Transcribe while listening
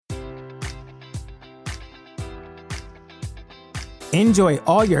Enjoy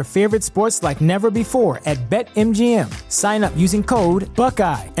all your favorite sports like never before at BetMGM. Sign up using code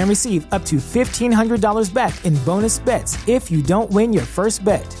Buckeye and receive up to $1,500 back in bonus bets if you don't win your first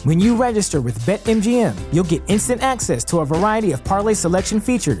bet. When you register with BetMGM, you'll get instant access to a variety of parlay selection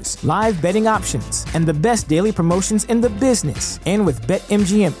features, live betting options, and the best daily promotions in the business. And with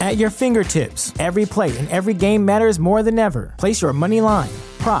BetMGM at your fingertips, every play and every game matters more than ever. Place your money line,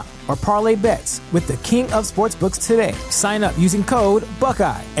 prop, or parlay bets with the king of sportsbooks today. Sign up using code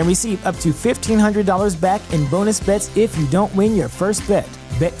Buckeye and receive up to $1,500 back in bonus bets if you don't win your first bet.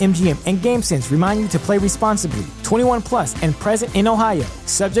 BetMGM and GameSense remind you to play responsibly. 21 plus and present in Ohio,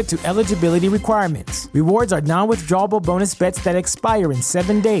 subject to eligibility requirements. Rewards are non-withdrawable bonus bets that expire in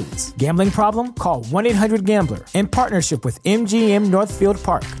 7 days. Gambling problem? Call 1-800-GAMBLER. In partnership with MGM Northfield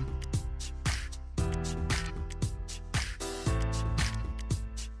Park.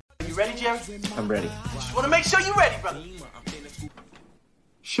 You ready, Jerry? I'm ready. Just want to make sure you're ready, brother.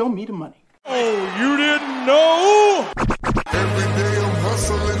 Show me the money. Oh, you didn't know? Every day I'm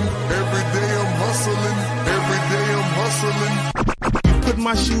hustling. Every day I'm hustling. Every day I'm hustling. Put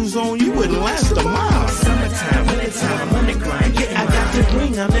my shoes on, you wouldn't last a mile. Summertime, wintertime, I'm on the grind. Yeah, I got the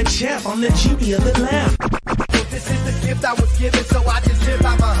ring, I'm the champ, I'm the genie of the lamp. This is the gift I was given, so I just live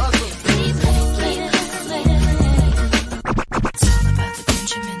by my hustle.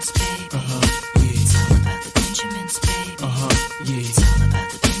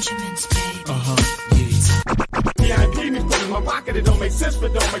 My pocket, it don't make sense,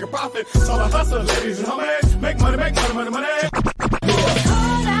 but don't make a profit. It's all a hustle, ladies and homies. Make money, money. Call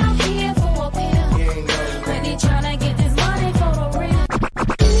out here for a pill. When he tryna get this money for the real.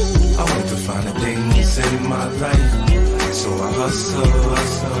 I want to find the things in my life, so I hustle.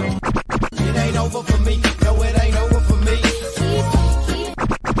 It ain't over for me. No, it ain't over for me.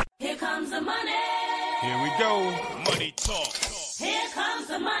 Here comes the money. Here we go. Money talk. Here comes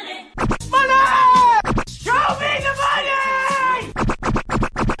the money. Show me the money!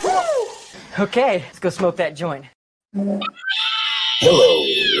 Okay, let's go smoke that joint. Hello,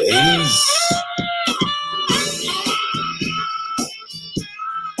 ladies.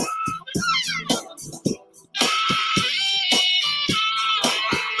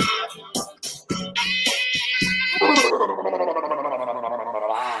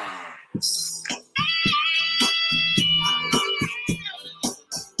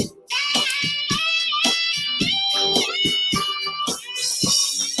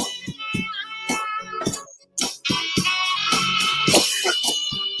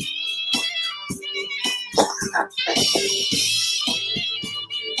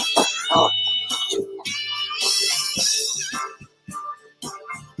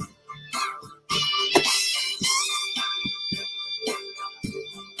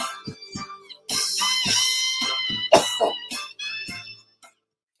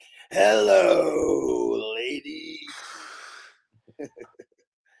 Hello, lady.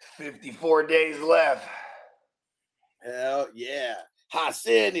 54 days left. Hell yeah.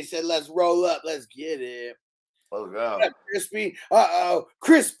 Hassan, he said, let's roll up. Let's get it. Let's go. What up, Crispy? Uh-oh.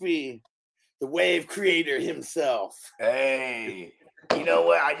 Crispy, the wave creator himself. Hey, you know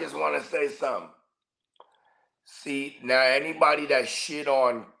what? I just want to say something. See, now anybody that shit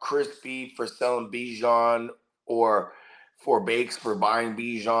on Crispy for selling Bijan or for Bakes for buying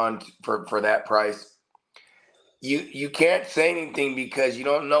Bijan for that price, you can't say anything because you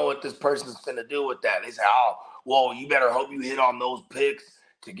don't know what this person's gonna do with that. They say, oh, well, you better hope you hit on those picks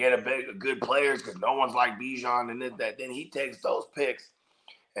to get a good players because no one's like Bijan and that. Then he takes those picks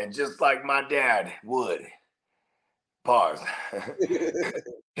and just like my dad would. Pause.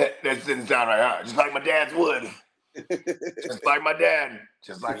 That didn't sound right, huh? Just like my dad's would. Just like my dad.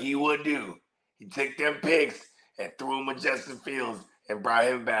 Just like he would do. He took them picks and threw him with Justin Fields and brought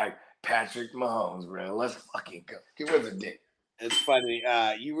him back Patrick Mahomes, bro. Let's fucking go. Give us a dick. It's funny.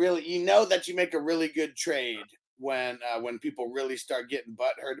 You know that you make a really good trade when people really start getting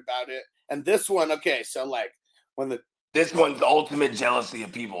butthurt about it. And this one, okay, so like this one's the ultimate jealousy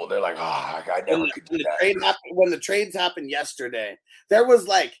of people. They're like, oh, I never could do that. When the trades happened yesterday, there was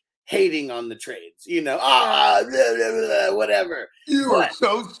like hating on the trades, blah, blah, blah, whatever. You are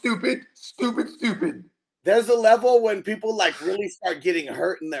so stupid. There's a level when people like really start getting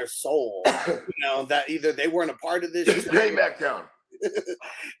hurt in their soul, that either they weren't a part of this. Jay McTown.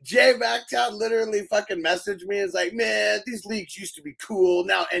 Jay McTown literally fucking messaged me. It's like, man, these leagues used to be cool.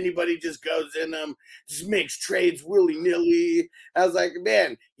 Now anybody just goes in them, just makes trades willy-nilly. I was like,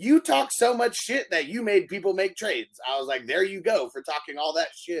 man, you talk so much shit that you made people make trades. I was like, there you go for talking all that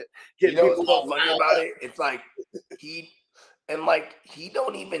shit. You know what's so funny about it? It's like he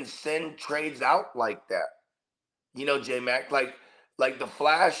don't even send trades out like that. J Mac, like like the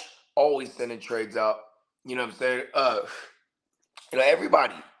Flash always sending trades out. You know what I'm saying?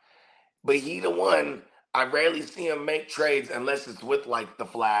 Everybody. But he the one, I rarely see him make trades unless it's with like the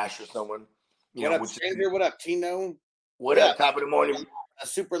Flash or someone. What up, stranger? What up, Tino? What up, top of the morning? A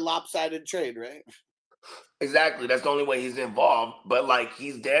super lopsided trade, right? Exactly. That's the only way he's involved. But like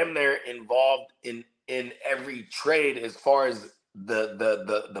he's damn near involved in every trade as far as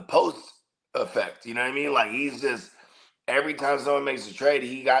the post effect. You know what I mean? Like he's just every time someone makes a trade,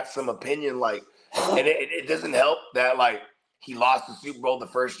 he got some opinion. Like, and it doesn't help that like he lost the Super Bowl the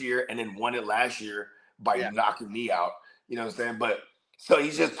first year and then won it last year by knocking me out. You know what I'm saying? But so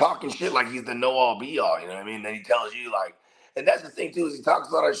he's just talking shit like he's the know all be all. You know what I mean? Then he tells you like, and that's the thing too is he talks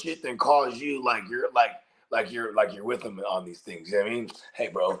a lot of shit, then calls you like you're you're with him on these things. You know what I mean? Hey,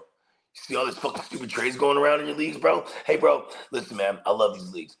 bro, you see all this fucking stupid trades going around in your leagues, bro? Hey, bro, listen, man, I love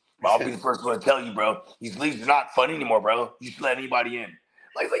these leagues. But I'll be the first one to tell you, bro, these leagues are not fun anymore, bro. You should let anybody in.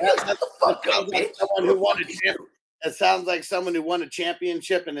 Like shut the fuck up, bitch. Someone who won a championship. It sounds like someone who won a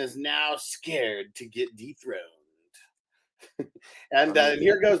championship and is now scared to get dethroned. And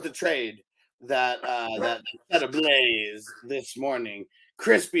here goes the trade that set ablaze this morning.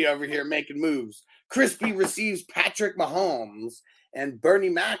 Crispy over here making moves. Crispy receives Patrick Mahomes, and Bernie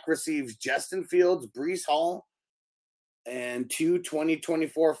Mac receives Justin Fields, Breece Hall, and 2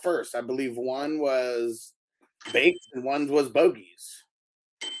 2024 firsts. I believe one was baked and one was bogeys.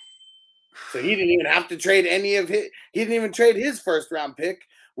 So he didn't even have to trade any of his. He didn't even trade his first round pick,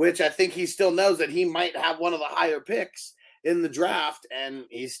 which I think he still knows that he might have one of the higher picks in the draft, and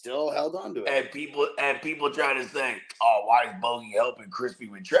he still held on to it. And people try to say, "Oh, why is Bogey helping Crispy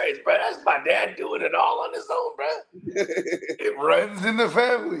with trades, bro? That's my dad doing it all on his own, bro. It runs in the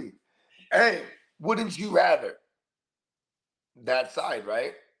family." Hey, wouldn't you rather that side,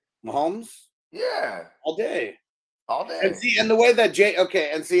 right? Mahomes? Yeah, all day. And see, and the way that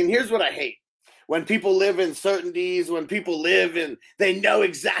and here's what I hate. When people live in certainties, when people live in, they know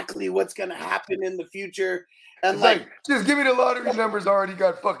exactly what's going to happen in the future. And it's like, just give me the lottery numbers already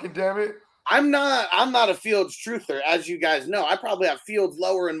got fucking damn it. I'm not a Fields truther, as you guys know. I probably have Fields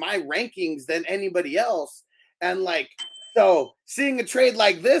lower in my rankings than anybody else. And like, so seeing a trade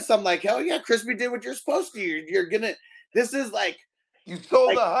like this, I'm like, hell yeah, Crispy did what you're supposed to. You're gonna, this is like. You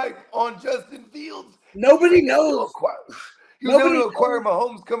sold the hype on Justin Fields. Nobody knows. You're going to acquire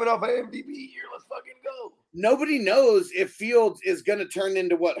Mahomes coming off an MVP year. Let's fucking go. Nobody knows if Fields is going to turn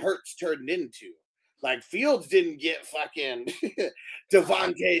into what Hurts turned into. Like, Fields didn't get fucking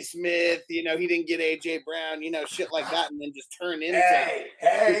Devontae Smith. You know, he didn't get A.J. Brown, shit like that, and then just turn into.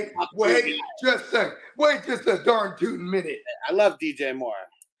 Hey, wait just a darn tootin' minute. I love DJ Moore.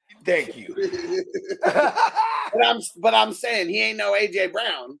 Thank you. but I'm saying he ain't no AJ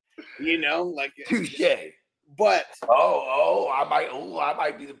Brown, like touche. But I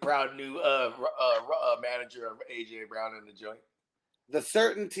might be the proud new manager of AJ Brown in the joint. The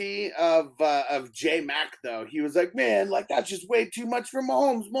certainty of J Mac though, he was like, man, like that's just way too much for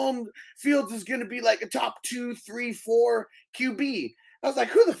Mahomes. Mahomes Fields is gonna be like a top 2, 3, 4 QB. I was like,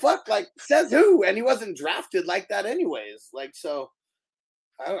 who the fuck? Like says who? And he wasn't drafted like that anyways. Like so.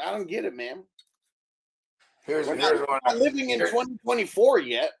 I don't get it, man. We're not living in 2024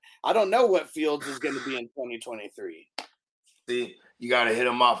 yet. I don't know what Fields is going to be in 2023. See, you got to hit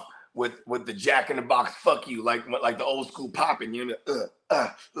him off with the Jack in the Box. Fuck you, like the old school popping.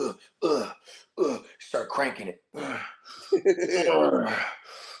 Start cranking it.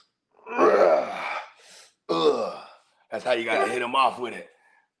 That's how you got to hit him off with it.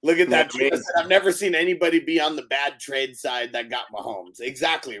 Look at that. I've never seen anybody be on the bad trade side that got Mahomes.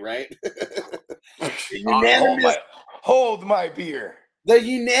 Exactly, right? Hold my beer. The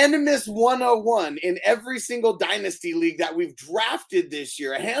unanimous 101 in every single dynasty league that we've drafted this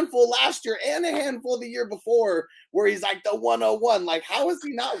year, a handful last year and a handful the year before, where he's like the 101. Like, how is he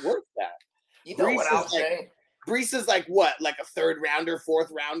not worth that? You know what I'm saying? Breece is like what? Like a third rounder,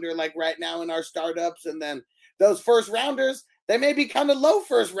 fourth rounder, like right now in our startups. And then those first rounders, they may be kind of low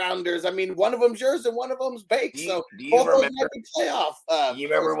first rounders. I mean, one of them's yours and one of them's baked. So both of them might be playoff. You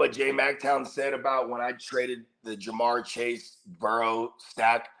remember what Jay McTown said about when I traded the Jamar Chase Burrow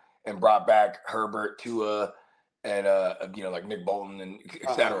stack and brought back Herbert, Tua, and like Nick Bolton and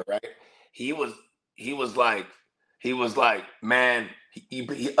et cetera, right? He was like, man, he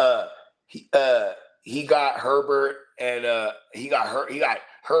got Herbert and he got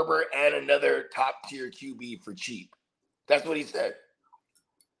Herbert and another top tier QB for cheap. That's what he said.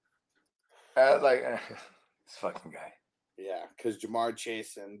 I was like, this fucking guy. Yeah, because Jamar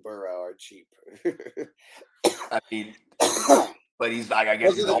Chase and Burrow are cheap. I mean, But he's like, I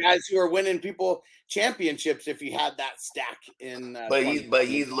guess those are the guys who are winning people championships if he had that stack in. But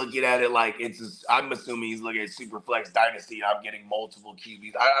he's looking at it like I'm assuming he's looking at Superflex Dynasty. I'm getting multiple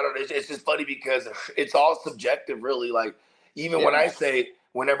QBs. I don't know. It's just funny because it's all subjective, really. Like even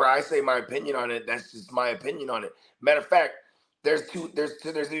whenever I say my opinion on it, that's just my opinion on it. Matter of fact, there's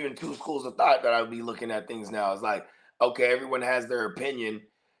even two schools of thought that I'll be looking at things now. It's like, okay, everyone has their opinion.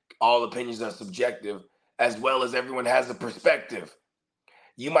 All opinions are subjective, as well as everyone has a perspective.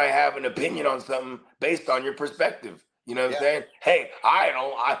 You might have an opinion on something based on your perspective. You know what I'm saying? Hey,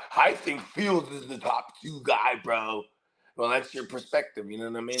 I think Fields is the top 2 guy, bro. Well, that's your perspective. You know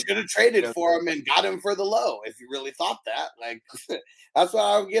what I mean? Should have traded for him and got him for the low if you really thought that. Like, that's what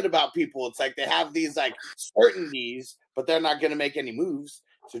I don't get about people. It's like they have these like certainties, but they're not going to make any moves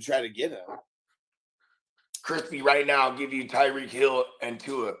to try to get him. Crispy, right now, I'll give you Tyreek Hill and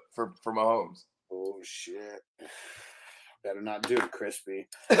Tua for Mahomes. Oh, shit. Better not do it, Crispy.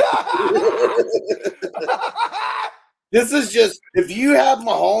 This is just, if you have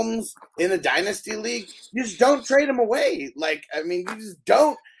Mahomes in a dynasty league, you just don't trade him away. Like, I mean, you just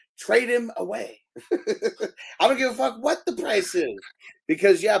don't trade him away. I don't give a fuck what the price is.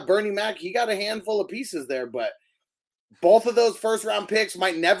 Because, yeah, Bernie Mac, he got a handful of pieces there, but both of those first-round picks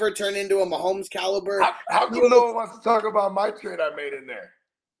might never turn into a Mahomes caliber. How come no one wants to talk about my trade I made in there?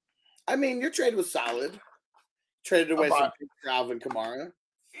 I mean, your trade was solid. Traded away some picks for Alvin Kamara.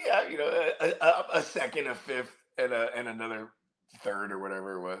 Yeah, you know, a second, a fifth, and another third or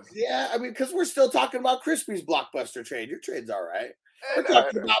whatever it was. Yeah, I mean, because we're still talking about Crispy's blockbuster trade. Your trade's all right. We're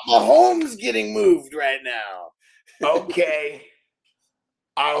talking about Mahomes getting moved right now. Okay.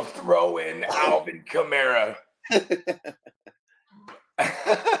 I'll throw in Alvin Kamara.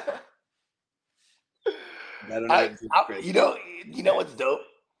 You know what's dope?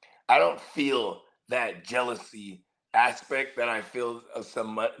 I don't feel that jealousy aspect that I feel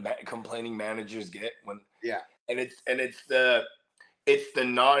some complaining managers get when and it's the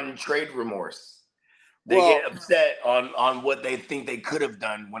non-trade remorse. They get upset on what they think they could have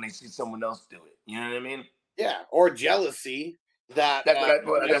done when they see someone else do it. You know what I mean? Yeah, or jealousy. That's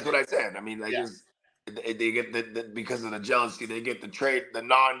what I said. I mean, they get because of the jealousy, they get the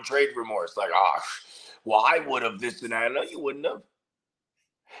non-trade remorse. Like, well, I would have this and that. No, you wouldn't have.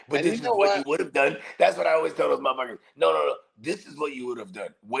 But this is what you would have done. That's what I always tell those motherfuckers. No. This is what you would have done.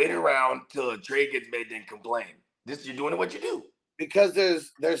 Wait around till a trade gets made, then complain. You're doing what you do. Because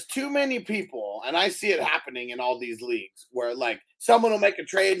there's too many people, and I see it happening in all these leagues, where like someone will make a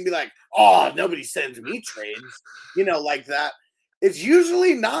trade and be like, "Oh, nobody sends me trades," like that. It's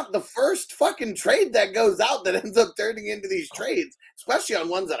usually not the first fucking trade that goes out that ends up turning into these trades, especially on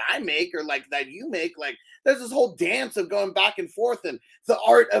ones that I make or like that you make. Like there's this whole dance of going back and forth and the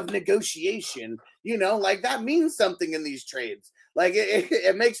art of negotiation, like that means something in these trades. Like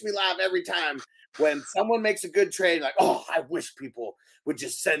it makes me laugh every time when someone makes a good trade, like, oh, I wish people would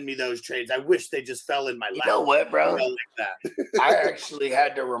just send me those trades. I wish they just fell in my lap. You know what, bro? Like that. I actually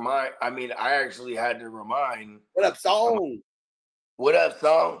had to remind. What up, Song? What up,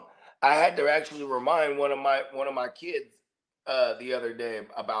 Song? I had to actually remind one of my kids the other day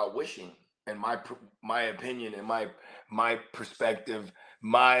about wishing and my opinion and my perspective,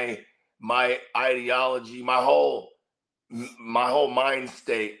 my ideology, my whole mind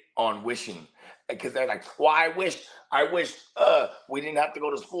state on wishing. Because they're like, well, I wish we didn't have to go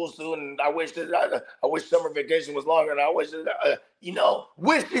to school soon, and I wish summer vacation was longer, and I wish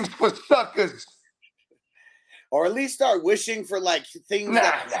wishing's for suckers. Or at least start wishing for like things.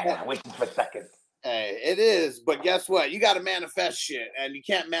 Nah, wishing for suckers. Hey, it is, but guess what? You got to manifest shit, and you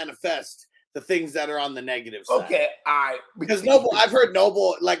can't manifest the things that are on the negative side. Okay, because Noble, I've heard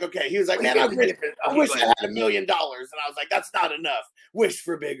Noble he was like, man, I wish I had $1 million, and I was like, that's not enough. Wish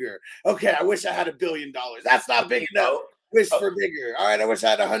for bigger. Okay, I wish I had $1 billion. That's not big enough. Wish for bigger. All right, I wish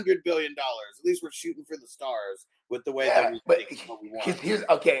I had $100 billion. At least we're shooting for the stars with the way that we think what we want. Here's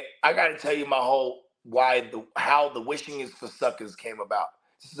okay. I got to tell you my whole how the wishing is for suckers came about.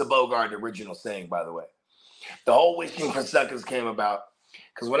 This is a Bogart original saying, by the way. The whole wishing for suckers came about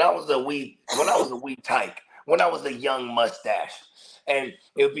because when I was a wee tyke, when I was a young mustache, and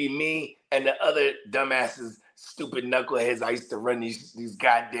it would be me and the other dumbasses, stupid knuckleheads I used to run these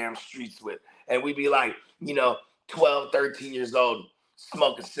goddamn streets with, and we'd be like, 12, 13 years old,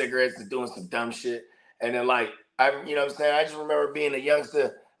 smoking cigarettes and doing some dumb shit, and then what I'm saying, I just remember being a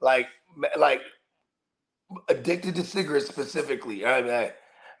youngster, like addicted to cigarettes specifically. I'd be like,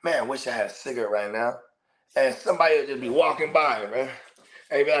 man, I wish I had a cigarette right now. And somebody would just be walking by, man.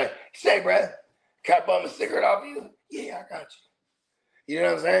 And he'd be like, say, bro, can I bum a cigarette off you? Yeah, I got you. You know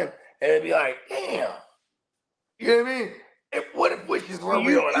what I'm saying? And it'd be like, damn. You know what I mean? What if wishes were You-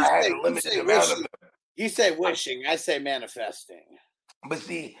 real you and I had say- a you limited say amount of wishing. them? You say wishing, I say manifesting. But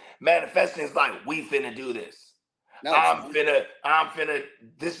see, manifesting is like, we finna do this. No, I'm finna,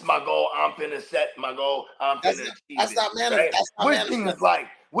 this is my goal. I'm finna set my goal. I'm finna achieve that's it. not Right? that's not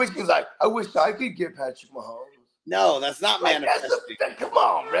Wishing is like, I wish I could get Patrick Mahomes. No, that's not Like, manifesting. come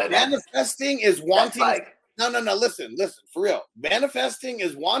on, bro. Manifesting is wanting. like- No. Listen, for real. Manifesting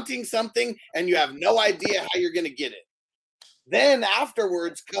is wanting something and you have no idea how you're going to get it. Then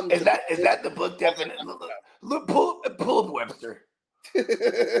afterwards comes. Is that the book definition? Look, pull up Webster.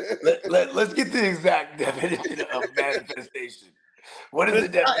 Let's get the exact definition of manifestation. What is the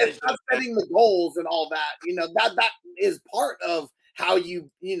definition? It's not setting the goals and all that. You know, that is part of how you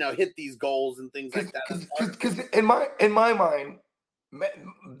hit these goals and things like that. Because in my mind,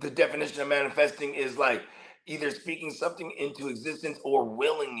 the definition of manifesting is like either speaking something into existence or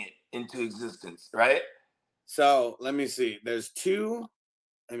willing it into existence, right? So let me see. There's two.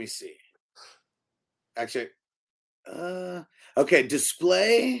 Let me see. Actually, okay.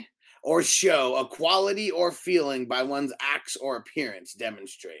 Display or show a quality or feeling by one's acts or appearance.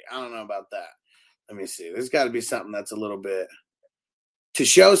 Demonstrate. I don't know about that. Let me see. There's got to be something that's a little bit. To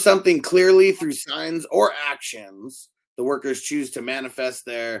show something clearly through signs or actions, the workers choose to manifest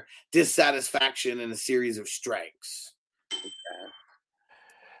their dissatisfaction in a series of strikes. Okay.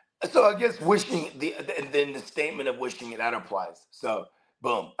 So I guess wishing then the statement of wishing it, that applies. So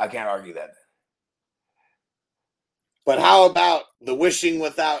boom, I can't argue that. But how about the wishing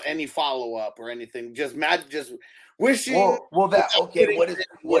without any follow up or anything? Just wishing. Well, that okay. What is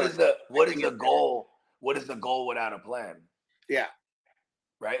the goal? What is the goal without a plan? Yeah.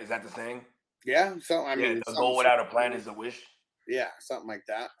 Right? Is that the saying? Yeah. So I mean, the goal without a plan is a wish. Yeah, something like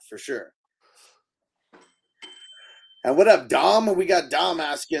that for sure. And what up, Dom? We got Dom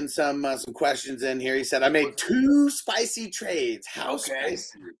asking some questions in here. He said, "I made 2 spicy trades. How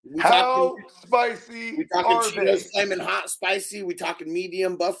spicy? How spicy? We talking Cheetos Flamin' Hot spicy? We talking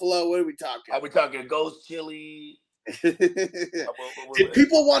medium buffalo? What are we talking? Are we talking ghost chili? Did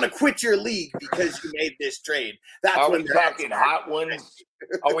people want to quit your league because you made this trade? That's are when we talking hot ones?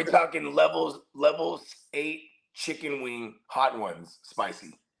 Are we talking levels 8 chicken wing hot ones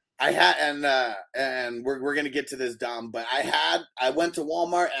spicy? I had and we're gonna get to this, Dom, but I went to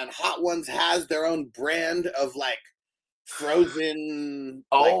Walmart and Hot Ones has their own brand of like frozen.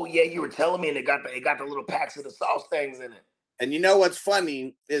 Oh yeah, you were telling me, and it got the little packs of the sauce things in it. And you know what's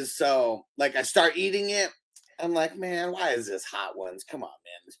funny is so like I start eating it. I'm like, man, why is this Hot Ones? Come on,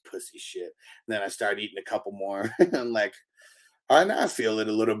 man, this pussy shit. And then I start eating a couple more. I'm like, all right, now I feel it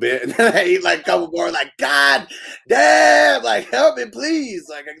a little bit. And then I eat like a couple more, like, God damn, like, help me, please.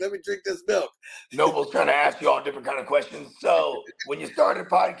 Like, let me drink this milk. Noble's trying to ask you all different kind of questions. So when you started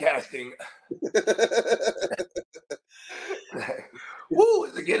podcasting, woo,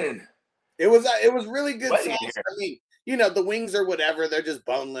 is it getting? It was really good sauce. Here. I mean, you know, the wings or whatever, they're just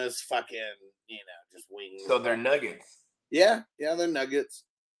boneless fucking, you know, just wings. So they're nuggets. Yeah, they're nuggets.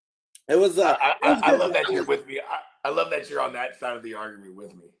 It was I love that you're with me. I love that you're on that side of the argument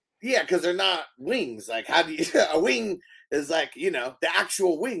with me. Yeah, because they're not wings. Like, how do you a wing is like, you know, the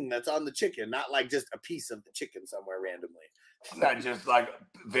actual wing that's on the chicken, not like just a piece of the chicken somewhere randomly. It's not just like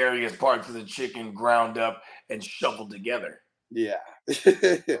various parts of the chicken ground up and shuffled together. Yeah.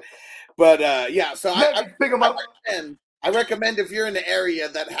 But yeah, so I pick them up. I recommend if you're in the area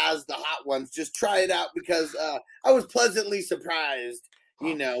that has the Hot Ones, just try it out because I was pleasantly surprised,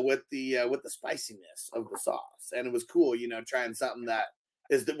 you know, with the spiciness of the sauce, and it was cool, you know, trying something that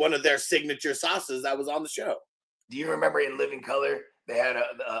is one of their signature sauces that was on the show. Do you remember in Living Color they had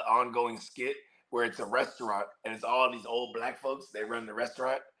a ongoing skit where it's a restaurant and it's all these old black folks? They run the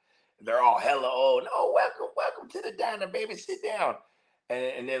restaurant. They're all hella old. Oh, welcome to the diner, baby. Sit down.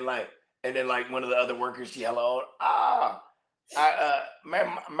 And then like one of the other workers, she hella old.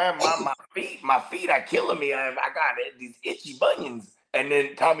 Man, my feet are killing me. I got these itchy bunions. And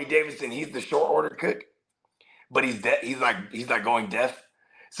then Tommy Davidson, he's the short order cook, but he's like going deaf.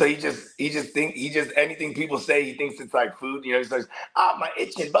 So he just anything people say, he thinks it's like food. You know, he says, my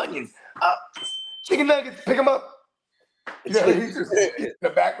itching bunions. Chicken nuggets, pick them up. Yeah, he's just in the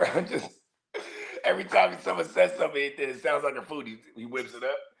background. Just every time someone says something, it sounds like a food. He whips it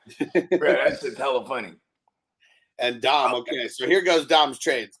up. Bro, that's just hella funny. And Dom, okay, so here goes Dom's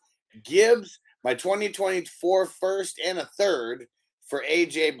trades. Gibbs, my 2024 first and a third for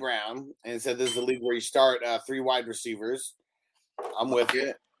AJ Brown, and it said this is the league where you start 3 wide receivers. I'm with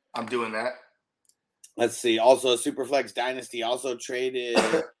you. I'm doing that. Let's see. Also, Superflex Dynasty also traded.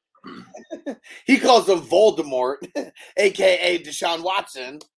 He calls him Voldemort, aka Deshaun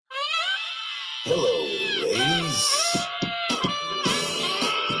Watson. Hello, ladies.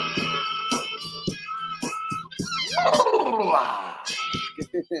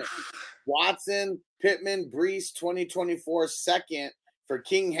 Watson, Pittman, Brees, 2024 second for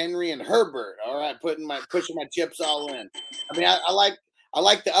King Henry and Herbert. All right, pushing my chips all in. I mean, I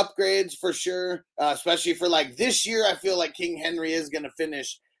like the upgrades for sure, especially for like this year. I feel like King Henry is going to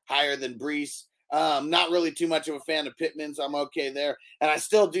finish higher than Brees. Not really too much of a fan of Pittman, so I'm okay there. And I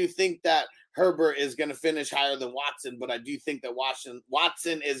still do think that Herbert is going to finish higher than Watson, but I do think that Watson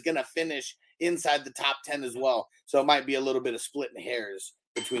is going to finish inside the top 10 as well. So it might be a little bit of splitting hairs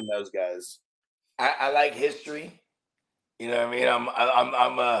between those guys. I like history. You know what I mean?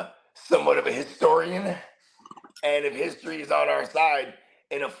 I'm a somewhat of a historian, and if history is on our side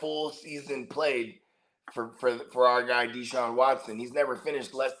in a full season played for our guy Deshaun Watson, he's never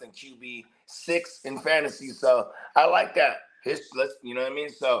finished less than QB 6 in fantasy. So I like that. You know what I mean?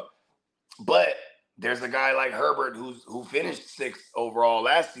 So, but there's a guy like Herbert who finished 6th overall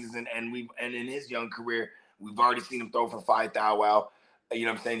last season, and in his young career we've already seen him throw for 5,000. Wow. You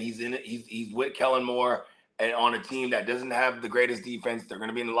know what I'm saying? He's with Kellen Moore and on a team that doesn't have the greatest defense. They're going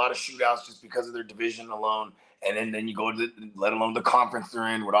to be in a lot of shootouts just because of their division alone. And then you go to let alone the conference they're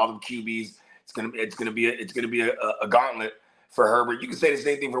in with all the QBs. It's gonna be a gauntlet for Herbert. You can say the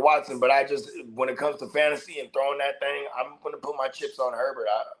same thing for Watson, but when it comes to fantasy and throwing that thing, I'm gonna put my chips on Herbert.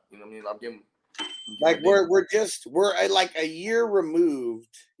 You know what I mean? I'm giving like we're like a year removed,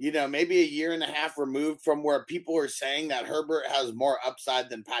 you know, maybe a year and a half removed from where people are saying that Herbert has more upside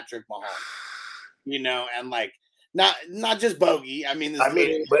than Patrick Mahomes. You know, and like not just bogey. I mean, but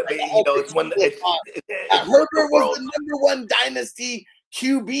you know, it's when Herbert was the number one dynasty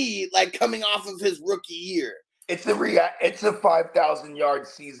QB, like coming off of his rookie year. It's a 5,000 yard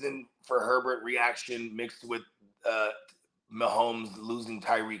season for Herbert reaction mixed with Mahomes losing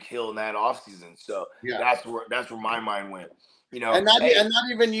Tyreek Hill in that offseason. So that's where my mind went. You know, and not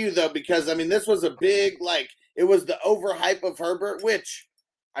even you though, because I mean, this was a big it was the overhype of Herbert, which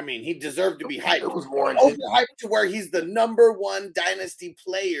I mean, he deserved to be hyped. It was warranted. Overhyped to where he's the number one dynasty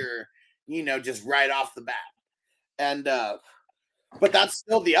player, you know, just right off the bat. And but that's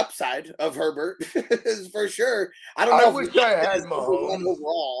still the upside of Herbert, is for sure. I don't know. I wish I had Mahomes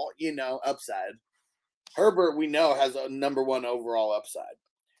overall, you know, upside. Herbert, we know, has a number one overall upside.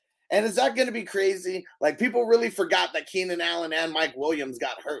 And is that going to be crazy? Like, people really forgot that Keenan Allen and Mike Williams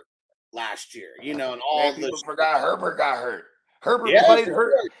got hurt last year, you know, and all people forgot Herbert got hurt. Herbert played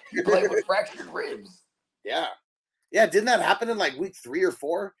hurt. He played with fractured ribs. Yeah. Yeah, didn't that happen in like week 3 or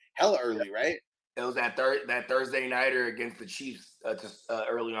 4? Hella early, right? It was that Thursday nighter against the Chiefs just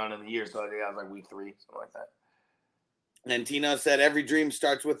early on in the year. So I think I was like week 3, something like that. And Tino said, every dream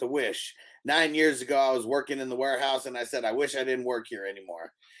starts with a wish. 9 years ago, I was working in the warehouse, and I said, I wish I didn't work here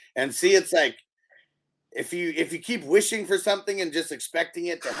anymore. And see, it's like, if you keep wishing for something and just expecting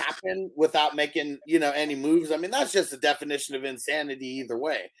it to happen without making, you know, any moves, I mean, that's just the definition of insanity either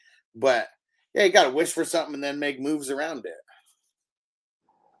way. But yeah, you got to wish for something and then make moves around it.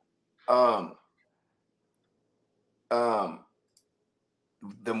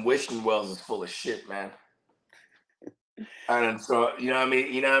 Them wishing wells is full of shit, man. And so, you know what I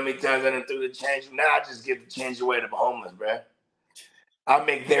mean? You know how many times I done threw the change? Now I just give the change away to the homeless, bro. I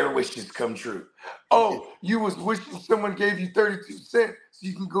make their wishes come true. Oh, you was wishing someone gave you 32 cents so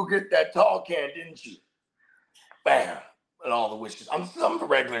you can go get that tall can, didn't you? Bam. And all the wishes. I'm a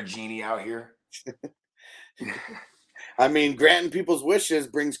regular genie out here. I mean, granting people's wishes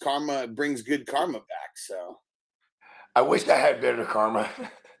brings good karma back, so. I wish I had better karma.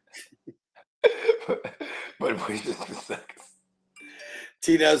 But wishes sucks.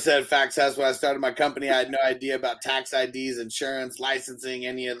 Tino said, facts, that's when I started my company. I had no idea about tax IDs, insurance, licensing,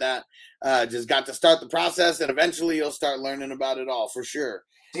 any of that. Just got to start the process, and eventually you'll start learning about it all, for sure.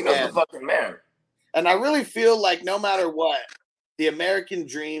 Tino's the fucking man. And I really feel like no matter what, the American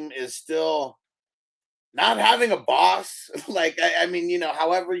dream is still not having a boss. Like, I mean, you know,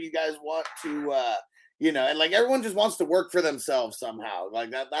 however you guys want to, you know, and like everyone just wants to work for themselves somehow.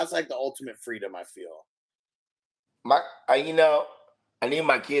 Like that's like the ultimate freedom, I feel. You know, I need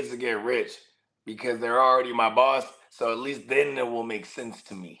my kids to get rich because they're already my boss. So at least then it will make sense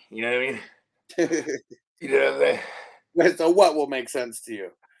to me. You know what I mean? You know what I'm saying? So what will make sense to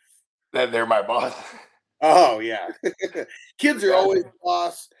you? That they're my boss. Oh yeah. Kids are always the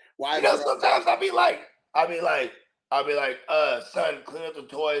boss. Why? You know, sometimes I'll be like, son, clean up the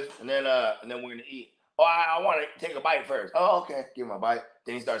toys and then we're gonna eat. Oh, I want to take a bite first. Oh, okay. Give him a bite.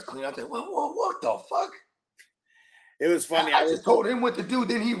 Then he starts cleaning up. What the fuck? It was funny. I just told him what to do.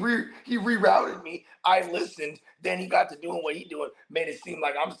 Then he rerouted me. I listened. Then he got to doing what he doing. Made it seem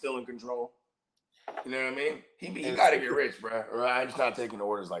like I'm still in control. You know what I mean? He got to get rich, bro. Or I'm just not taking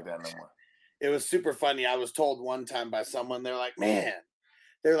orders like that no more. It was super funny. I was told one time by someone, they're like, man,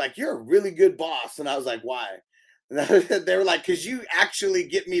 They were like, "You're a really good boss," and I was like, "Why?" And they were like, "Because you actually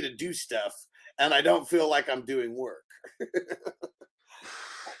get me to do stuff, and I don't feel like I'm doing work."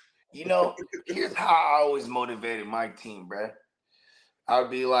 You know, here's how I always motivated my team, bruh. I'd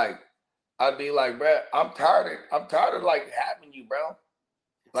be like, bruh, I'm tired of like having you, bro.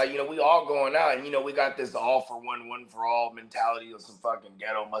 Like, you know, we all going out, and you know, we got this all for one, one for all mentality of some fucking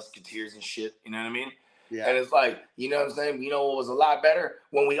ghetto musketeers and shit. You know what I mean? Yeah. And it's like, you know what I'm saying? You know what was a lot better?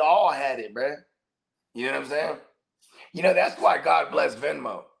 When we all had it, bruh. You know what I'm saying? You know, that's why God bless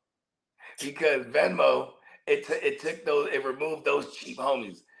Venmo. Because Venmo, it removed those cheap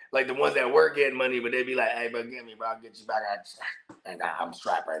homies. Like the ones that were getting money, but they'd be like, "Hey, bro, get me, bro. I'll get you back. I'm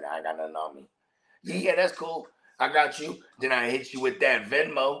strapped right now. I got nothing on me." Yeah, that's cool. I got you. Then I hit you with that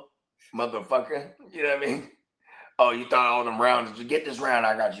Venmo, motherfucker. You know what I mean? Oh, you thought all them rounds? Did you get this round?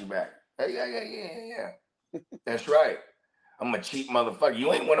 I got you back. Hey, yeah. That's right. I'm a cheap motherfucker.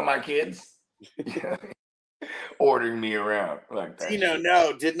 You ain't one of my kids. Ordering me around like that.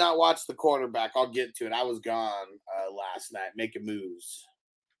 No, did not watch the quarterback. I'll get to it. I was gone last night making moves.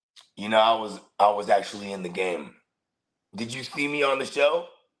 You know, I was actually in the game. Did you see me on the show?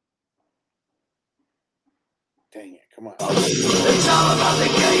 Dang it, come on. It's all about the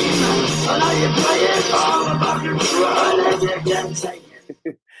game. I know you play it. All about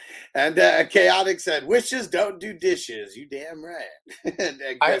control. And Chaotic said, "Wishes don't do dishes." You damn right.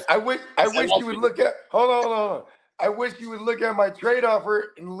 I wish you would look at. Hold on. I wish you would look at my trade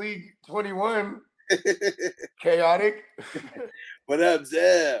offer in League 21. Chaotic. What up,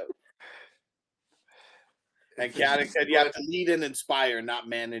 Zeb? And Chaotic said, "You have to lead and inspire, not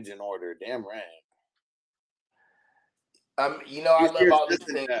manage and order." Damn right. You know, I love all these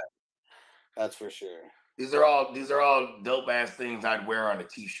things. That's for sure. These are all dope ass things I'd wear on a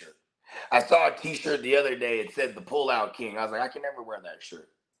t-shirt. I saw a t-shirt the other day. It said the Pullout King. I was like, I can never wear that shirt.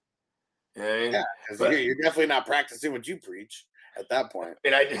 Yeah, because you're definitely not practicing what you preach at that point.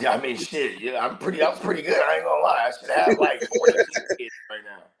 And I mean, shit. Yeah, I was pretty good. I ain't gonna lie. I should have like 40 kids right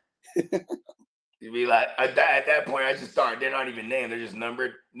now. You'd be like, at that point, I just start. They're not even named. They're just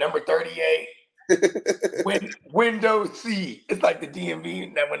numbered. Number 38. Window C. It's like the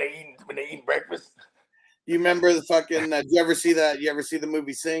DMV that when they eat breakfast. You remember the fucking? Did you ever see that? You ever see the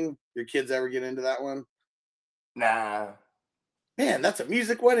movie Sing? Your kids ever get into that one? Nah. Man, that's a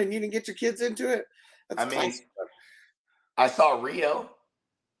music one, and you didn't get your kids into it. That's I saw Rio.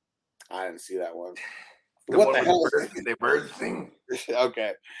 I didn't see that one. What the hell? They birds sing.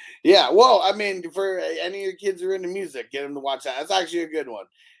 Okay. Yeah. Well, I mean, for any of your kids who are into music, get them to watch that. That's actually a good one.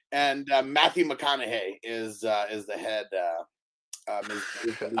 And Matthew McConaughey is the head.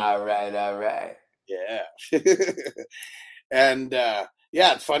 All right. Yeah. And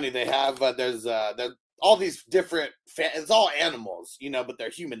yeah, it's funny. They have there's all these different. It's all animals, but they're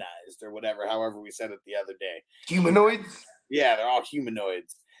humanized or whatever. However, we said it the other day. Humanoids. Yeah, they're all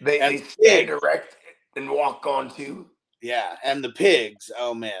humanoids. They stand erect and walk on too. Yeah, and the pigs.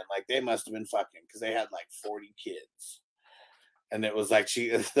 Oh man, like they must have been fucking because they had like 40 kids. And it was like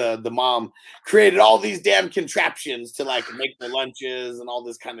the mom created all these damn contraptions to like make the lunches and all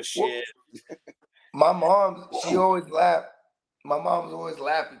this kind of shit. My mom, she always laughed. My mom's always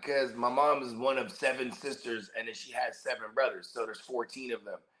laughed because my mom is one of 7 sisters, and then she has 7 brothers, so there's 14 of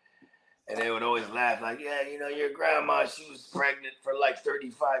them. And they would always laugh like, "Yeah, your grandma, she was pregnant for like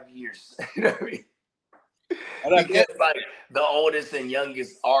 35 years." You know what I mean? Because like the oldest and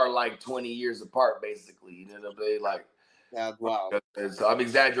youngest are like 20 years apart, basically. You know what I mean? Like. Yeah, wow. So I'm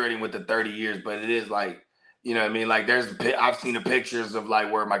exaggerating with the 30 years, but it is like, you know what I mean? Like I've seen the pictures of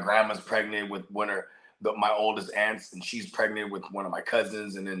like where my grandma's pregnant with my oldest aunts, and she's pregnant with one of my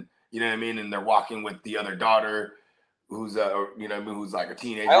cousins, and then, you know what I mean? And they're walking with the other daughter who's who's like a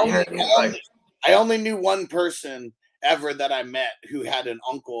teenager. I only knew one person ever that I met who had an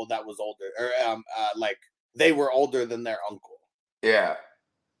uncle that was older, or like they were older than their uncle. Yeah.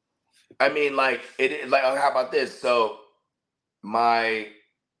 I mean, like how about this? So my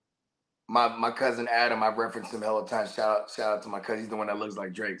cousin Adam, I've referenced him hella times. Shout out to my cousin. He's the one that looks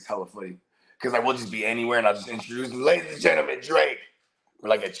like Drake. It's hella funny. Because we'll just be anywhere and I'll just introduce him. Ladies and gentlemen, Drake. We're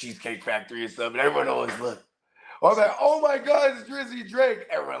like a Cheesecake Factory or something. Everyone always looks. I'm like, oh my God, it's Drizzy Drake.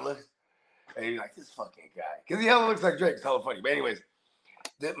 Everyone looks. And he's like, this fucking guy. Because he hella looks like Drake. It's hella funny. But anyways,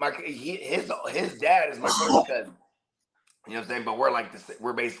 his dad is my first cousin. You know what I'm saying? But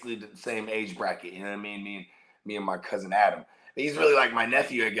we're basically the same age bracket. You know what I mean? Me and my cousin Adam. He's really like my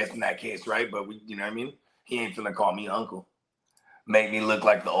nephew, I guess, in that case, right? But you know what I mean? He ain't finna call me uncle. Make me look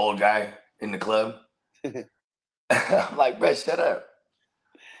like the old guy in the club. I'm like, bro, shut up.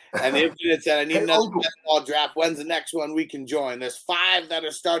 And Infinite said, I need another basketball draft. When's the next one we can join? There's 5 that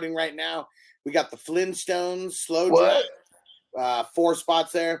are starting right now. We got the Flintstones, slow draft, 4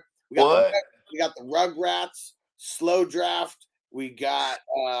 spots there. We got the Rugrats, slow draft. We got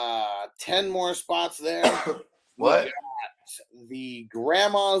 10 more spots there. What? We got the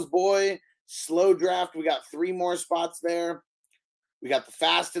Grandma's Boy, slow draft. We got 3 more spots there. We got the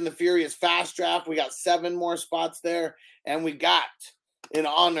Fast and the Furious fast draft. We got 7 more spots there. And we got, in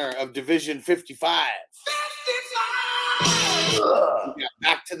honor of Division 55, we got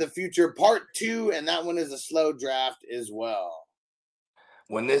Back to the Future Part 2, and that one is a slow draft as well.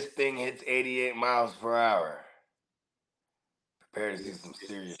 When this thing hits 88 miles per hour, prepare to see some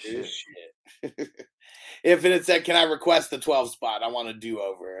serious shit. Infinite said, can I request the 12 spot? I want a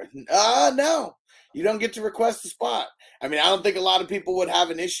do-over. No. You don't get to request a spot. I mean, I don't think a lot of people would have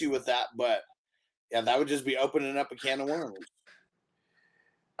an issue with that, but yeah, that would just be opening up a can of worms.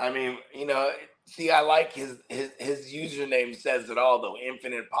 I mean, see, I like his username says it all, though.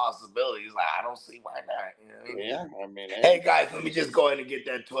 Infinite possibilities. Like, I don't see why not. Yeah, I mean, hey guys, let me just go ahead and get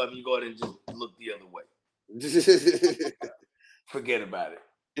that 12. You go ahead and just look the other way. Forget about it.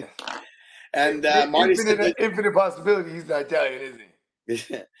 And Marty said, infinite possibility. He's not Italian, is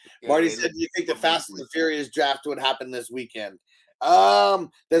he? Marty said, do you think the Fast and the Furious draft would happen this weekend?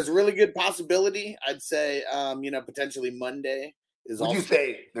 There's a really good possibility. I'd say, potentially Monday is. Would you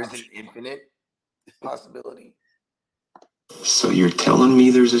say there's an infinite possibility? So you're telling me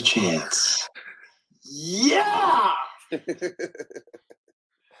there's a chance? Yeah.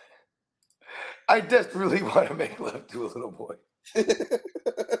 I desperately want to make love to a little boy.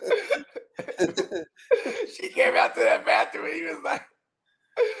 She came out to that bathroom and he was like,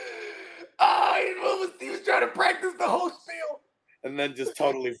 he was trying to practice the whole spiel. And then just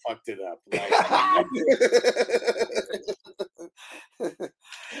totally fucked it up.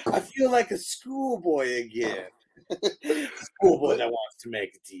 I feel like a schoolboy again. A schoolboy that wants to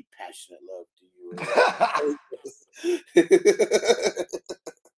make a deep, passionate love to you.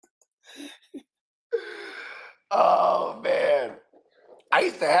 Oh, man. I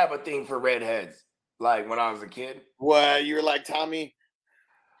used to have a thing for redheads, like when I was a kid. What, you were like Tommy?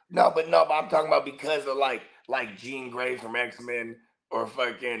 No, but I'm talking about because of like Jean Grey from X-Men, or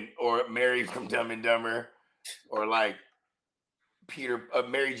Mary from Dumb and Dumber, or like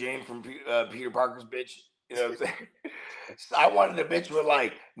Mary Jane from Peter Parker's bitch. You know what I'm saying? So I wanted a bitch with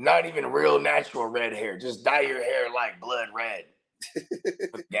like not even real natural red hair. Just dye your hair like blood red.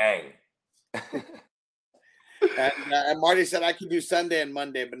 Gang. And Marty said I could do Sunday and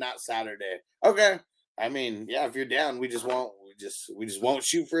Monday, but not Saturday. Okay. I mean, yeah, if you're down, we just won't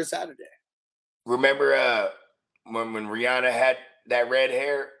shoot for a Saturday. Remember when Rihanna had that red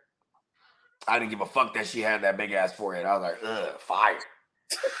hair? I didn't give a fuck that she had that big ass forehead. I was like, ugh, fire.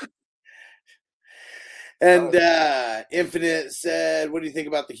 And Infinite said, what do you think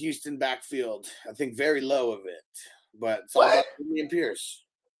about the Houston backfield? I think very low of it, but it's all about Dameon Pierce.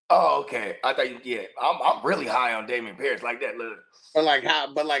 Oh, okay. I thought I'm really high on Dameon Pierce, like that. Look. How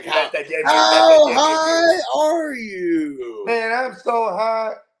How high are you? Man, I'm so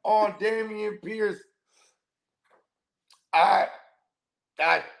high on Dameon Pierce. I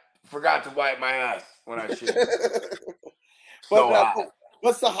forgot to wipe my ass when I shit.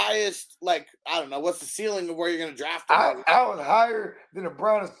 What's the highest, like, I don't know, what's the ceiling of where you're going to draft him? I was higher than a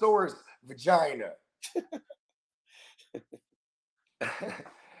brontosaurus vagina.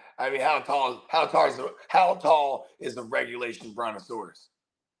 I mean, how tall is a regulation brontosaurus?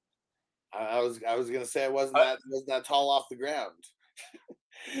 I was gonna say it wasn't that tall off the ground.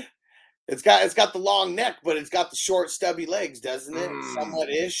 It's got the long neck, but it's got the short, stubby legs, doesn't it? Somewhat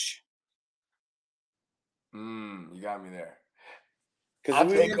ish. You got me there. Because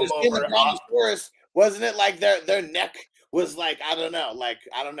we were just in the brontosaurus, wasn't it like their neck was like I don't know,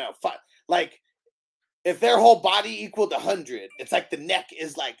 like if their whole body equaled 100, it's like the neck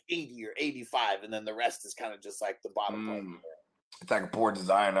is like 80 or 85, and then the rest is kind of just like the bottom part. It's like a poor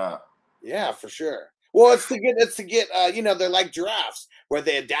design, huh? Yeah, for sure. Well, it's to get they're like giraffes where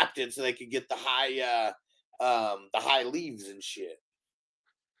they adapted so they could get the high leaves and shit.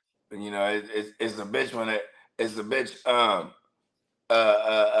 And it's a bitch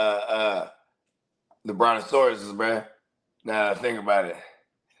the brontosauruses, bruh. Now I think about it.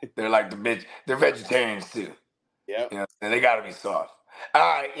 They're like the bitch. They're vegetarians too. Yeah. And they gotta be soft. All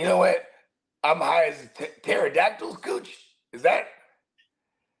right, you know what? I'm high as pterodactyls, cooch. Is that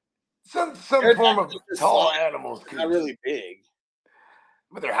some form of tall animals? Cooch. Not really big,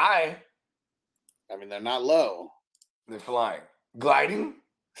 but they're high. I mean, they're not low. They're flying, gliding,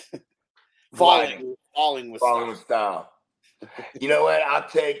 falling with style. You know what? I'll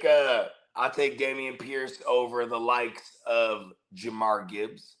take Dameon Pierce over the likes of Jamar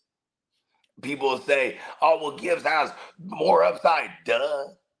Gibbs. People will say, "Oh, well, Gibbs has more upside." Duh.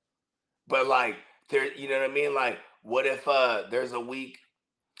 But like, there, you know what I mean? Like, what if there's a week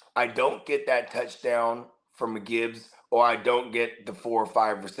I don't get that touchdown from Gibbs, or I don't get the 4 or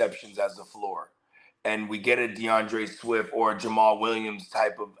 5 receptions as a floor, and we get a DeAndre Swift or a Jamal Williams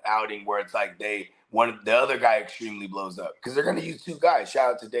type of outing where it's like the other guy extremely blows up because they're going to use 2 guys.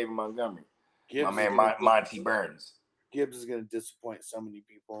 Shout out to David Montgomery, Gibbs my man Monty Burns. Gibbs is going to disappoint so many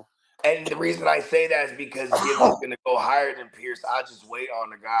people. And the reason I say that is because Gibbs is going to go higher than Pierce. I'll just wait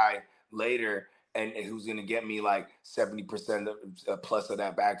on the guy later and who's going to get me like 70% plus of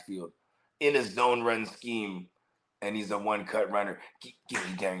that backfield in a zone run scheme. And he's a one-cut runner. Give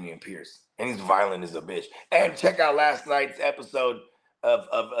me Dameon Pierce. And he's violent as a bitch. And check out last night's episode of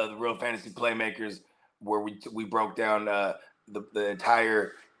the Real Fantasy Playmakers where we broke down the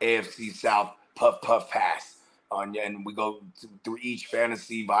entire AFC South puff pass. And we go through each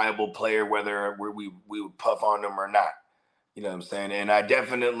fantasy viable player, whether we would puff on them or not. You know what I'm saying? And I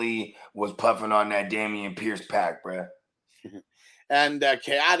definitely was puffing on that Dameon Pierce pack, bruh. And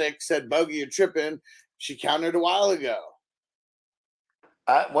Chaotic said, Bogey, you're tripping. She countered a while ago.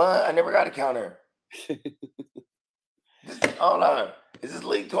 I never got a counter. Hold on. Is this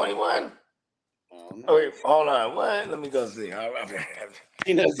League 21? Oh, wait, hold on. What? Let me go see.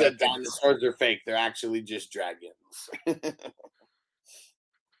 He knows that dinosaurs are fake. They're actually just dragons.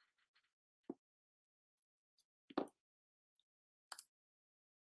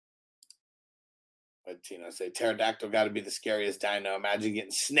 But Tino say pterodactyl got to be the scariest dino. Imagine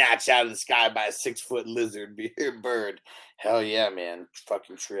getting snatched out of the sky by a 6-foot lizard bird. Hell yeah, man.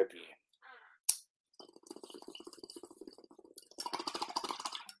 Fucking trippy.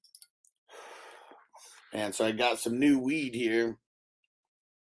 And so I got some new weed here.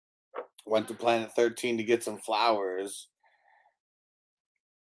 Went to Planet 13 to get some flowers.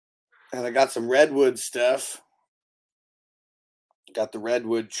 And I got some redwood stuff. Got the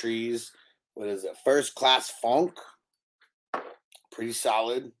redwood trees. What is it? First Class Funk. Pretty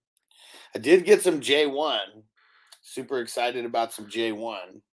solid. I did get some J1. Super excited about some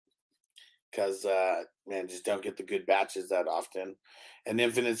J1. Because, man, just don't get the good batches that often. And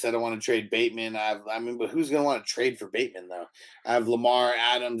Infinite said I want to trade Bateman. But who's going to want to trade for Bateman, though? I have Lamar,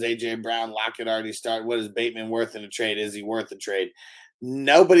 Adams, A.J. Brown, Lockett already started. What is Bateman worth in a trade? Is he worth a trade?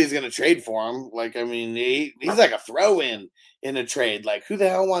 Nobody's going to trade for him. Like, I mean, he's like a throw-in in a trade. Like, who the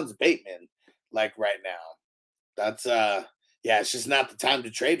hell wants Bateman, like, right now? That's, it's just not the time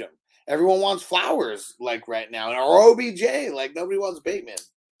to trade him. Everyone wants Flowers, like, right now. Or OBJ. Like, nobody wants Bateman.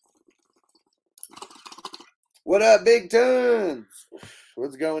 What up, Big Tons?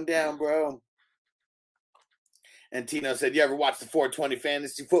 What's going down, bro? And Tino said, you ever watch the 420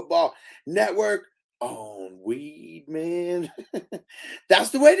 Fantasy Football Network? On weed, man.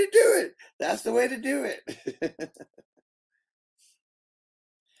 That's the way to do it. That's the way to do it.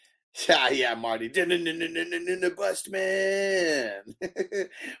 Yeah, Marty. Bust man.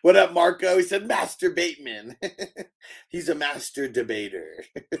 What up, Marco? He said, Master Bateman. He's a master debater.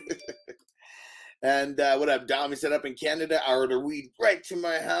 And what up, Dom? He said, up in Canada, I order weed right to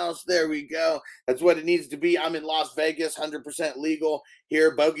my house. There we go. That's what it needs to be. I'm in Las Vegas, 100% legal.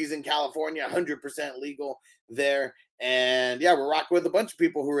 Here, Bogey's in California, 100% legal there. And yeah, we're rocking with a bunch of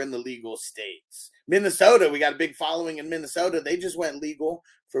people who are in the legal states. Minnesota, we got a big following in Minnesota. They just went legal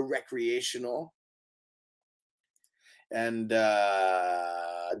for recreational. And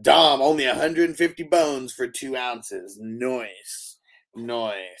Dom, only 150 bones for 2 ounces. Nice.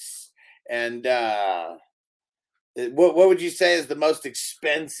 And what would you say is the most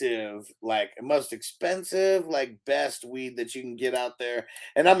expensive, best weed that you can get out there?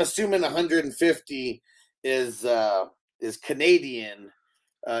 And I'm assuming 150 is Canadian,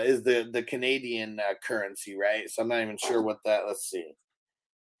 is the Canadian currency, right? So I'm not even sure what that. Let's see.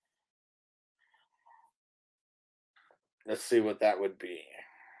 Let's see what that would be.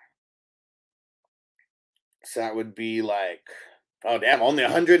 So that would be like, oh, damn, only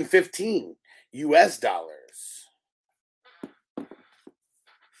 115 US dollars.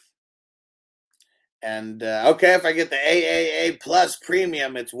 And, okay, if I get the AAA plus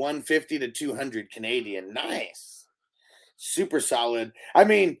premium, it's 150 to 200 Canadian. Nice. Super solid. I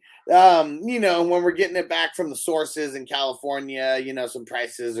mean, when we're getting it back from the sources in California, some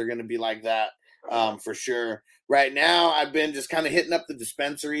prices are going to be like that for sure. Right now, I've been just kind of hitting up the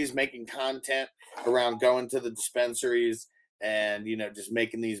dispensaries, making content around going to the dispensaries and, just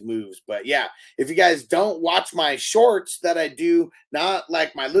making these moves. But yeah, if you guys don't watch my shorts that I do, not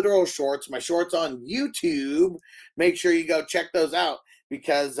like my literal shorts, my shorts on YouTube, make sure you go check those out,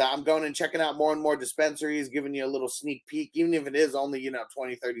 because I'm going and checking out more and more dispensaries, giving you a little sneak peek, even if it is only,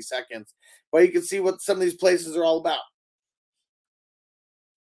 20, 30 seconds. But you can see what some of these places are all about.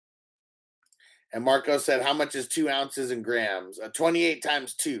 And Marco said, how much is 2 ounces in grams? 28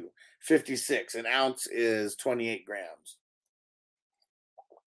 times 2, 56. An ounce is 28 grams.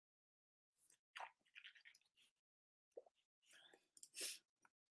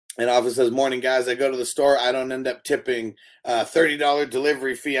 And Office says, morning, guys. I go to the store. I don't end up tipping $30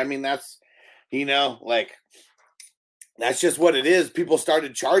 delivery fee. I mean, that's, that's just what it is. People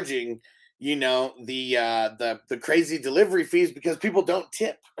started charging, the crazy delivery fees because people don't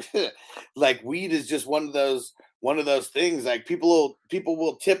tip. Like, weed is just one of those things. Like, people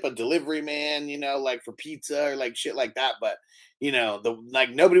will tip a delivery man, like for pizza or like shit like that. But,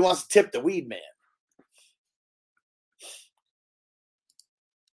 nobody wants to tip the weed man.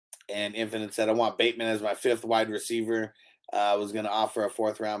 And Infinite said, I want Bateman as my 5th wide receiver. I was going to offer a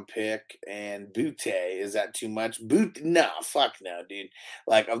 4th round pick. And Butte, is that too much? No, fuck no, dude.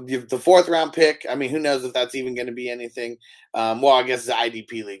 Like, the 4th round pick, I mean, who knows if that's even going to be anything. Well, I guess it's an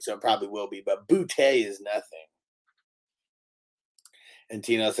IDP league, so it probably will be. But Butte is nothing. And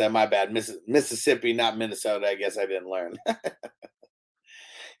Tino said, my bad, Mississippi, not Minnesota. I guess I didn't learn.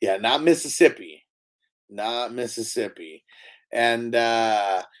 Yeah, not Mississippi. Not Mississippi. And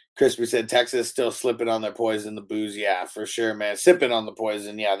Crispy said, Texas still slipping on their poison, the booze. Yeah, for sure, man. Sipping on the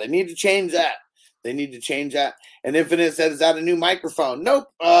poison. Yeah, they need to change that. They need to change that. And Infinite said, is that a new microphone? Nope.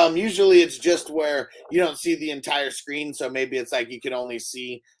 Usually it's just where you don't see the entire screen. So maybe it's like you can only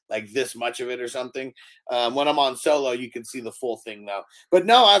see like this much of it or something. When I'm on solo, you can see the full thing though. But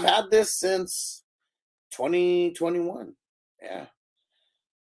no, I've had this since 2021. Yeah.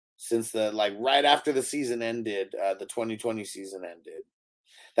 Since right after the season ended, the 2020 season ended.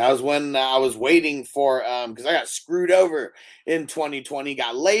 That was when I was waiting for, because I got screwed over in 2020,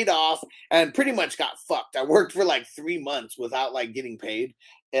 got laid off, and pretty much got fucked. I worked for like 3 months without like getting paid.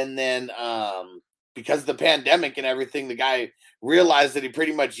 And then because of the pandemic and everything, the guy realized that he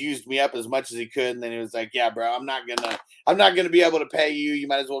pretty much used me up as much as he could. And then he was like, yeah, bro, I'm not gonna be able to pay you. You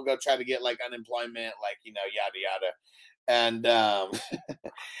might as well go try to get like unemployment, like, yada, yada. And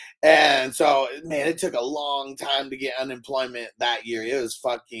and so, man, it took a long time to get unemployment that year. It was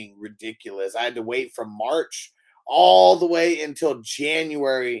fucking ridiculous. I had to wait from March all the way until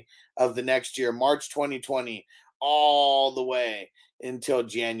January of the next year, March 2020, all the way until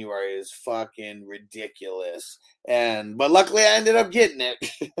January. Is fucking ridiculous. But luckily I ended up getting it.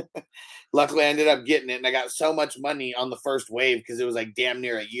 And I got so much money on the first wave because it was like damn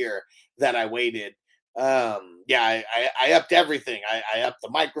near a year that I waited. I upped everything. I upped the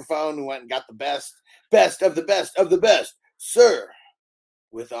microphone. We went and got the best of the best of the best, sir,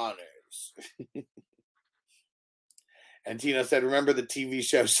 with honors. And Tino said, remember the TV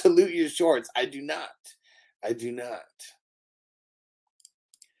show Salute Your Shorts? I do not.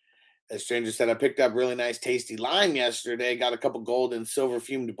 As Stranger said, I picked up really nice tasty lime yesterday. Got a couple gold and silver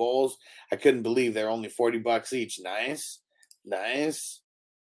fumed bowls. I couldn't believe they're only $40 each. Nice.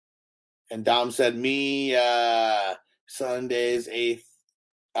 And Dom said, me, Sundays, 8th.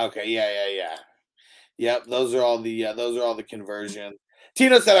 Okay, yeah. Yep, those are all the conversions.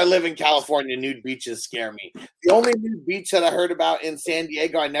 Tino said, I live in California. Nude beaches scare me. The only nude beach that I heard about in San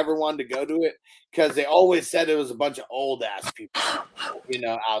Diego, I never wanted to go to it because they always said it was a bunch of old ass people,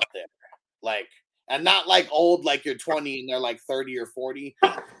 out there. Like, and not like old, like you're 20 and they're like 30 or 40.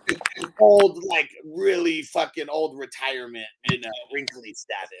 Old, like really fucking old retirement, wrinkly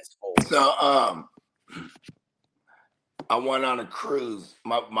status. Old. So, I went on a cruise.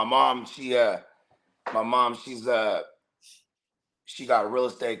 My mom, she got a real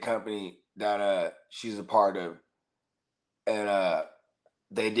estate company that she's a part of, and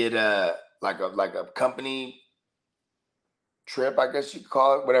they did like a company trip, I guess you could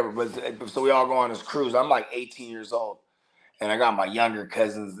call it, whatever. But so we all go on this cruise. I'm like 18 years old, and I got my younger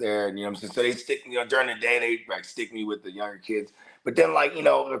cousins there. You know what I'm saying? So they stick, during the day they like stick me with the younger kids. But then like,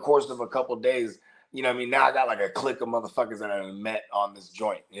 over the course of a couple of days, now I got like a clique of motherfuckers that I met on this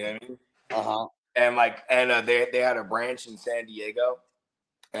joint. You know what I mean? Uh-huh. And they had a branch in San Diego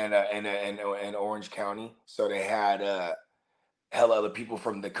and Orange County. So they had hella other people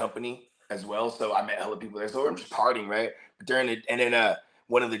from the company as well. So I met hella people there. So we're just partying, right? And then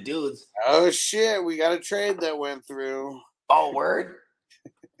one of the dudes. Oh shit, we got a trade that went through. Oh, word?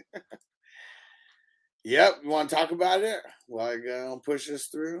 Yep. You want to talk about it? Well, I gonna push us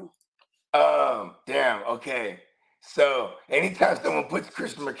through. Damn. Okay. So anytime someone puts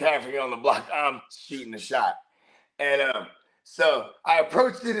Christian McCaffrey on the block, I'm shooting a shot. And so I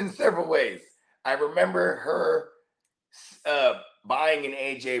approached it in several ways. I remember her buying an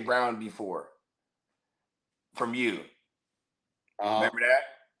AJ Brown before from you. Remember that?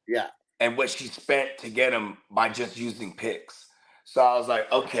 Yeah. And what she spent to get him by just using picks. So I was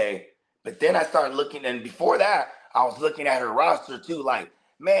like, okay. But then I started looking, and before that, I was looking at her roster too, like,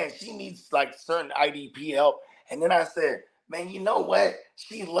 man, she needs like certain IDP help. And then I said, man, you know what?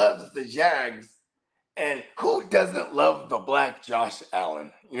 She loves the Jags. And who doesn't love the black Josh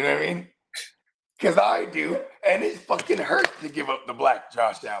Allen? You know what I mean? Because I do. And it fucking hurts to give up the black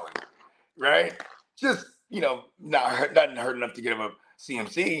Josh Allen. Right? Just, doesn't hurt enough to give up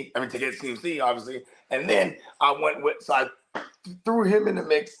CMC. I mean, to get CMC, obviously. And then so I threw him in the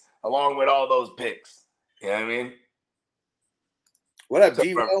mix along with all those picks. You know what I mean? What up,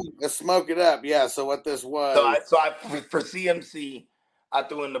 Devo? Let's smoke it up. Yeah, so what this was. So I for CMC, I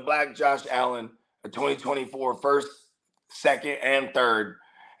threw in the black Josh Allen, a 2024 first, second, and third,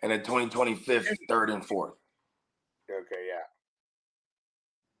 and a 2025 third and fourth. Okay, yeah.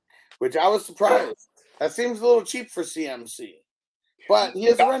 Which I was surprised. That seems a little cheap for CMC. But he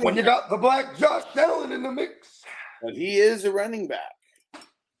is a running back. When you got the black Josh Allen in the mix. But he is a running back.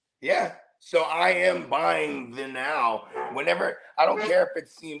 Yeah. So I am buying the now. Whenever, I don't care if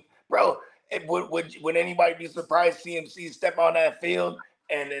it's bro, would anybody be surprised CMC step on that field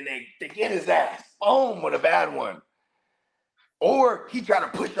and then they get his ass, boom, with a bad one. Or he try to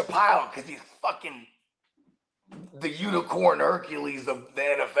push the pile because he's fucking the unicorn Hercules of the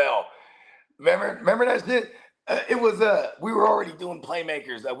NFL. Remember that shit? It was we were already doing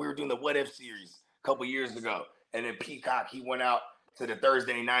playmakers. We were doing the What If series a couple years ago, and then Peacock, he went out to the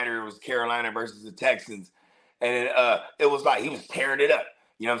Thursday nighter. It was Carolina versus the Texans, and it was like he was tearing it up.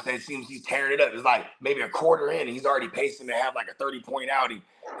 You know what I'm saying? Seems he's tearing it up. It's like maybe a quarter in, and he's already pacing to have like a 30-point outing,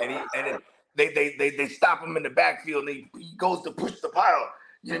 and then they stop him in the backfield, and he goes to push the pile.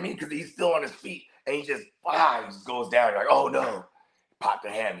 You know what I mean? Because he's still on his feet, and he just goes down. You're like, oh no, pop the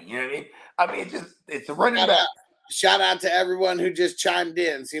hammy. You know what I mean? It's a running back. Shout out to everyone who just chimed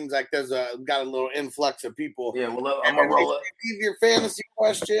in. Seems like there's got a little influx of people. Yeah, well, I'm gonna roll up. Leave your fantasy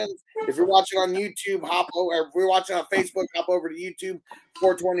questions. If you're watching on YouTube, hop over. If we're watching on Facebook, hop over to YouTube.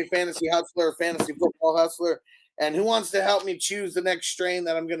 420 Fantasy Hustler, Fantasy Football Hustler. And who wants to help me choose the next strain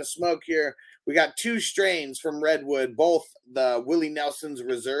that I'm going to smoke here? We got 2 strains from Redwood, both the Willie Nelson's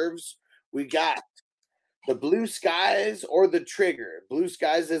reserves. We got the Blue Skies or the Trigger. Blue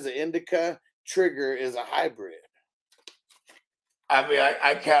Skies is an indica. Trigger is a hybrid. I mean,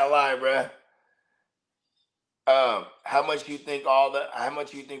 I can't lie, bro. How much you think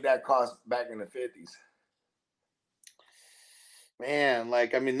that cost back in the 50s? Man,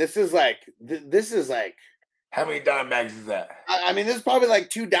 like, I mean, this is like how many dime bags is that? I mean, this is probably like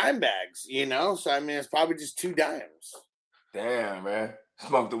 2 dime bags, you know? So, I mean, it's probably just 2 dimes. Damn, man.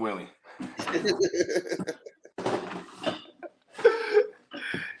 Smoke the Willie.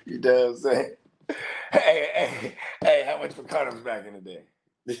 You know what I'm saying? Hey, how much for condoms back in the day?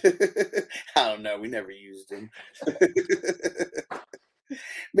 I don't know. We never used them.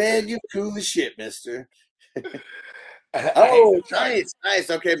 Man, you cool as shit, mister. Oh, nice.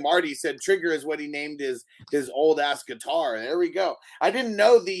 Okay, Marty said Trigger is what he named his old ass guitar. There we go. I didn't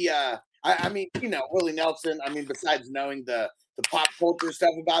know I mean, you know, Willie Nelson. I mean, besides knowing the pop culture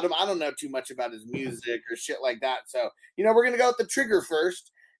stuff about him, I don't know too much about his music or shit like that. So, you know, we're gonna go with the Trigger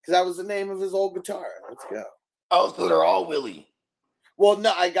first because that was the name of his old guitar. Let's go. Oh, so they're all Willie. Well,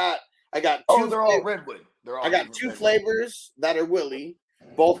 no, I got 2. Oh, they're all Redwood. I got 2 flavors that are Willie,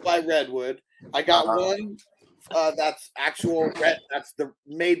 both by Redwood. I got one that's actual red. That's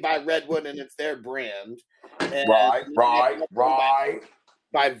made by Redwood, and it's their brand. And right.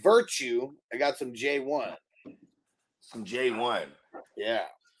 By Virtue, I got some J1. Some J1. Yeah.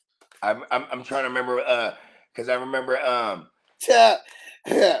 I'm trying to remember because I remember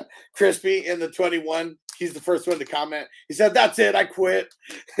Crispy in the 21. He's the first one to comment. He said, "That's it. I quit."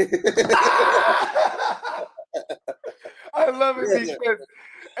 I love it because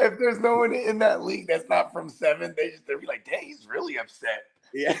if there's no one in that league that's not from 7, they'll be like, "Dang, he's really upset."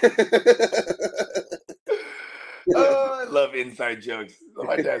 Yeah. Oh, I love inside jokes.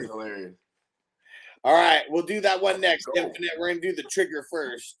 My dad's hilarious. All right, we'll do that one next. Infinite. We're gonna do the Trigger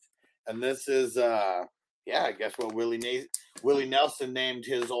first, and this is I guess what Willie Nelson named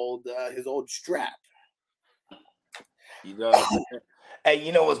his old strap. You know, hey,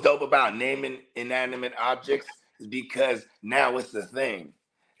 you know what's dope about naming inanimate objects is because now it's the thing.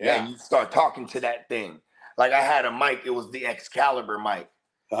 Yeah, and you start talking to that thing. Like I had a mic, it was the Excalibur mic.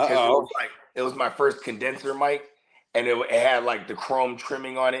 It was my first condenser mic, and it had like the chrome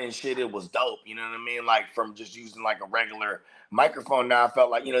trimming on it and shit. It was dope. You know what I mean? Like from just using like a regular microphone. Now I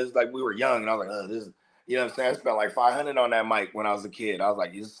felt like, you know, it's like we were young, and I was like, oh, this is, you know what I'm saying? I spent like $500 on that mic when I was a kid. I was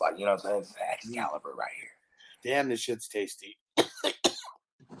like, it's like, you know what I'm saying? It's Excalibur right here. Damn, this shit's tasty.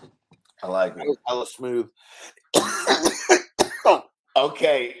 I like it. Hella smooth.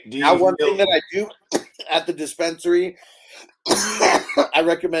 Okay. Now, one thing that I do at the dispensary, I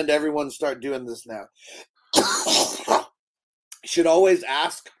recommend everyone start doing this now. You should always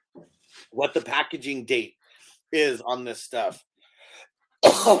ask what the packaging date is on this stuff.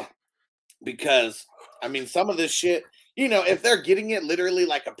 Because, I mean, some of this shit, you know, if they're getting it literally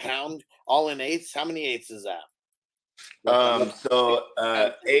like a pound all in eighths, how many eighths is that?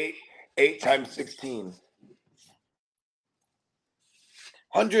 8 times 16.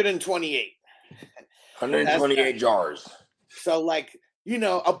 128. 128 jars. So, like, you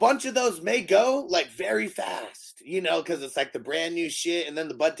know, a bunch of those may go like very fast, you know, because it's like the brand new shit, and then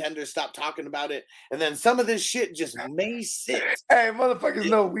the bud tenders stop talking about it, and then some of this shit just may sit. Hey, motherfuckers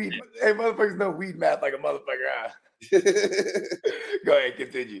know weed. Hey, motherfuckers know weed math like a motherfucker. Go ahead,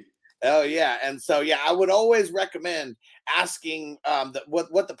 continue. Oh yeah, and so yeah, I would always recommend asking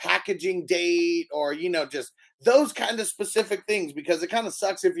what the packaging date, or you know, just those kind of specific things, because it kind of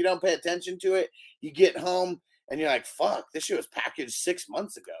sucks if you don't pay attention to it. You get home and you're like, fuck, this shit was packaged 6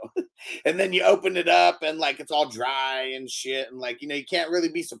 months ago. And then you open it up and like it's all dry and shit, and like, you know, you can't really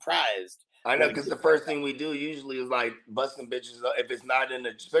be surprised. I know, because the first thing we do usually is like busting bitches up if it's not in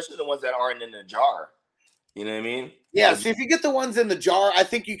the, especially the ones that aren't in the jar. You know what I mean? Yeah, so if you get the ones in the jar, I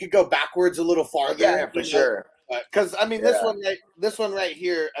think you could go backwards a little farther. Yeah, for sure. Because I mean, this one right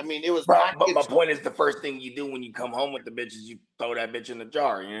here. I mean, it was. But my point is, the first thing you do when you come home with the bitch is you throw that bitch in the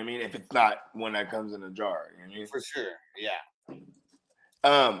jar. You know what I mean? If it's not one that comes in a jar, you know what I mean? For sure. Yeah.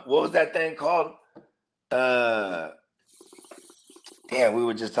 What was that thing called? Damn, we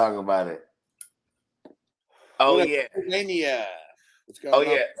were just talking about it. Oh yeah. Pennsylvania. What's going on?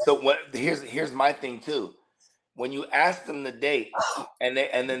 Yeah. So what? Here's my thing too. When you ask them the date, and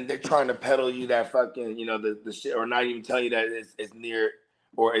then they're trying to peddle you that fucking, you know, the shit, or not even tell you that it's near,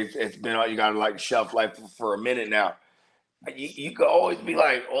 or it's been on, you got like shelf life for a minute now. You could always be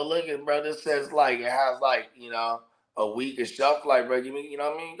like, oh look at, bro, this says like it has like, you know, a week of shelf life, bro. Give me, you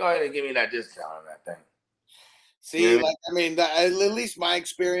know what I mean? Go ahead and give me that discount on that thing. See, like, I mean, at least my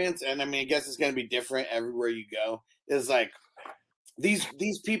experience, and I mean, I guess it's gonna be different everywhere you go, is like, these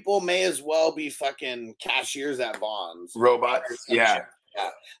people may as well be fucking cashiers at Vons. Robots. Yeah.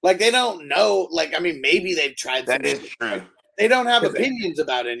 Like, they don't know. Like, I mean, maybe they've tried. That is true. They don't have opinions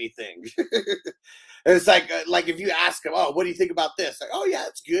about anything. It's like if you ask them, oh, what do you think about this? Like, oh yeah,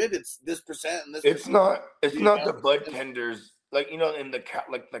 it's good. It's this percent and this. It's not the bud tenders, like, you know, in the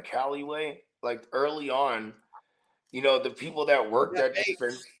like the Cali way, like early on, you know, the people that worked at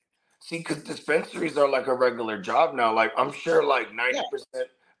dispensary. See, because dispensaries are like a regular job now. Like, I'm sure like 90%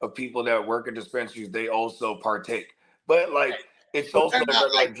 of people that work at dispensaries, they also partake. But like, it's also a regular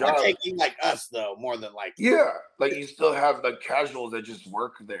like job. Partaking like us, though, more than like. Yeah, like you still have the casuals that just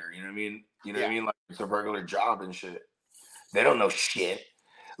work there. You know what I mean? You know what I mean? Like, it's a regular job and shit. They don't know shit.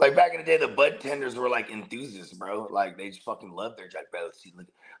 Like back in the day, the bud tenders were like enthusiasts, bro. Like they just fucking love their job. Bro, see,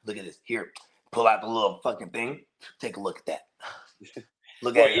 look at this. Here, pull out the little fucking thing. Take a look at that.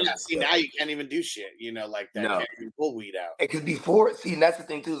 Look at it. See, now you can't even do shit, you know, like that. No. Can't even pull weed out. Because before, see, and that's the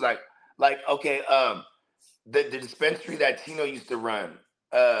thing too, is like okay, the dispensary that Tino used to run,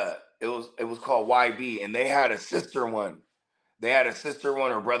 it was called YB, and they had a sister one. They had a sister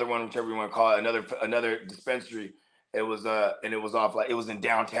one or brother one, whichever you want to call it, another dispensary. It was and it was off, like, it was in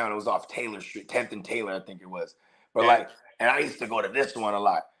downtown. It was off Taylor Street, 10th and Taylor, I think it was. But like, and I used to go to this one a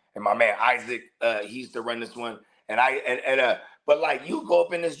lot. And my man Isaac, he used to run this one. But like, you go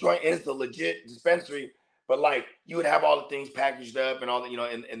up in this joint, it's a legit dispensary, but like you would have all the things packaged up and all the, you know,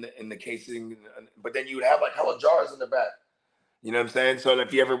 in the casing, but then you would have like hella jars in the back. You know what I'm saying? So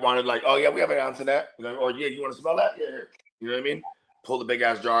if you ever wanted, like, oh yeah, we have an ounce of that, you know, or yeah, you want to smell that? Yeah, here. You know what I mean? Pull the big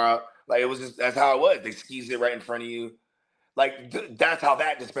ass jar out. Like, it was just, that's how it was. They squeeze it right in front of you. Like, that's how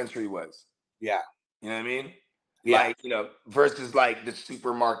that dispensary was. Yeah. You know what I mean? Yeah. Like, you know, versus like the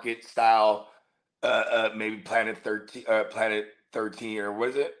supermarket style, maybe Planet 13, or what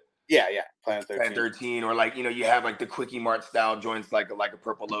is it? Yeah, Planet 13, or like, you know, you have like the Quickie Mart style joints, like a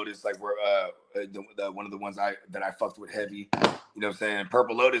Purple Lotus, like where the one of the ones that I fucked with heavy. You know what I'm saying?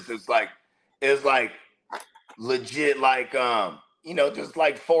 Purple Lotus is like legit, like you know, just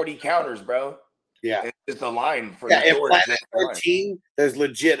like 40 counters, bro. Yeah, it's a line for in Planet 13. There's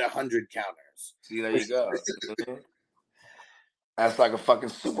legit 100 counters. See, there you go. That's like a fucking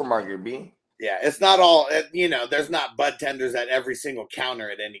supermarket, B. Yeah, it's not all, you know, there's not bud tenders at every single counter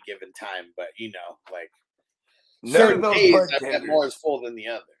at any given time, but, you know, like, certain days I bet more is full than the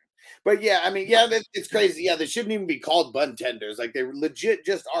other. But yeah, I mean, yeah, it's crazy. Yeah, they shouldn't even be called bud tenders. Like, they legit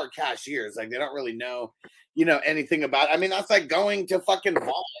just are cashiers. Like, they don't really know, you know, anything about it. I mean, that's like going to fucking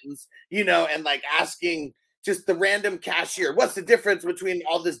Vaughn's, you know, and like asking just the random cashier, what's the difference between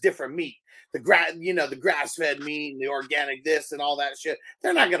all this different meat? The grass-fed meat and the organic this and all that shit.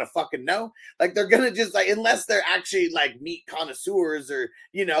 They're not gonna fucking know. Like, they're gonna just, like, unless they're actually like meat connoisseurs or,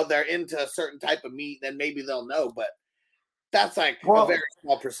 you know, they're into a certain type of meat, then maybe they'll know. But that's like a very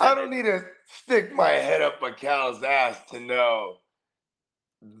small percentage. I don't need to stick my head up a cow's ass to know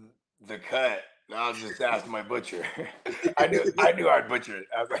the cut. I'll just ask my butcher. I knew I'd butcher it.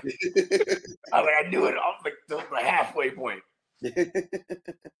 I was like, I knew it off the halfway point.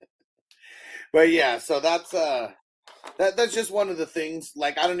 But yeah, so that's just one of the things.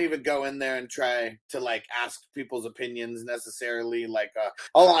 Like, I don't even go in there and try to like ask people's opinions necessarily. Like,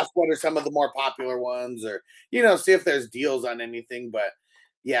 I'll ask what are some of the more popular ones, or, you know, see if there's deals on anything. But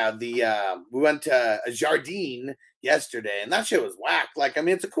yeah, we went to a Jardine yesterday, and that shit was whack. Like, I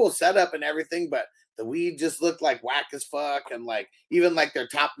mean, it's a cool setup and everything, but the weed just looked like whack as fuck, and like even like their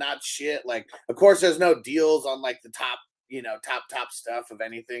top notch shit. Like, of course, there's no deals on like the top, you know, top stuff of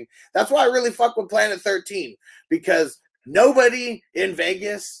anything. That's why I really fuck with Planet 13, because nobody in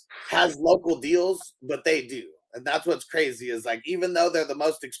Vegas has local deals, but they do. And that's what's crazy is, like, even though they're the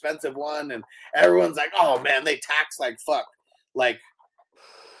most expensive one and everyone's like, oh man, they tax like fuck. Like,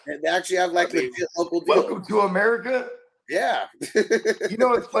 they actually have like legit local deals. Welcome to America. Yeah. You know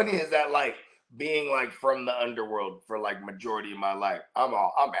what's funny is that, like, being like from the underworld for like majority of my life, I'm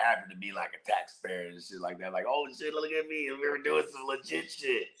happy to be like a taxpayer and shit like that. Like, oh shit, look at me, we were doing some legit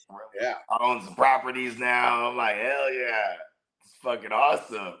shit. Yeah, I own some properties now. I'm like, hell yeah, it's fucking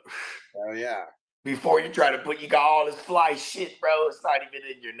awesome. Hell yeah. Before you try to you got all this fly shit, bro. It's not even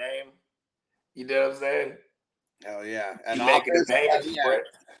in your name. You know what I'm saying? Hell yeah. And you making a payment for it.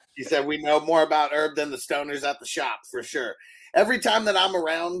 He said we know more about herb than the stoners at the shop, for sure. Every time that I'm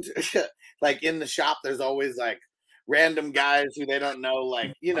around, like in the shop, there's always like random guys who they don't know,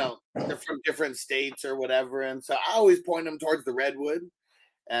 like, you know, they're from different states or whatever. And so I always point them towards the Redwood.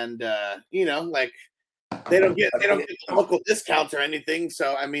 And you know, like they don't get local discounts or anything.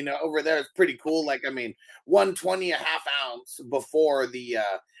 So I mean, over there it's pretty cool. Like, I mean, 120 a half ounce before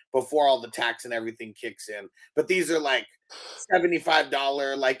all the tax and everything kicks in. But these are like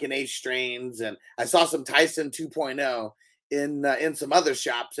 $75 like in Ace strains. And I saw some Tyson 2.0 in some other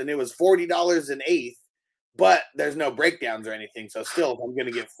shops, and it was $40 an eighth, but there's no breakdowns or anything. So still, if I'm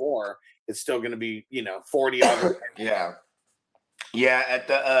gonna get 4, it's still gonna be, you know, $40. Yeah. At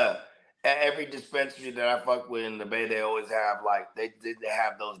the at every dispensary that I fuck with in the Bay, they always have like they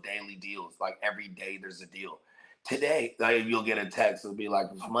have those daily deals. Like every day there's a deal. Today, like, you'll get a text. It'll be like,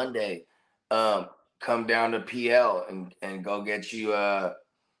 it's Monday. Come down to PL and go get you our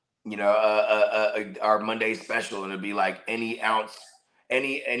Monday special, and it'd be like any ounce,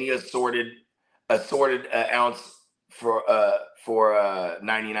 any assorted ounce for $99.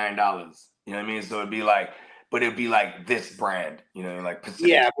 You know what I mean? So it'd be like, but it'd be like this brand, you know, like Pacific.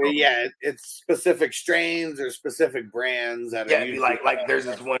 Yeah, but yeah, it's specific strains or specific brands that it'd be like there's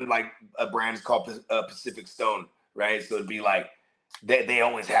this one, like a brand is called Pacific Stone, right? So it'd be like they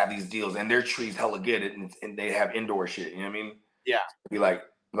always have these deals, and their trees hella good, and they have indoor shit. You know what I mean? Yeah. It'd be like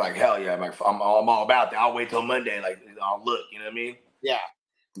hell yeah, I'm all about that. I'll wait till Monday, like I'll look. You know what I mean? Yeah.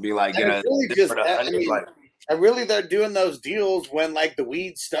 Be like, and really, they're doing those deals when like the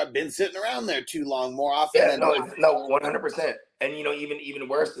weeds been sitting around there too long, more often. Yeah, no, 100%. And you know, even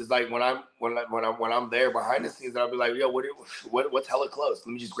worse is like when I'm there behind the scenes, I'll be like, yo, what's hella close?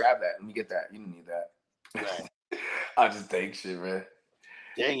 Let me just grab that. Let me get that. You don't need that. Right. I'll just take shit, man.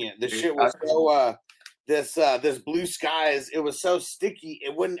 Dang it, this shit was so. This Blue Skies, it was so sticky.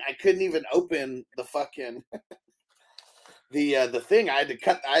 I couldn't even open the fucking the thing. I had to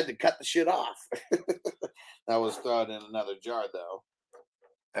cut the shit off. That was thrown in another jar though.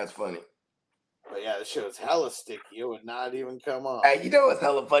 That's funny. But yeah, this shit was hella sticky. It would not even come off. Hey, you know what's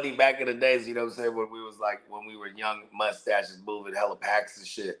hella funny back in the days, you know what I'm saying, when we were young, mustaches moving hella packs and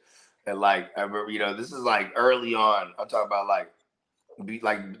shit. And like I remember, you know, this is like early on. I'm talking about like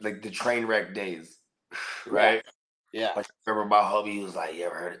the train wreck days. Right? Yeah. Like, I remember my hubby, he was like, you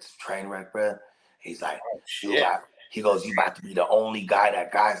ever heard of train wreck, bro? He's like, oh, shit. He goes, you about to be the only guy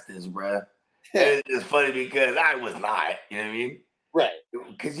that got this, bro. And it's funny because I was not, you know what I mean? Right.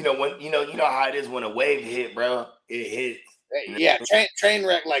 Because you know when you know how it is when a wave hit, bro. It hits Yeah, train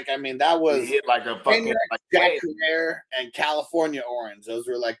wreck. Like, I mean, that was hit like a fucking like Jack Herrera and California Orange. Those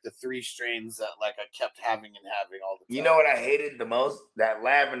were like the 3 strains that like I kept having all the time. You know what I hated the most? That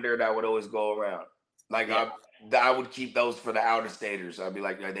lavender that would always go around. Like I would keep those for the outer staters. I'd be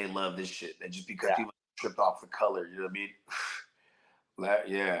like, they love this shit. And just because people tripped off the color, you know what I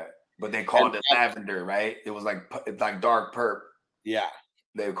mean? Yeah. But they called it lavender, right? It was like it's like dark perp. Yeah.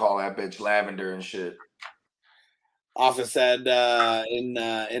 They would call that bitch lavender and shit. Office said in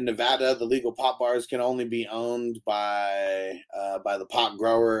Nevada, the legal pot bars can only be owned by the pot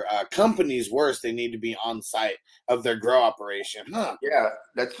grower. Companies, worse, they need to be on site of their grow operation. Huh. Yeah,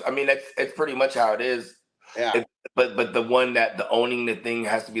 that's pretty much how it is. Yeah. But the one that the owning the thing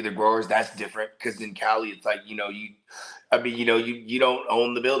has to be the growers. That's different because in Cali, it's like you don't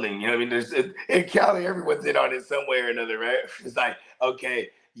own the building. You know what I mean? There's in Cali, everyone's in on it some way or another, right? It's like, okay,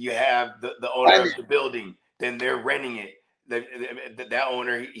 you have the owner of the building. Then they're renting it. That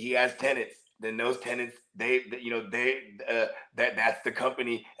owner, he has tenants. Then those tenants, that's the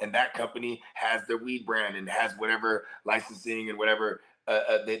company, and that company has their weed brand and has whatever licensing and whatever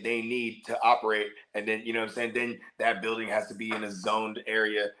that they need to operate. And then you know what I'm saying. Then that building has to be in a zoned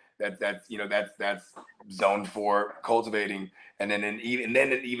area that's zoned for cultivating. And then even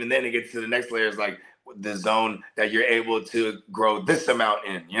then it gets to the next layer is like the zone that you're able to grow this amount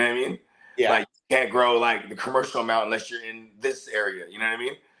in. You know what I mean? Yeah. Like, can't grow like the commercial amount unless you're in this area. You know what I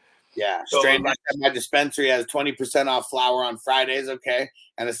mean? Yeah. So, Straight my dispensary has 20% off flour on Fridays, okay,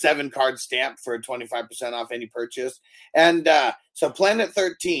 and a 7-card stamp for 25% off any purchase. And so Planet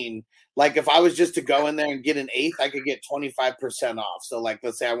 13, like if I was just to go in there and get an eighth, I could get 25% off. So like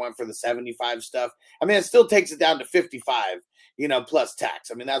let's say I went for the 75 stuff. I mean, it still takes it down to 55, plus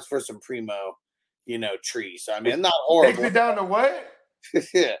tax. I mean, that's for some primo, tree. So I mean, not horrible. Takes it down to what?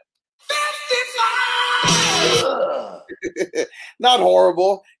 Yeah. Not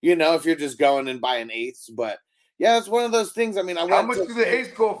horrible, if you're just going and buying eighths, but yeah, it's one of those things. I mean, how much do the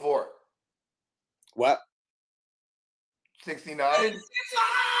eighths go for? What? 69?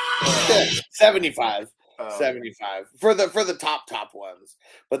 75. 75 for the top ones.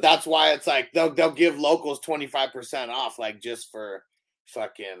 But that's why it's like they'll give locals 25% off, like just for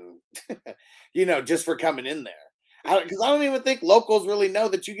fucking just for coming in there. Because I don't even think locals really know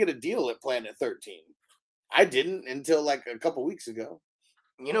that you get a deal at Planet 13. I didn't until like a couple weeks ago.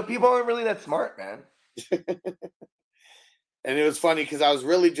 People aren't really that smart, man. And it was funny because I was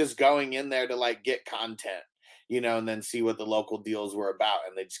really just going in there to like get content, and then see what the local deals were about.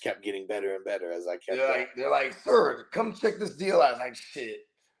 And they just kept getting better and better as I kept they're like, sir, come check this deal out. I was like, shit,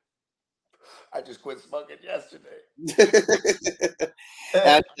 I just quit smoking yesterday.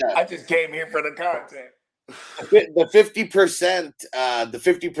 And, I just came here for the content. The 50%, the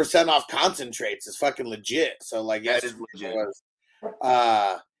 50% off concentrates is fucking legit. So like, yes, that is legit.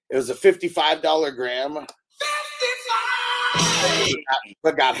 It was a $55 gram,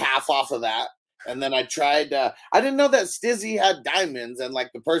 but got half off of that. And then I tried. I didn't know that Stizzy had diamonds, and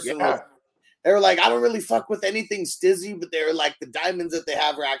like the person they were like, I don't really fuck with anything Stizzy, but they were like, the diamonds that they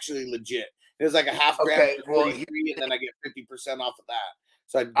have are actually legit. It was like a half gram, and then I get 50% off of that.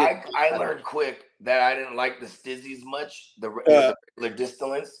 So I learned quick that I didn't like the Stizzies much, the regular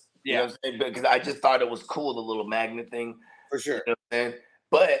distillants. You know what I'm saying? Because I just thought it was cool, the little magnet thing. For sure. You know what I'm saying?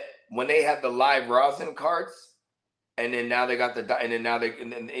 But when they had the live rosin carts, and then now they got their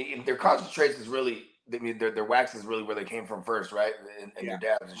concentrates is really, I mean, their wax is really where they came from first, right? And their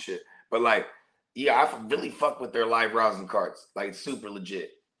dabs and shit. But like, I really fuck with their live rosin carts. Like, it's super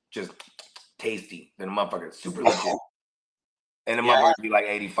legit. Just tasty. Then a motherfucker, super legit. And the motherfucker be like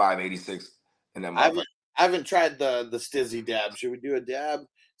 85, 86. And that I haven't tried the Stizzy dab. Should we do a dab?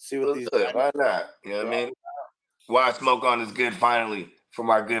 See what these good. Why not? You know what I mean? Why Smoke On is good finally from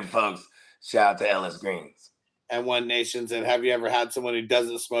our good folks. Shout out to Ellis Greens. And One Nation said, have you ever had someone who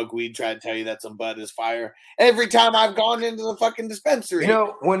doesn't smoke weed try to tell you that some bud is fire? Every time I've gone into the fucking dispensary.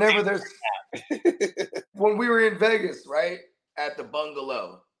 Whenever there's when we were in Vegas, right? At the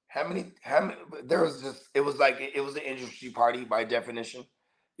bungalow. How many there was just it was an industry party by definition.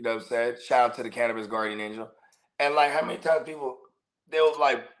 You know what I'm saying? Shout out to the Cannabis Guardian Angel. And like how many times people they was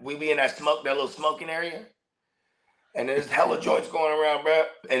like we be in that little smoking area. And there's hella joints going around, bro.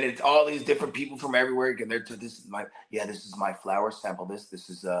 And it's all these different people from everywhere. And this is my flower sample. This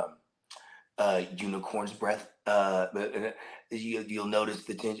is unicorn's breath. You'll notice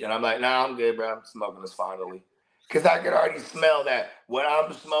the tinge. And I'm like, nah, I'm good, bro. I'm smoking this finally. Because I could already smell that what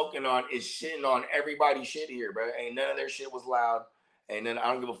I'm smoking on is shitting on everybody's shit here, bro. Ain't none of their shit was loud. And then I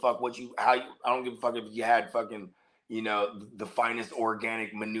don't give a fuck I don't give a fuck if you had fucking, the finest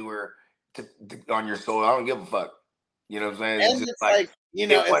organic manure on your soil. I don't give a fuck. You know what I'm saying? And it's like, you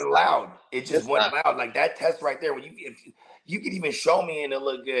know, it wasn't loud. It just wasn't not loud. Like that test right there, when if you could even show me and it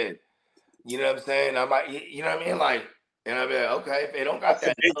look good. You know what I'm saying? I might, you know what I mean? Like, and I'll be like, okay, if they don't got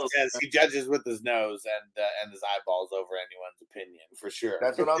that nose, he judges with his nose and his eyeballs over anyone's opinion, for sure.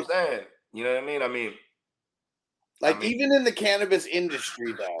 That's what I'm saying. You know what I mean? Like, even in the cannabis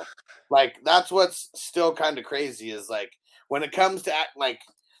industry, though, like, that's what's still kind of crazy is, like, when it comes to, like,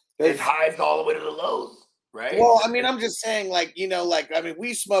 it hides all the way to the lows, right? Well, I mean, I'm just saying, like, you know, like, I mean,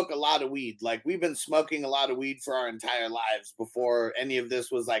 we smoke a lot of weed. Like, we've been smoking a lot of weed for our entire lives before any of this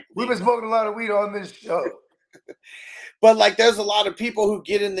was, like, we've been smoking a lot of weed on this show. But, like, there's a lot of people who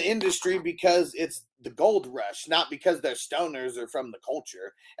get in the industry because it's the gold rush, not because they're stoners or from the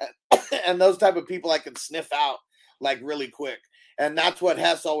culture. And those type of people I can sniff out, like, really quick. And that's what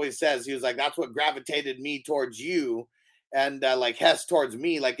Hess always says. He was like, that's what gravitated me towards you. And, like, Hess towards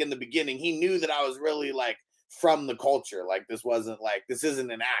me. Like, in the beginning, he knew that I was really, like, from the culture. Like, this wasn't, like, this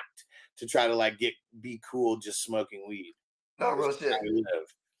isn't an act to try to, like, be cool just smoking weed. No, real shit.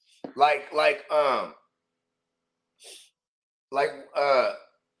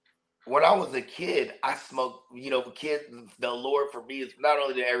 When I was a kid, I smoked, you know, kids, the allure for me is not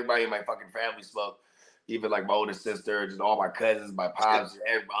only did everybody in my fucking family smoke, even like my older sister, just all my cousins, my pops,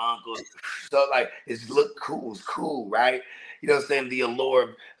 and my uncles. So like, it's look cool, it's cool, right? You know what I'm saying? The allure of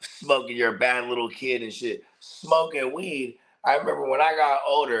smoking, you're a bad little kid and shit. Smoking weed, I remember when I got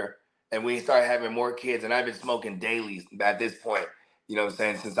older and we started having more kids, and I've been smoking daily at this point, you know what I'm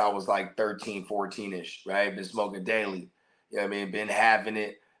saying, since I was like 13, 14-ish, right? Been smoking daily. You know what I mean? Been having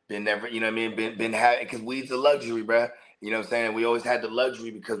it, been never, you know what I mean? Been having, because weed's a luxury, bro. You know what I'm saying? We always had the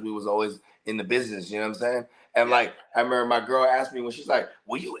luxury because we was always in the business, you know what I'm saying? And like, I remember my girl asked me when she's like,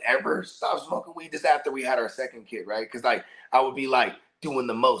 will you ever stop smoking weed? This after we had our second kid, right? Because like, I would be like doing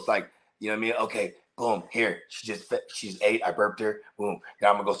the most, like, you know what I mean? Okay, boom, here, she's 8, I burped her, boom. Now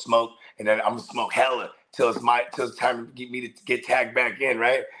I'm gonna go smoke, and then I'm gonna smoke hella till it's time to get me to get tagged back in,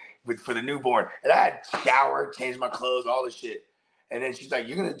 right? For the newborn. And I had to shower, change my clothes, all the shit. And then she's like,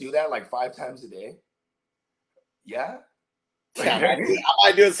 you're gonna do that like 5 times a day? Yeah. Like, I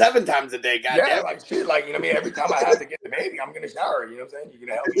might do it 7 times a day, goddamn. Yeah, like shit, like, you know what I mean? Every time I have to get the baby, I'm gonna shower, you know what I'm saying? You're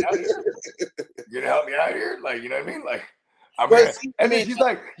gonna help me out here? You're gonna help me out here? Like, you know what I mean? Like, and then she's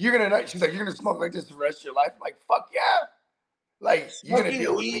like, you're gonna smoke like this the rest of your life? I'm like, fuck yeah. Like, you're gonna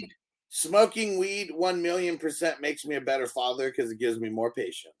deal with weed. Smoking weed 1,000,000% makes me a better father because it gives me more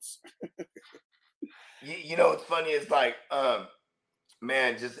patience. You know what's funny is like,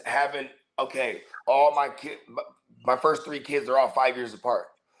 man, just having, okay, all my kids, my first 3 kids are all 5 years apart.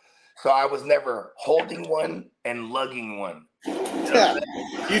 So I was never holding one and lugging one.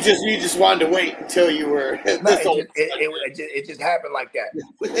 You just wanted to wait until you were this old. It just happened like that.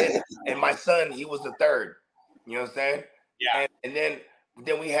 But then, and my son, he was the 3rd. You know what I'm saying? Yeah. And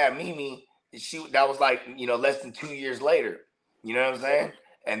then we had Mimi. That was like, you know, less than 2 years later. You know what I'm saying?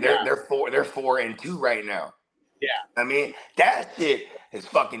 And they're 4 and 2 right now. Yeah. I mean, that shit is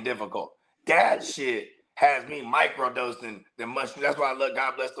fucking difficult. That shit has me microdosing the mushroom. That's why I love,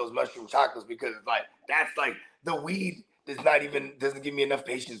 God bless those mushroom chocolates, because it's like, that's like the weed doesn't give me enough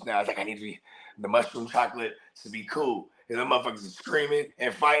patience now. It's like, I need the mushroom chocolate to be cool. And the motherfuckers are screaming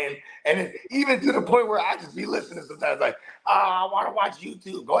and fighting. And then even to the point where I just be listening sometimes like, I want to watch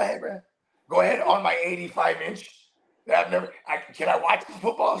YouTube. Go ahead, bro. Go ahead on my 85-inch. Can I watch the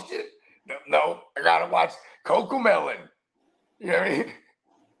football shit? No, I gotta watch Cocomelon. You know what I mean?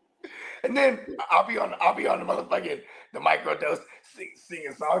 And then I'll be on the motherfucking the microdose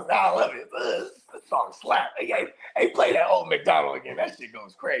singing songs. Now I love it. The song slap. Hey, play that old McDonald again. That shit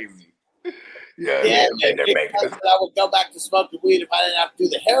goes crazy. Yeah. I would go back to smoking weed if I didn't have to do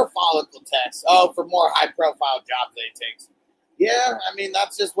the hair follicle test. Oh, for more high-profile jobs that it takes. Yeah, I mean,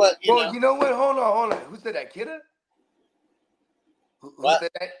 that's just what, you know. You know what? Hold on. Who said that? Kidda? Who said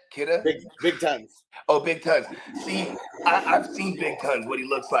that? Kidda? Big Tons. Oh, Big Tons. See, I've seen Big Tons, what he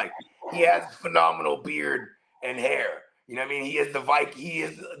looks like. He has phenomenal beard and hair. You know what I mean? He is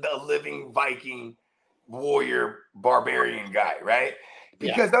the living Viking warrior barbarian guy, right?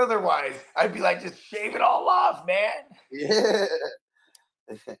 Because otherwise, I'd be like, just shave it all off, man. Yeah.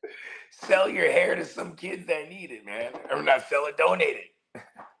 Sell your hair to some kids that need it, man. Or not sell it, donate it.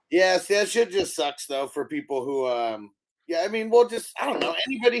 Yeah, see, that shit just sucks, though, for people who, I mean, well, just, I don't know,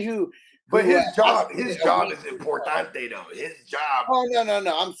 anybody who. But his job is importante, though. His job. Oh,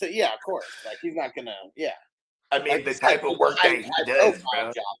 no. I'm saying, yeah, of course. Like, he's not going to, I mean, like, the type of work that he does, bro.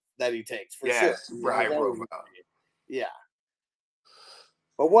 Job that he takes, for sure. Super high profile. Yeah.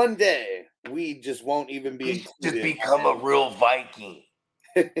 But one day, we just won't even be. Just become a real Viking.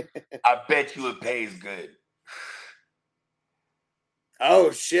 I bet you it pays good.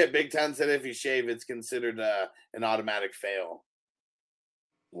 Oh shit! Big Time said if you shave, it's considered an automatic fail.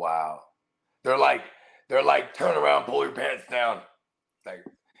 Wow. They're like, turn around, pull your pants down. Like,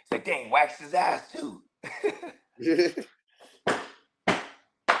 it's like, dang, wax his ass too.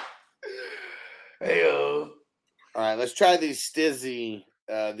 Hey-o. All right, let's try these Stizzy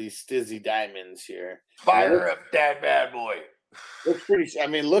diamonds here. Fire up that bad boy. Looks pretty. I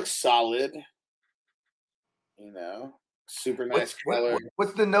mean, looks solid. You know, super nice color.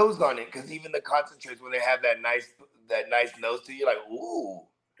 What's the nose on it? Because even the concentrates, when they have that nice nose to you, like, ooh.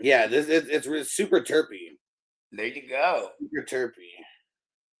 Yeah, it's super terpy. There you go. Super terpy.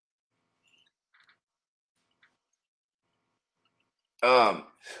 I'm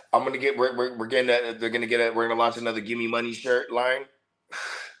gonna get. We're getting. They're gonna get it. We're gonna launch another "Give Me Money" shirt line.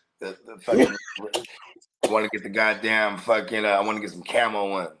 The fucking. I want to get the goddamn fucking. I want to get some camo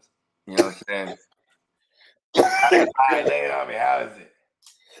ones. You know what I'm saying? I lay it on me. How is it?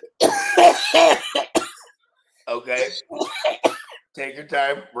 Okay. Take your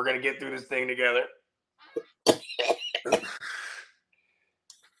time. We're gonna get through this thing together.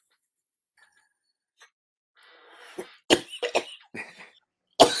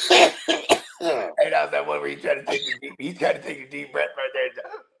 Hey, that was that one where he tried to take a deep breath right there.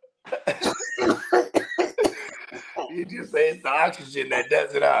 You just say it's the oxygen that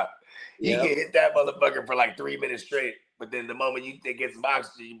does it up. You can hit that motherfucker for like 3 minutes straight, but then the moment you get some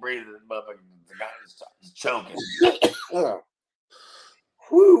oxygen, you breathe, the motherfucker is choking.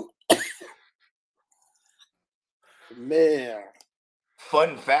 Whew. Man.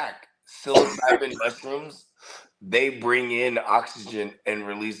 Fun fact: psilocybin mushrooms, they bring in oxygen and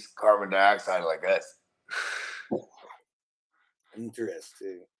release carbon dioxide like us.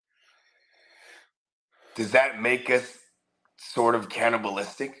 Interesting. Does that make us sort of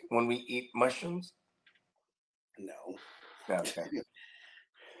cannibalistic when we eat mushrooms? No. Okay.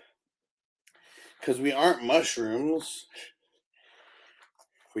 Because we aren't mushrooms.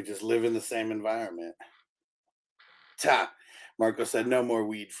 We just live in the same environment. Marco said, no more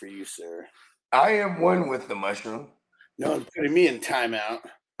weed for you, sir. I am one with the mushroom. No one's putting me in timeout.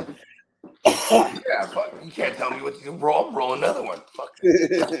 Yeah, fuck. You can't tell me what to do. Roll another one. Fuck.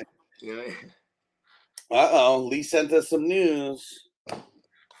 You know? Uh-oh. Lee sent us some news.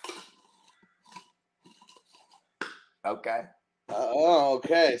 Okay.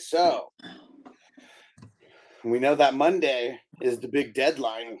 Okay. So we know that Monday is the big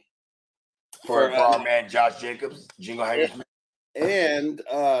deadline for our man Josh Jacobs, Jingle Heinersman, and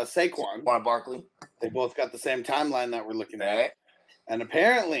Saquon Barkley. They both got the same timeline that we're looking at. And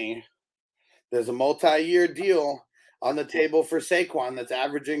apparently there's a multi-year deal on the table for Saquon that's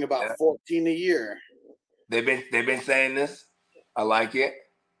averaging about 14 a year. They've been saying this. I like it.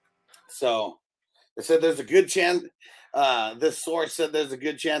 So they said there's a good chance. This source said there's a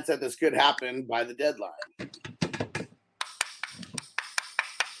good chance that this could happen by the deadline.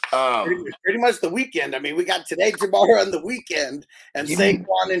 Pretty much the weekend. I mean, we got today, tomorrow, and the weekend. And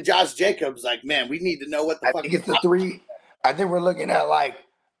Saquon and Josh Jacobs, like, man, we need to know what the fuck. I think it's a 3. I think we're looking at like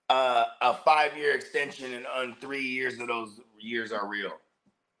a 5-year extension, and on 3 years of those years are real.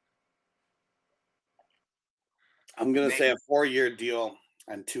 I'm gonna say a 4-year deal,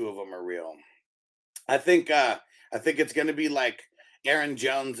 and 2 of them are real. I think it's gonna be like Aaron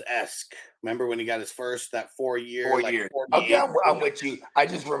Jones-esque. Remember when he got his first, that 4-year? 4 years. Okay, I'm with you. I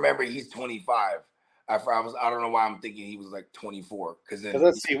just remember he's 25. I don't know why I'm thinking he was like 24. Because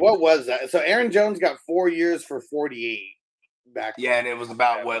let's see, what was that? So Aaron Jones got 4 years for 48 back. Yeah, and it was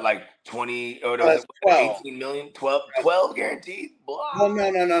about what, like 20 or 12. 18 million, 12 guaranteed. Blah.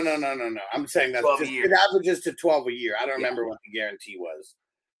 No. I'm saying that's just, it averages to 12 a year. I don't remember what the guarantee was.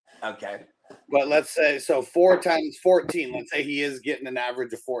 Okay. But let's say, so 4 times 14, let's say he is getting an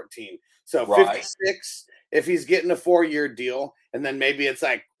average of 14. So 56 if he's getting a 4-year deal, and then maybe it's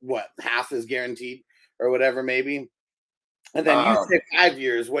like, what, half is guaranteed or whatever, maybe. And then you say 5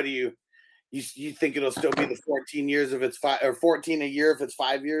 years. What do you think it'll still be the 14 years if it's 5, or 14 a year if it's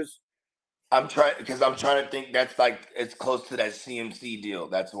 5 years? I'm trying to think. That's like, it's close to that CMC deal.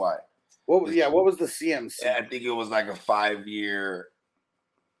 That's why. What was the CMC? I think it was like a 5-year.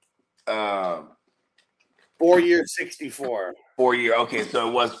 4 years, 64. 4 year. Okay, so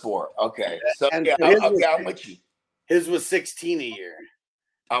it was 4. Okay, so and yeah, I'm with you. His was 16 a year.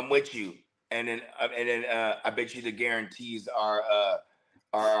 I'm with you, and then I bet you the guarantees are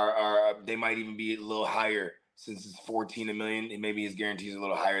they might even be a little higher since it's 14 a million. And maybe his guarantees are a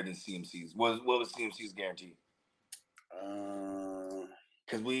little higher than CMC's. What was CMC's guarantee?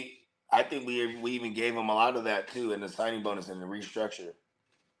 Because I think we even gave him a lot of that too in the signing bonus and the restructure.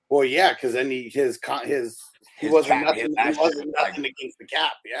 Well, yeah, because then he wasn't nothing against the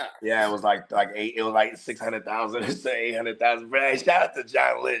cap. Yeah. Yeah, it was like 600,000 or 800,000. Hey, shout out to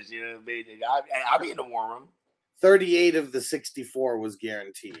John Lynch. You know what I mean? I'll be in the war room. 38 of the 64 was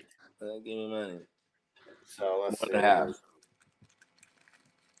guaranteed. Give me money. So let's see. 1.5.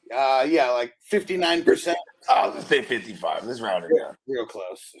 Yeah, like 59%. I'll just say 55. Let's round it down. Real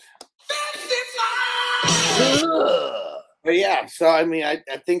close. 55! But yeah, so I mean, I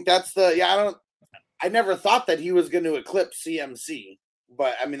think that's I never thought that he was going to eclipse CMC,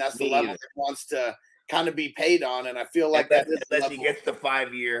 but I mean, that's the level he wants to kind of be paid on, and I feel like unless he gets the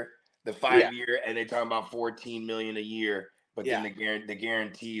 5 year, and they're talking about $14 million a year, but then the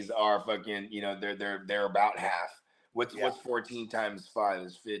guarantees are fucking, you know, they're about half. What's 14 times 5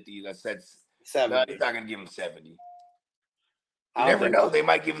 is 50. That's 70. No, he's not gonna give him 70. You never know. They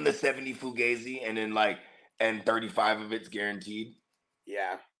might give him the 70 Fugazi, and then and 35 of it's guaranteed.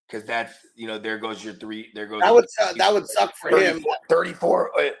 Yeah. Because that's, you know, there goes your 3. There goes that would suck for 34, him.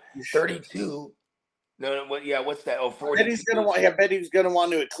 34, 32. No, what's that? Oh, 40. I bet he's gonna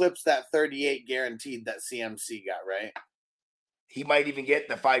want to eclipse that 38 guaranteed that CMC got, right? He might even get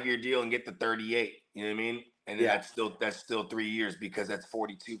the 5-year deal and get the 38. You know what I mean? And then that's still 3 years, because that's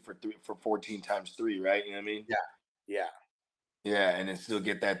 42 for 14 times 3, right? You know what I mean? Yeah. Yeah, and then still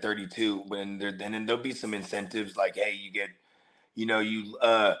get that 32. And then there'll be some incentives like, hey, you get, you know, you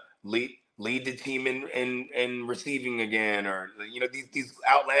lead the team in receiving again, or, you know, these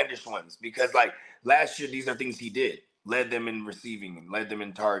outlandish ones, because like last year these are things he did, led them in receiving and led them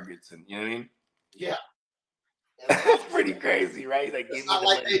in targets, and you know what I mean? Yeah. That's pretty crazy, right? Like it's not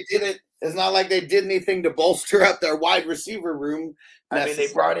like they did it. It's not like they did anything to bolster up their wide receiver room. I mean,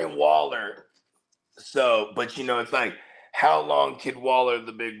 they brought in Waller, so, but you know, it's like, how long could Waller,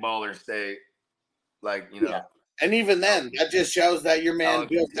 the big baller, stay? Like, you know. Yeah. And even then, that just shows that your man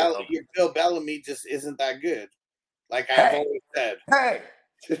Bill Bellamy just isn't that good. Like I've always said. Hey,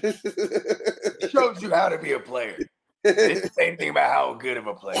 it shows you how to be a player. It's the same thing about how good of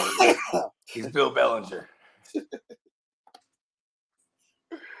a player he's Bill Bellinger.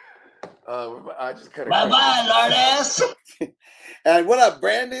 I just cut it. Bye-bye, Lord ass. And what up,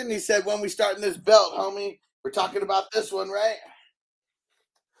 Brandon? He said, when we starting this belt, homie, we're talking about this one, right?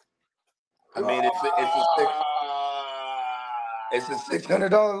 I mean, it's a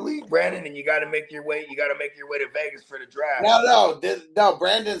 $600 league, Brandon, and you got to make your way. You got to make your way to Vegas for the draft. No,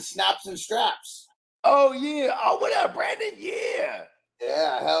 Brandon snaps and straps. Oh yeah. Oh, what up, Brandon? Yeah.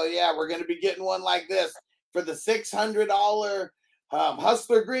 Yeah, hell yeah. We're gonna be getting one like this for the $600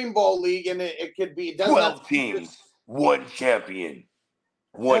 Hustler Green Bowl League, and it could be 12 teams, one champion,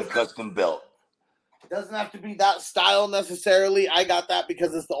 one custom belt. Doesn't have to be that style necessarily. I got that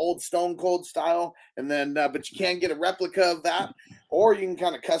because it's the old Stone Cold style, and then but you can get a replica of that, or you can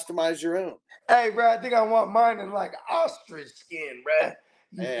kind of customize your own. Hey, bro, I think I want mine in like ostrich skin, bro.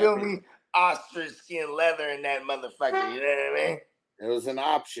 You feel me? Ostrich skin leather in that motherfucker. You know what I mean? It was an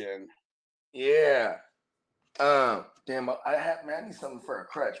option. Yeah. Damn, I need something for a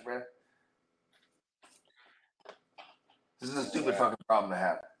crutch, bro. This is a stupid fucking problem to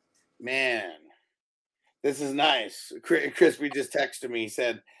have. Man. This is nice. Crispy just texted me.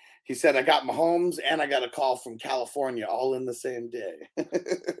 He said, I got Mahomes and I got a call from California all in the same day.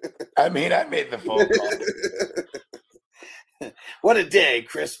 I mean, I made the phone call. What a day,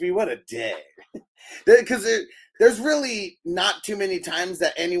 Crispy. What a day. Because there's really not too many times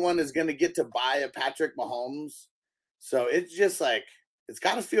that anyone is going to get to buy a Patrick Mahomes. So it's just like, it's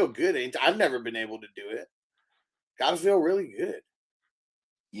got to feel good. I've never been able to do it. Got to feel really good.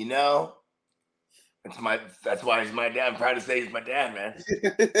 You know? That's why he's my dad. I'm proud to say he's my dad, man.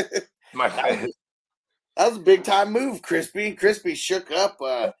 My dad. That was a big time move, Crispy. Crispy shook up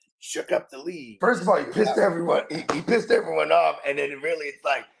the league. First of all, he pissed everyone. He pissed everyone off, and then really, it's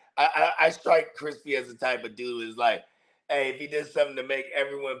like I strike Crispy as the type of dude who's like, hey, if he did something to make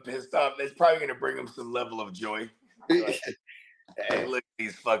everyone pissed off, it's probably gonna bring him some level of joy. Like, hey, look at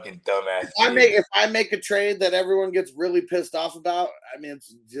these fucking dumbasses. If I make a trade that everyone gets really pissed off about, I mean,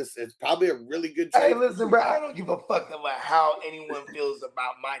 it's probably a really good trade. Hey, listen, bro, I don't give a fuck about how anyone feels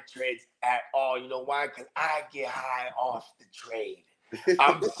about my trades at all. You know why? Because I get high off the trade.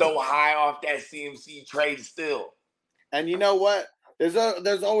 I'm so high off that CMC trade still. And you know what? There's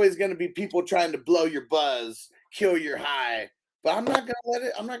always going to be people trying to blow your buzz, kill your high. But I'm not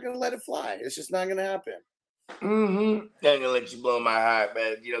gonna let it fly. It's just not gonna happen. Mm-hmm. I ain't gonna let you blow my high,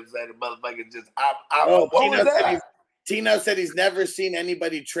 man. You know what I'm saying? The motherfucker just what was that? Tino said he's never seen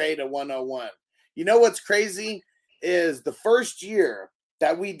anybody trade a 101. You know what's crazy is the first year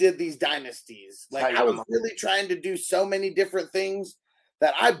that we did these dynasties, like I was really trying to do so many different things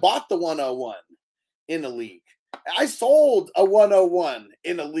that I bought the 101 in a league. I sold a 101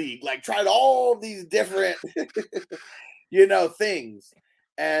 in a league, like tried all these different, things.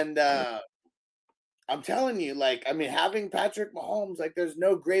 And I'm telling you, like, I mean, having Patrick Mahomes, like, there's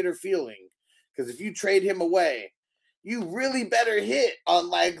no greater feeling, because if you trade him away, you really better hit on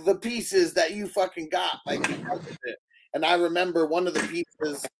like the pieces that you fucking got, like, because of it. And I remember one of the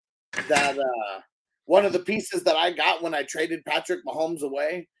pieces that I got when I traded Patrick Mahomes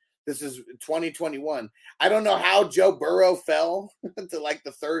away. This is 2021. I don't know how Joe Burrow fell to like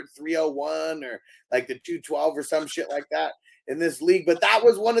the third 301 or like the 212 or some shit like that in this league, but that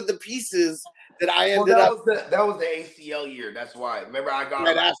was one of the pieces that I ended up. That was the ACL year. That's why. Remember, I got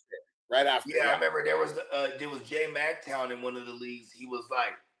right after. Yeah, I remember there was Jay McTown in one of the leagues. He was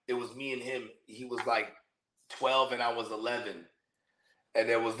like, it was me and him. He was like 12 and I was 11, and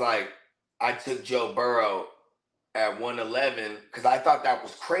it was like I took Joe Burrow at 111 because I thought that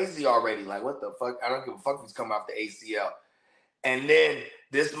was crazy already. Like, what the fuck? I don't give a fuck if he's coming off the ACL. And then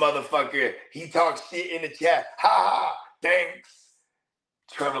this motherfucker, he talks shit in the chat. Ha ha, thanks,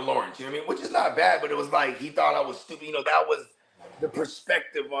 Trevor Lawrence. You know what I mean? Which is not bad, but it was like he thought I was stupid. That was the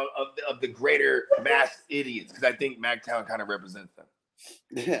perspective of the greater mass idiots, because I think McTown kind of represents them.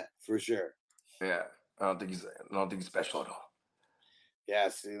 Yeah, for sure. Yeah, I don't think he's special at all. Yeah,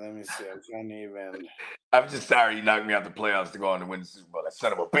 see, let me see. I'm trying to even. I'm just sorry you knocked me out the playoffs to go on to win the Super Bowl. That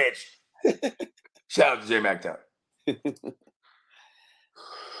son of a bitch. Shout out to Jay McTown.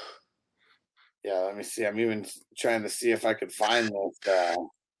 Yeah, let me see. I'm even trying to see if I could find this.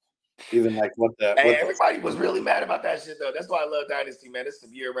 Even like what the. Everybody was really mad about that shit though. That's why I love Dynasty, man. This is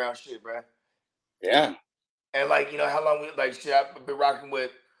some year-round shit, bro. Yeah. And like, how long shit I've been rocking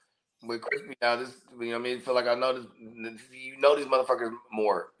with Crispy now. This, I mean, feel like I know this. These motherfuckers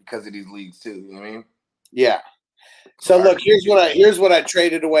more because of these leagues too. You know what I mean? Yeah. So look, here's what I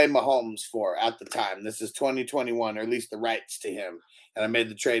traded away Mahomes for at the time. This is 2021, or at least the rights to him, and I made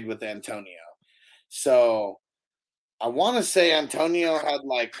the trade with Antonio. So I want to say Antonio had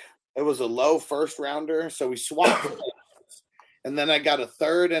it was a low first rounder, so we swapped, and then I got a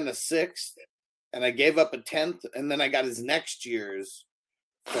third and a sixth, and I gave up a 10th, and then I got his next year's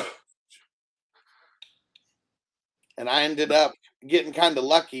first. And I ended up getting kind of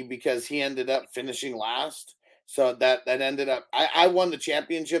lucky because he ended up finishing last. So that ended up, I won the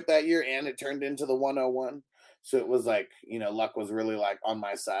championship that year, and it turned into the 101. So it was like, luck was really on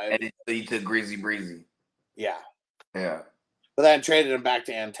my side. And he took Greasy Breezy. Yeah. Yeah. But then I traded him back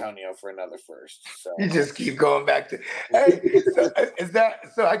to Antonio for another first. So you just keep going back to, hey,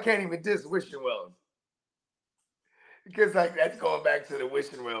 so I can't even diss Wishing Wells. Because that's going back to the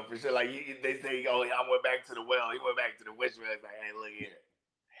wishing well for sure. Like they say, oh, I went back to the well. He went back to the wishing well. It's like, hey, look here.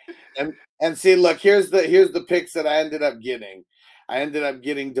 And see, look, here's the picks that I ended up getting. I ended up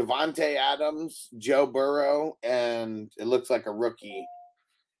getting Devontae Adams, Joe Burrow, and it looks like a rookie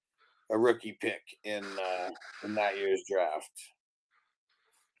pick in that year's draft.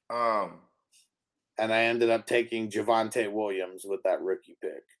 And I ended up taking Javonte Williams with that rookie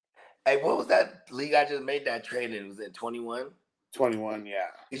pick. Hey, what was that league I just made that trade in? Was it 21? 21, yeah.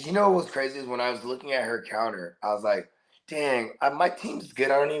 Because what was crazy is when I was looking at her counter, I was like, dang, my team's good.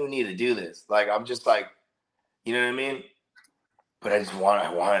 I don't even need to do this. Like, I'm just like, you know what I mean? But I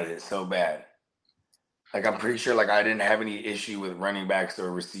wanted it so bad. Like, I'm pretty sure I didn't have any issue with running backs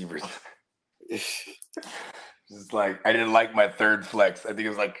or receivers. Just I didn't like my third flex. I think it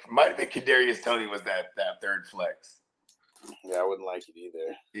was might have been Kadarius Toney was that third flex. Yeah, I wouldn't like it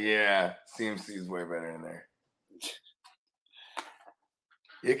either. Yeah, CMC is way better in there.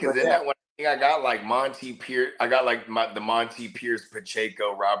 Yeah, because then that one thing I got Monty Pierce. I got the Monty Pierce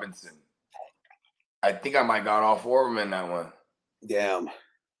Pacheco Robinson. I think I might got all four of them in that one. Damn.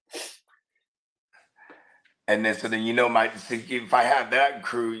 And then if I have that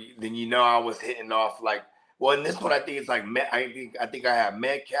crew, then I was hitting off well, in this one I think it's I think I have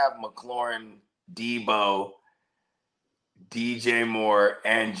Metcalf, McLaurin, Debo, DJ Moore,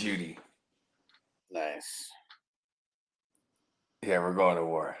 and Judy. Nice. Yeah, we're going to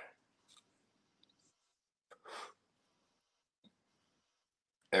war.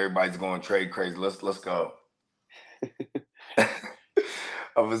 Everybody's going trade crazy. Let's go.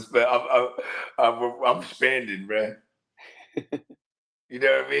 I'm spending, bro. You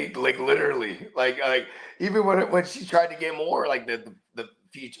know what I mean? Literally, even when she tried to get more, the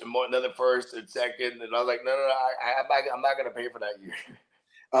future, more another first and second, and I was like, no, I'm not gonna pay for that year.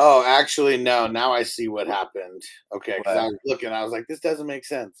 Oh, actually, no. Now I see what happened. Okay, because I was looking, I was like, this doesn't make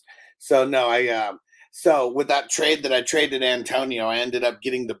sense. So no, so with that trade that I traded Antonio, I ended up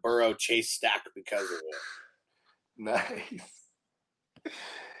getting the Burrow Chase stack because of it. Nice.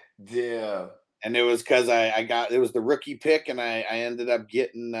 Yeah. And it was because it was the rookie pick, and I ended up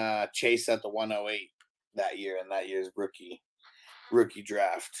getting Chase at the 108 that year in that year's rookie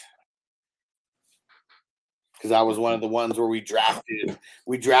draft. Because I was one of the ones where we drafted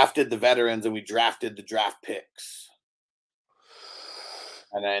the veterans and we drafted the draft picks.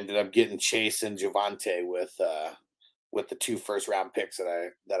 And I ended up getting Chase and Javonte with the 2 first-round picks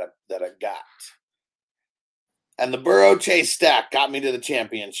that I got. And the Burrow Chase stack got me to the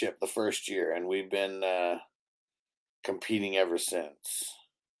championship the first year, and we've been competing ever since.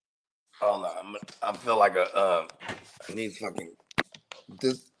 Hold on, I feel like I need fucking.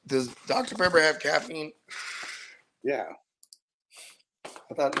 Does Dr. Pepper have caffeine? Yeah.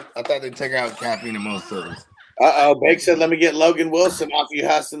 I thought they'd take out caffeine in most sodas. Bake said, "Let me get Logan Wilson off you,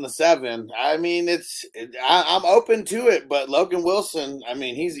 Huston the 7." I mean, I'm open to it, but Logan Wilson, I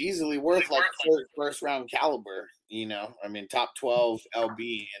mean, he's easily worth like first round caliber. You know, I mean, top 12 LB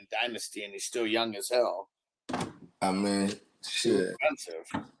in Dynasty, and he's still young as hell. I mean, shit. Expensive.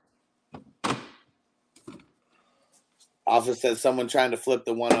 Office says someone trying to flip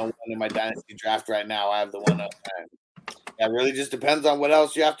the 101 in my Dynasty draft right now. I have the 109. That really just depends on what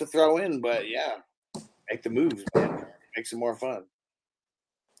else you have to throw in, but yeah. Make the moves, man. Makes it more fun.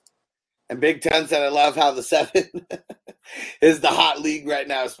 And Big Ten said, I love how the 7 is the hot league right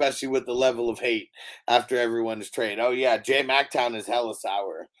now, especially with the level of hate after everyone's trade. Oh, yeah. Jay McTown is hella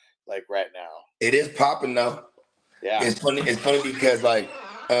sour, like, right now. It is popping, though. Yeah. It's funny because, like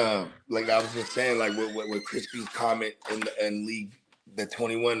I was just saying, like, with Crispy's comment in League the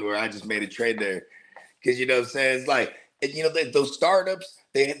 21, where I just made a trade there. Because, you know what I'm saying? It's like, you know, those startups,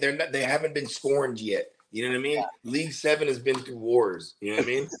 they haven't been scorned yet. You know what I mean? Yeah. League 7 has been through wars. You know what I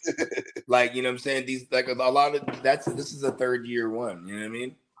mean? Like, you know what I'm saying? These, like, a lot of this is a 3rd year one. You know what I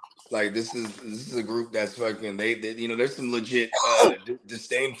mean? Like, this is a group that's fucking they you know, there's some legit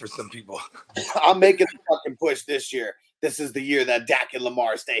disdain for some people. I'm making the fucking push this year. This is the year that Dak and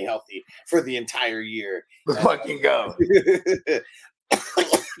Lamar stay healthy for the entire year. Let's fucking go.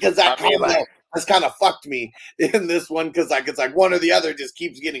 Because that's kind of fucked me in this one, because like it's like one or the other just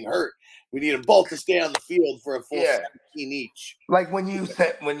keeps getting hurt. We need them both to stay on the field for a full 17 each. Like when you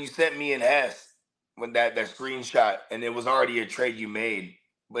sent me and Hess when that screenshot, and it was already a trade you made,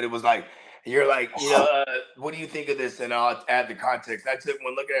 but it was like you're like, you know, what do you think of this? And I'll add the context. I took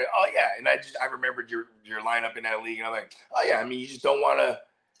one look at it. Oh yeah, and I remembered your lineup in that league, and I'm like, oh yeah. I mean, you just don't want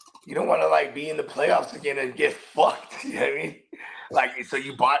to like be in the playoffs again and get fucked. You know what I mean? Like, so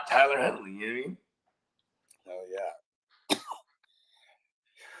you bought Tyler Huntley. You know what I mean? Oh yeah.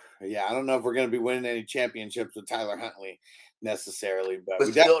 Yeah, I don't know if we're going to be winning any championships with Tyler Huntley necessarily, but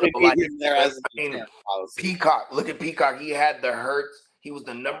we definitely need him there as a policy. Peacock. Look at Peacock. He had the Hurts. He was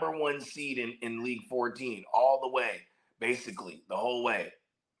the number 1 seed in League 14 all the way, basically the whole way,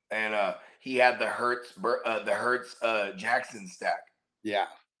 and he had the Hurts Jackson stack. Yeah,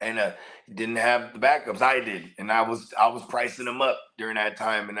 and he didn't have the backups. I did, and I was pricing him up during that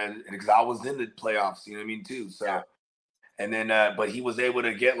time, and because I was in the playoffs, you know what I mean too. So. Yeah. And then, but he was able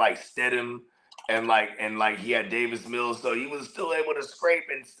to get like Stedham and he had Davis Mills, so he was still able to scrape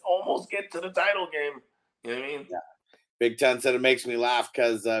and almost get to the title game. You know what I mean? Yeah. Big Ten said it makes me laugh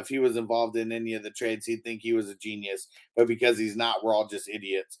because if he was involved in any of the trades, he'd think he was a genius. But because he's not, we're all just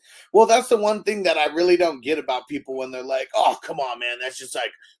idiots. Well, that's the one thing that I really don't get about people when they're like, "Oh, come on, man, that's just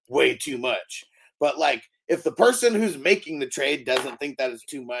like way too much." But like, if the person who's making the trade doesn't think that it's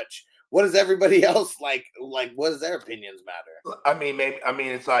too much, what does everybody else like? What does their opinions matter? I mean, maybe. I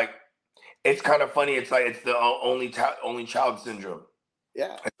mean, it's like, it's kind of funny. It's like it's the only child syndrome.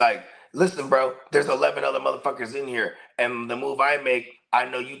 Yeah. It's like, listen, bro. There's 11 other motherfuckers in here, and the move I make, I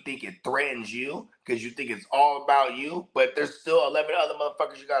know you think it threatens you because you think it's all about you, but there's still 11 other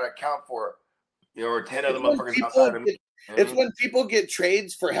motherfuckers you gotta account for. You know, or 10 other motherfuckers outside of me. It's when people get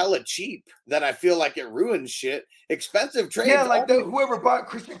trades for hella cheap that I feel like it ruins shit. Expensive trades. Yeah, like whoever bought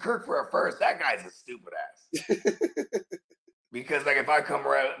Christian Kirk for a first, that guy's a stupid ass. Because like if I come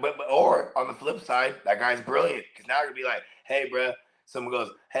around, or on the flip side, that guy's brilliant. Because now I could be like, hey, bro. Someone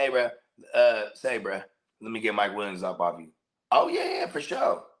goes, hey, bro. Say, bro, let me get Mike Williams up off you. Oh yeah, for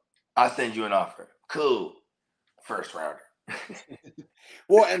sure. I'll send you an offer. Cool. First rounder.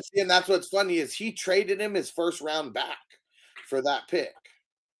 Well, and that's what's funny is he traded him his first round back for that pick.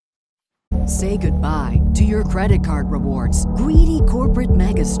 Say goodbye to to your credit card rewards. Greedy corporate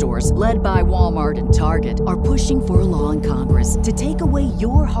mega stores, led by Walmart and Target, are pushing for a law in Congress to take away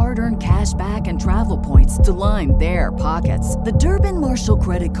your hard-earned cash back and travel points to line their pockets. The Durbin-Marshall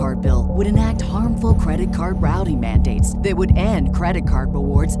credit card bill would enact harmful credit card routing mandates that would end credit card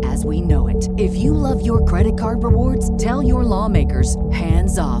rewards as we know it. If you love your credit card rewards, tell your lawmakers,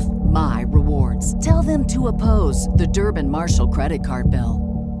 hands off my rewards. Tell them to oppose the Durbin-Marshall credit card bill.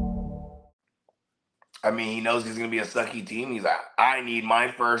 I mean, he knows he's going to be a sucky team. He's like, I need my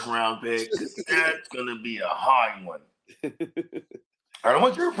first round pick because that's going to be a high one. I don't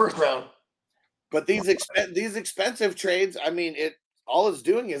want your first round. But these expensive trades, I mean, all it's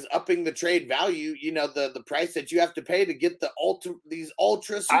doing is upping the trade value. You know, the price that you have to pay to get these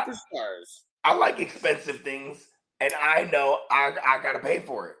ultra superstars. I like expensive things, and I know I got to pay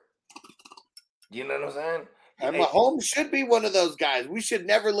for it. You know what I'm saying? And Mahomes should be one of those guys. We should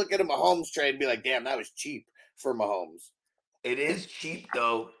never look at a Mahomes trade and be like, damn, that was cheap for Mahomes. It is cheap,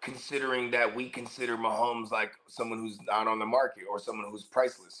 though, considering that we consider Mahomes like someone who's not on the market or someone who's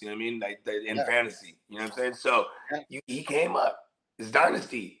priceless. You know what I mean? Like in fantasy. You know what I'm saying? So he came up. It's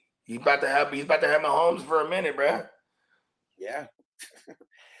dynasty. He's about to have Mahomes for a minute, bro. Yeah.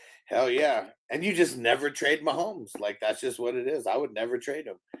 Hell yeah. And you just never trade Mahomes. Like, that's just what it is. I would never trade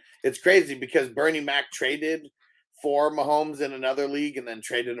him. It's crazy because Bernie Mac traded for Mahomes in another league and then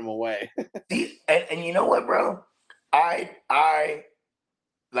traded him away. and you know what, bro? I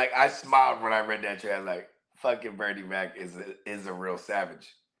smiled when I read that trade. Like, fucking Bernie Mac is a real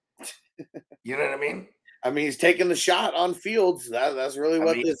savage. You know what I mean? I mean, he's taking the shot on Fields. That's really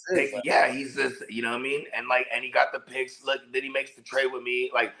what this is. Yeah, he's just, you know what I mean? And he got the picks. Look, then he makes the trade with me.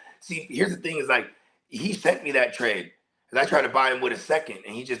 Like, see, here's the thing is, like, he sent me that trade. And I tried to buy him with a second,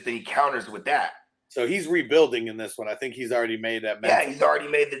 and he counters with that. So he's rebuilding in this one. I think he's already made that. Yeah, he's already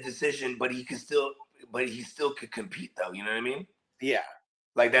made the decision, but he still could compete, though. You know what I mean? Yeah.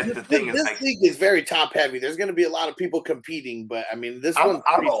 Like, that's the thing. This league is very top heavy. There's going to be a lot of people competing, but I mean, this one.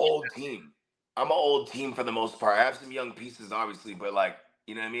 I'm an old team. I'm an old team for the most part. I have some young pieces, obviously, but like,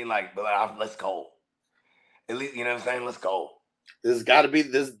 you know what I mean? Like, let's go. At least, you know what I'm saying? Let's go. This has got to be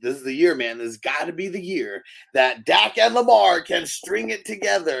this is the year, man. This has got to be the year that Dak and Lamar can string it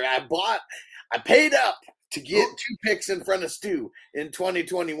together. I paid up to get 2 picks in front of Stu in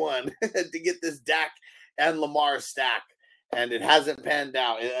 2021 to get this Dak and Lamar stack, and it hasn't panned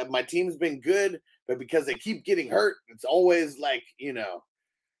out. My team's been good, but because they keep getting hurt, it's always like, you know,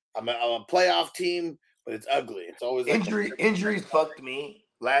 I'm a playoff team, but it's ugly. It's always injuries fucked me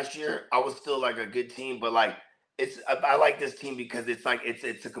last year. I was still like a good team, but like I like this team because it's like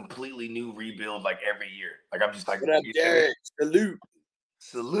it's a completely new rebuild like every year. Like I'm just like, what up, Derek?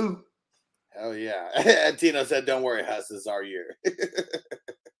 Salute. Hell yeah. And Tino said, "Don't worry, Huss, this is our year."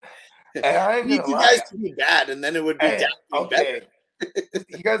 And I ain't need you guys to be bad, and then it would be okay.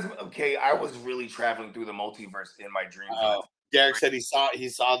 You guys, okay? I was really traveling through the multiverse in my dreams. Derek said he saw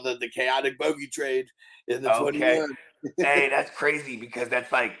the chaotic bogey trade in the 21. Hey, that's crazy because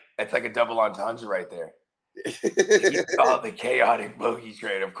that's like a double entendre right there. He saw the chaotic bogey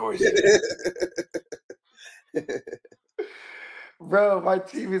trade, of course. Bro, my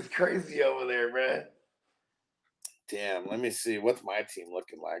team is crazy over there, man. Damn, let me see. What's my team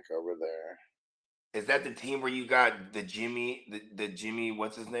looking like over there? Is that the team where you got the Jimmy,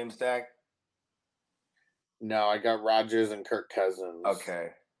 what's his name stack? No, I got Rodgers and Kirk Cousins. Okay.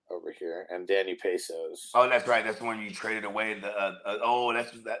 Over here, and Danny Pesos. Oh, that's right. That's the one you traded away.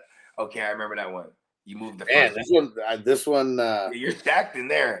 Okay, I remember that one. You moved the first. This one. You're stacked in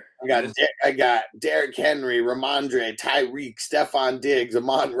there. I got Derrick Henry, Ramondre, Tyreek, Stephon Diggs,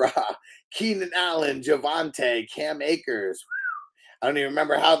 Amon-Ra, Keenan Allen, Javonte, Cam Akers. I don't even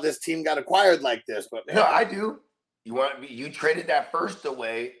remember how this team got acquired like this, but no, I do. You traded that first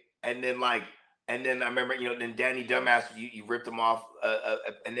away, and then I remember, then Danny Dumbass, you ripped him off,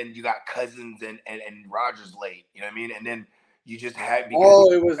 and then you got Cousins and Rodgers late, you know what I mean? And then you just had I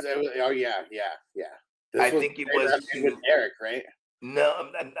think it was with Derek, right? No,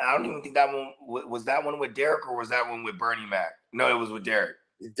 I don't even think that one was that one with Derek, or was that one with Bernie Mac? No, it was with Derek.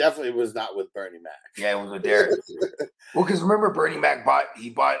 It definitely was not with Bernie Mac. Yeah, it was with Derek. Well, because remember Bernie Mac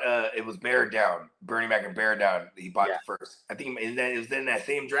it was Bear Down. Bernie Mac and Bear Down. He bought the first. I think it was in that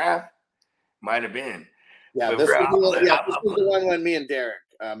same draft. Might have been. Yeah, this was the one when me and Derek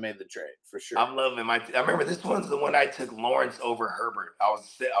made the trade for sure. I'm loving I remember this one's the one I took Lawrence over Herbert. I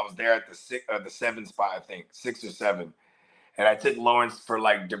was there at the 7 spot, I think 6 or 7, and I took Lawrence for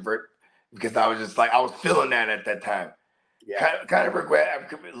like divert because I was just like I was feeling that at that time. Yeah, kind of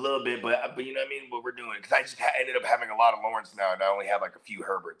regret a little bit, but you know what I mean. What we're doing because I just ended up having a lot of Lawrence now, and I only have like a few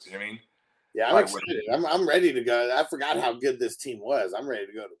Herberts. You know what I mean? Yeah, I'm excited. I'm ready to go. I forgot how good this team was. I'm ready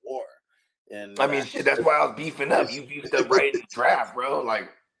to go to war. And I mean, shit, that's why I was beefing up. You beefed up right in the draft, bro. Like,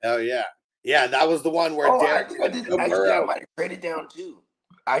 oh yeah, that was the one where I think I did. Actually, I might have traded down too.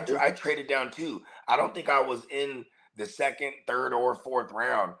 I traded down too. I don't think I was in the second, third, or fourth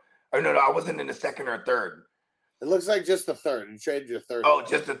round. Or no, I wasn't in the second or third. It looks like just the third. You traded your third. Oh,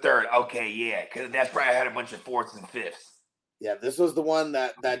 just the third. Okay, yeah, because that's right. I had a bunch of fourths and fifths. Yeah, this was the one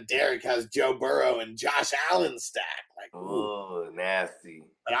that Derek has Joe Burrow and Josh Allen stacked. Like, oh, nasty.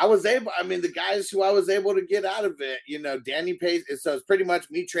 But I was able. I mean, the guys who I was able to get out of it, Danny Pesos. So it's pretty much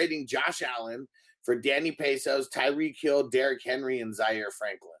me trading Josh Allen for Danny Pesos, Tyreek Hill, Derrick Henry, and Zaire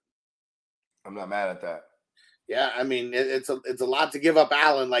Franklin. I'm not mad at that. Yeah, I mean, it's a lot to give up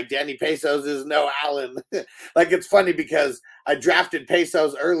Allen. Like, Danny Pesos is no Allen. Like, it's funny because I drafted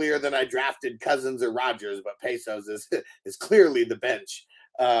Pesos earlier than I drafted Cousins or Rodgers, but Pesos is clearly the bench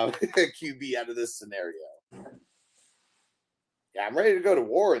QB out of this scenario. Yeah, I'm ready to go to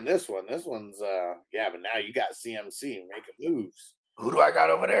war in this one. This one's but now you got CMC making moves. Who do I got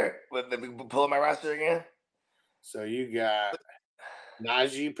over there? Pull up my roster again. So you got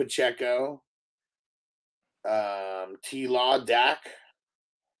Najee Pacheco, T-Law, Dak,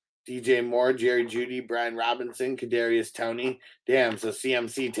 DJ Moore, Jerry Jeudy, Brian Robinson, Kadarius Toney. Damn, so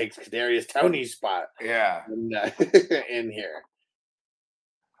CMC takes Kadarius Toney's spot. Yeah. In here.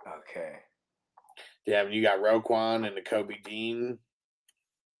 Okay. Damn, you got Roquan and the Kobe Dean.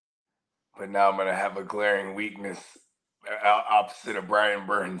 But now I'm going to have a glaring weakness opposite of Brian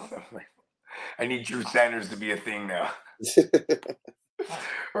Burns. I need Drew Sanders to be a thing now.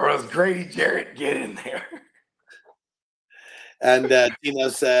 Or else Grady Jarrett get in there. And Tino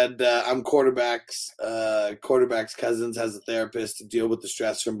said, I'm quarterback's Cousins has a therapist to deal with the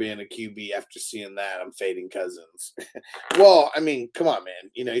stress from being a QB. After seeing that, I'm fading Cousins. Well, I mean, come on, man.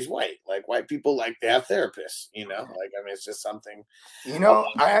 He's white. Like, white people like to have therapists, Like, I mean, it's just something.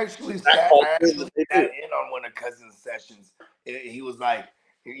 I actually sat in on one of Cousins' sessions. He was like,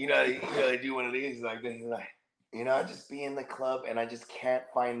 they do one of these. He's like, I just be in the club and I just can't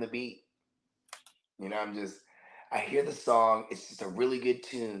find the beat. I hear the song. It's just a really good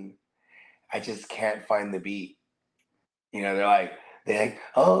tune. I just can't find the beat. They're like,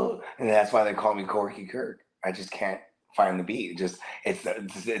 oh, and that's why they call me Corky Kirk. I just can't find the beat. It's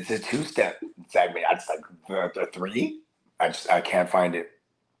a two-step segment. I just like the three. I can't find it.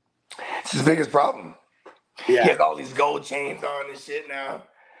 It's his biggest problem. Yeah. He has all these gold chains on and shit now.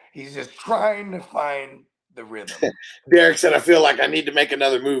 He's just trying to find the rhythm. Derek said, I feel like I need to make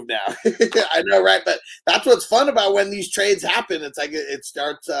another move now. I know, right? But that's what's fun about when these trades happen. It's like it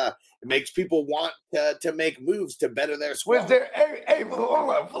starts, it makes people want to make moves to better their squad. Hey,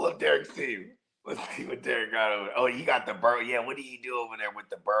 hold on, pull up Derek's team. Let's see what Derek got over. Oh, he got the Burrow. Yeah, what do you do over there with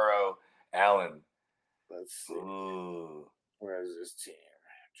the Burrow Allen? Let's see. Ooh. Where is this team?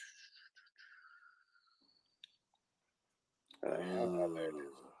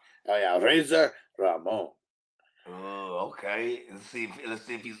 Oh, yeah, Razor Ramon. Oh, okay. Let's see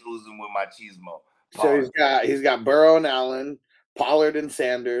if he's oozing with machismo. So he's got Burrow and Allen, Pollard and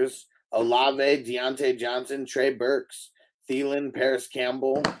Sanders, Olave, Deontay Johnson, Trey Burks, Thielen, Paris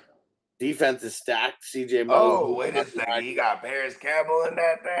Campbell. Defense is stacked. CJ Mosley. Oh, wait a second. You got Paris Campbell in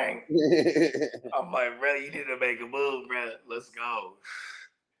that thing? I'm like, bro, you need to make a move, bro. Let's go.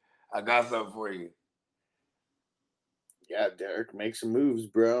 I got something for you. Yeah, Derek, make some moves,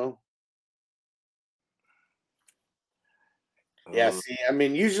 bro. Yeah, see, I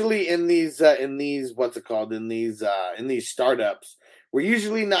mean, usually in these what's it called? In these startups, we're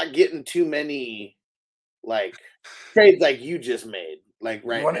usually not getting too many like trades like you just made, like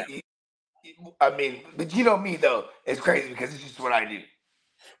right now. I mean, but you know me though, it's crazy because it's just what I do.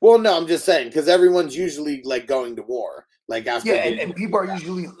 Well, no, I'm just saying because everyone's usually like going to war, like after. Yeah, and people are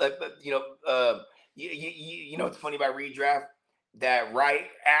usually like, it's funny about redraft that right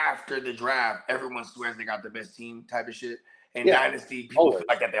after the draft, everyone swears they got the best team type of shit. And Dynasty, people feel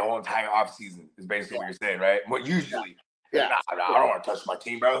like that their whole entire offseason is basically what you're saying, right? Well, usually, I don't want to touch my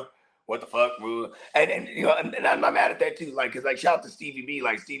team, bro. What the fuck, bro? And I'm not mad at that too. Like, cause like shout out to Stevie B.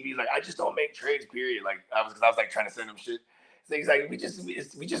 Like Stevie's like, I just don't make trades. Period. Like I was like trying to send him shit. So he's like, we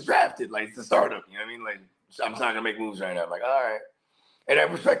just drafted. Like it's a startup. You know what I mean? Like I'm not gonna make moves right now. I'm like, all right, and I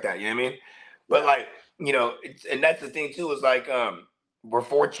respect that. You know what I mean? But like, and that's the thing too. Is like, we're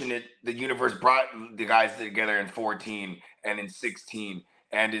fortunate the universe brought the guys together in 14 and in 16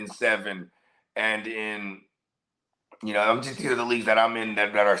 and in 7 and in. I'm just these are the leagues that I'm in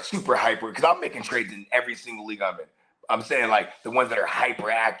that are super hyper because I'm making trades in every single league I'm in. I'm saying like the ones that are hyper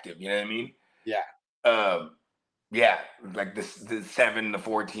active. You know what I mean? Yeah. Yeah, like the 7, the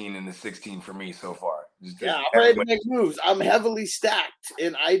 14, and the 16 for me so far. Yeah, I'm ready to make moves. I'm heavily stacked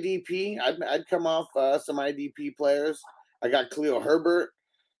in IDP. I'd come off some IDP players. I got Khalil Herbert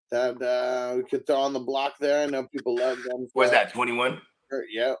that we could throw on the block there. I know people love them. What's that, 21?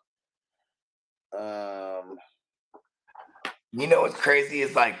 Yep. You know what's crazy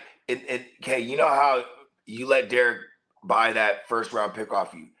is like okay, you know how you let Derek buy that first round pick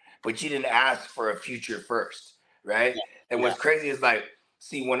off you, but you didn't ask for a future first, right? Yeah. And what's crazy is like,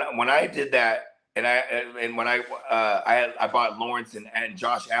 see, when I did that, and when I bought Lawrence and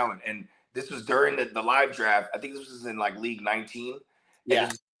Josh Allen, and this was during the live draft. I think this was in like League 19. Yeah.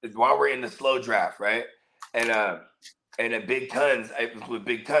 While we're in the slow draft, right? And at Big Tons, it was with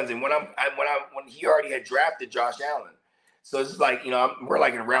Big Tons, and when he already had drafted Josh Allen. So it's like, you know, we're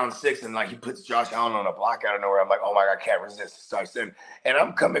like in round 6, and like he puts Josh Allen on a block out of nowhere. I'm like, oh my God, I can't resist. So I send, and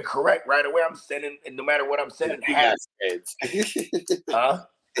I'm coming correct right away. I'm sending, and no matter what I'm sending, huh?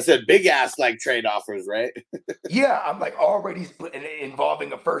 I said big ass like trade offers, right? Yeah, I'm like already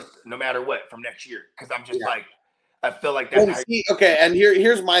involving a first, no matter what, from next year, because I'm just like, I feel like that's okay. And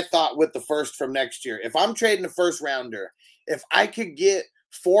here's my thought with the first from next year. If I'm trading a first rounder, if I could get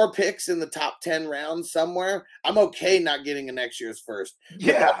 4 picks in the top 10 rounds somewhere, I'm okay not getting a next year's first.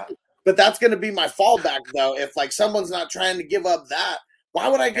 Yeah. But that's going to be my fallback, though. If, like, someone's not trying to give up that, why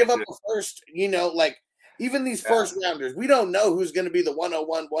would I give up a first? You know, like, even these first rounders, we don't know who's going to be the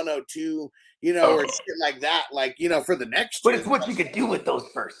 101, 102, you know, or shit like that, like, you know, for the next year. But it's what you could do with those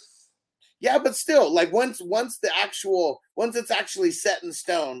firsts. Yeah, but still, like, once it's actually set in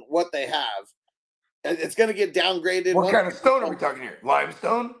stone what they have, it's going to get downgraded. What kind of stone are we talking here?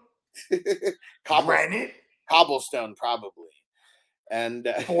 Limestone? Granite? Cobblestone, probably. And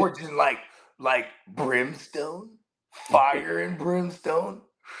forging like brimstone? Fire and brimstone?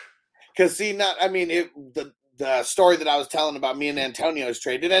 Because the story that I was telling about me and Antonio's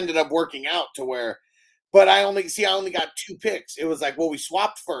trade, it ended up working out to where, but I only got 2 picks. It was like, well, we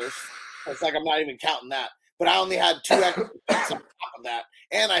swapped first. It's like, I'm not even counting that. But I only had 2 extra picks on top of that.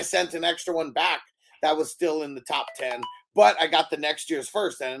 And I sent an extra one back that was still in the top 10, but I got the next year's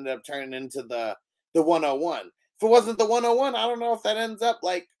first that ended up turning into the 101. If it wasn't the 101, I don't know if that ends up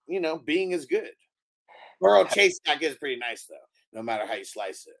like, you know, being as good. Burrow Chase stack is pretty nice though, no matter how you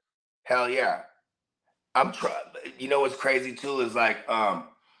slice it. Hell yeah. I'm trying. You know what's crazy too is like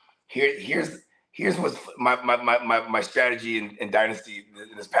here's what's my strategy in Dynasty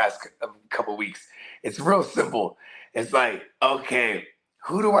in this past couple weeks. It's real simple. It's like, okay,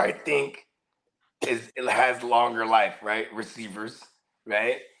 who do I think it has longer life, right? Receivers,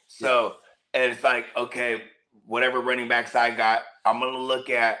 right? So, and it's like, okay, whatever running backs I got, I'm gonna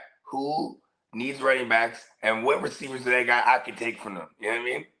look at who needs running backs and what receivers they got I can take from them. You know what I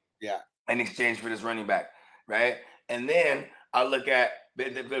mean? Yeah. In exchange for this running back, right? And then I look at, but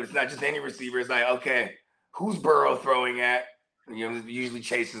it's not just any receiver. It's like, okay, who's Burrow throwing at? You know, usually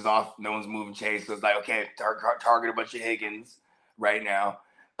Chase is off. No one's moving Chase. So it's like, okay, target a bunch of Higgins right now.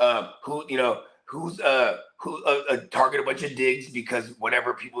 Who's target a bunch of Diggs because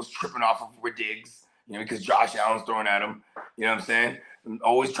whatever people's tripping off of were Diggs, you know, because Josh Allen's throwing at him. You know what I'm saying? I'm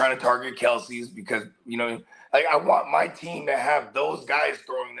always trying to target Kelsey's because, you know, like I want my team to have those guys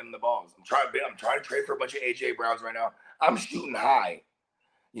throwing them the balls. I'm trying to trade for a bunch of AJ Browns right now. I'm shooting high.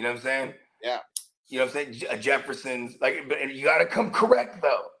 You know what I'm saying? Yeah. You know what I'm saying? Jefferson's like, but you got to come correct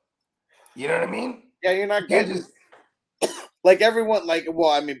though. You know what I mean? Yeah, you're not getting just like everyone. Like,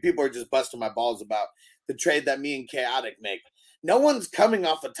 well, I mean, people are just busting my balls about the trade that me and Chaotic make. No one's coming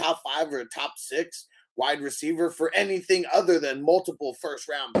off a top 5 or a top 6 wide receiver for anything other than multiple first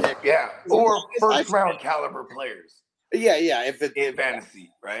round picks. Yeah, or first round caliber players. Yeah. If it's in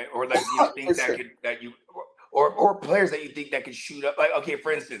fantasy, right? Or like you think or players that you think that could shoot up. Like, okay,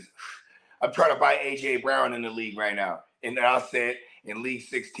 for instance, I'm trying to buy AJ Brown in the league right now, and I'll say it in League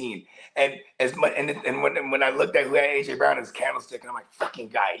 16. And as much and when I looked at who had AJ Brown as Candlestick, and I'm like, fucking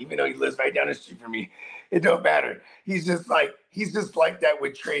guy, even though he lives right down the street from me, it don't matter. He's just like that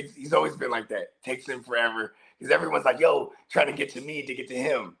with trades. He's always been like that. Takes him forever because everyone's like, yo, trying to get to me to get to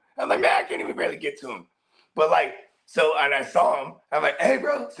him. I'm like, man, I can't even barely get to him. But like, so, and I saw him. I'm like, hey,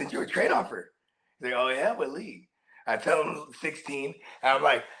 bro, sent you a trade offer. He's like, oh yeah, what league? I tell him 16. And I'm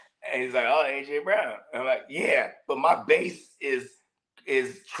like, and he's like, oh, AJ Brown. And I'm like, yeah, but my base is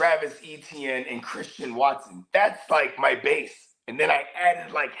Travis Etienne and Christian Watson. That's like my base. And then I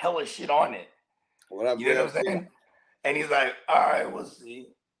added like hella shit on it. What up, you know what I'm saying? And he's like, all right, we'll see.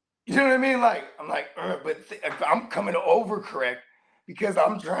 You know what I mean? Like, I'm like, but I'm coming to overcorrect because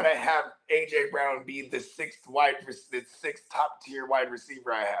I'm trying to have AJ Brown be the 6th top tier wide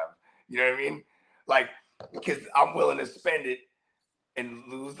receiver I have. You know what I mean? Like, because I'm willing to spend it and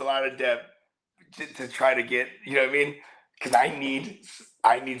lose a lot of depth to try to get, you know what I mean? Because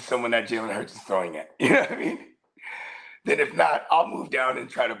I need someone that Jalen Hurts is throwing at. You know what I mean? Then if not, I'll move down and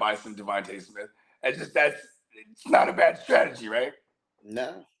try to buy some Devontae Smith. It's not a bad strategy, right? No,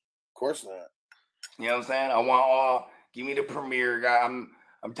 of course not. You know what I'm saying? Give me the premier guy.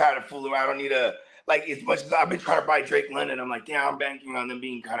 I'm tired of fooling around. I don't need as much as I've been trying to buy Drake London, I'm like, yeah, I'm banking on them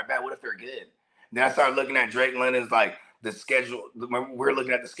being kind of bad. What if they're good? Then I started looking at Drake London's like the schedule. We're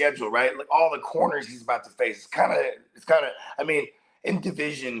looking at the schedule, right? Like all the corners he's about to face. It's kind of. I mean, in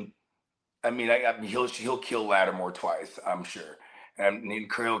division, he'll kill Lattimore twice, I'm sure, and then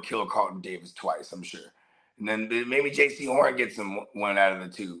he'll kill Carlton Davis twice, I'm sure, and then maybe J.C. Horn gets him one out of the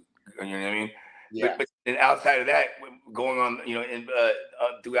two. You know what I mean? Yeah. But and outside of that, going on,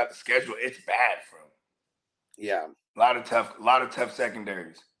 throughout the schedule, it's bad for him. Yeah. A lot of tough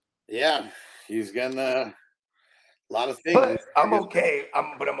secondaries. Yeah, he's gonna a lot of things. But I'm okay.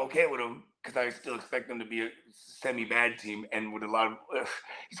 I'm okay with him because I still expect them to be a semi-bad team, and with a lot of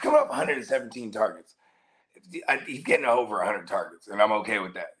he's coming up 117 targets. He's getting over 100 targets, and I'm okay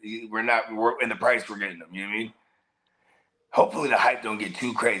with that. We're in the price we're getting them. You know what I mean? Hopefully the hype don't get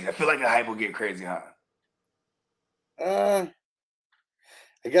too crazy. I feel like the hype will get crazy, huh?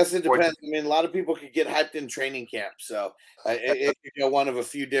 I guess it depends. I mean, a lot of people could get hyped in training camp, so it could go one of a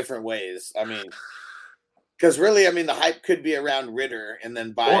few different ways. I mean, because really, I mean, the hype could be around Ritter and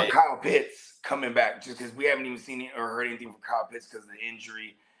then or Kyle Pitts coming back, just because we haven't even seen or heard anything from Kyle Pitts because of the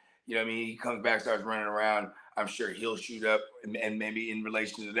injury. You know what I mean? He comes back, starts running around. I'm sure he'll shoot up, and maybe in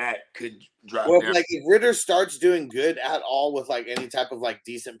relation to that, could drop down. Like if Ritter starts doing good at all with like any type of like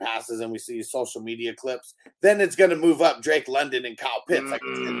decent passes, and we see social media clips, then it's going to move up Drake London and Kyle Pitts.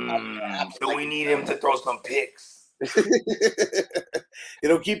 So we need him to throw some picks.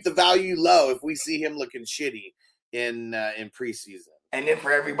 It'll keep the value low if we see him looking shitty in preseason. And then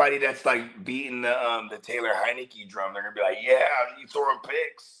for everybody that's like beating the Taylor Heineke drum, they're gonna be like, "Yeah, you throwing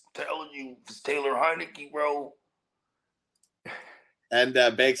picks." Telling you, it's Taylor Heineke, bro. And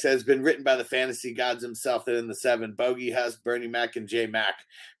Banks says, been written by the fantasy gods himself that in the 7, Bogey, Huss, Bernie Mac, and J Mac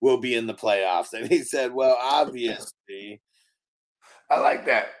will be in the playoffs. And he said, well, obviously. I like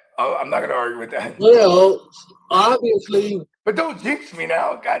that. I'm not going to argue with that. Well, obviously. But don't jinx me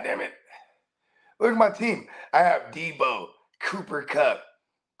now. God damn it. Look at my team. I have Debo, Cooper Kupp,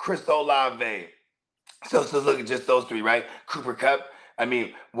 Chris Olave. So look at just those three, right? Cooper Kupp. I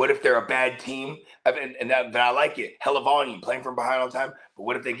mean, what if they're a bad team? And that I like it. Hella volume, playing from behind all the time. But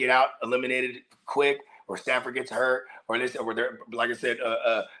what if they get out eliminated quick, or Stafford gets hurt, or they're, like I said,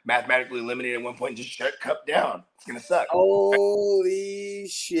 mathematically eliminated at one point and just shut Kupp down? It's gonna suck. Holy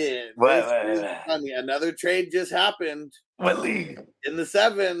shit! What? Funny. Another trade just happened. What league? In the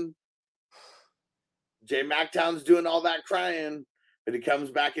 7. J Mactown's doing all that crying, but he comes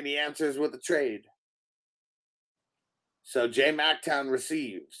back and he answers with a trade. So J Mactown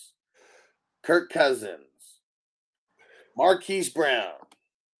receives Kirk Cousins, Marquise Brown,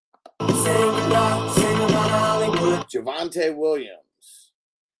 Javonte Williams,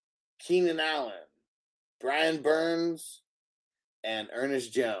 Keenan Allen, Brian Burns, and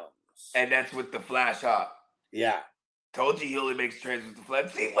Ernest Jones. And that's with the flash hop. Yeah. Told you he only makes trades with the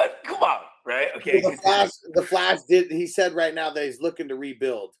flash. See what? Come on, right? Okay. Well, the flash did. He said right now that he's looking to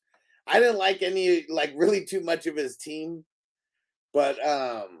rebuild. I didn't like really too much of his team, but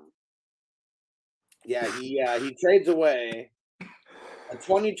he trades away a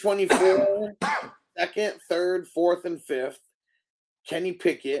 2024 second, third, fourth, and fifth, Kenny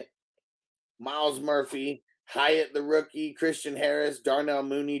Pickett, Miles Murphy, Hyatt the rookie, Christian Harris, Darnell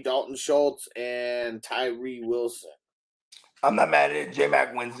Mooney, Dalton Schultz, and Tyree Wilson. I'm not mad at it.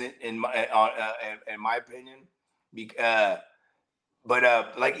 J-Mac wins it in my opinion.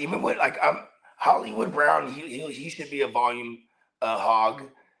 But like even with Hollywood Brown, he should be a volume hog.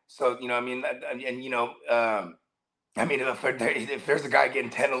 So you know, I mean, and you know, I mean, if there's a guy getting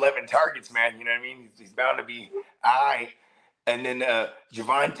 10, 11 targets, man, you know what I mean? He's bound to be high. And then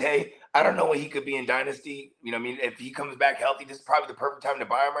Javonte, I don't know what he could be in Dynasty. You know what I mean? If he comes back healthy, this is probably the perfect time to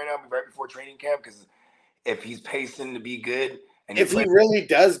buy him right now, right before training camp, because if he's pacing to be good. And if he really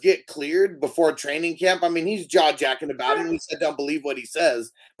does get cleared before training camp, I mean, he's jaw-jacking about it. And he said, don't believe what he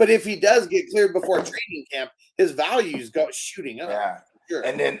says. But if he does get cleared before training camp, his values go shooting up. Yeah. Sure.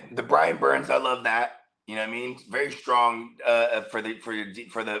 And then the Brian Burns, I love that. You know what I mean? Very strong for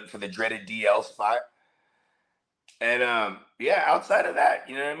the dreaded DL spot. And outside of that,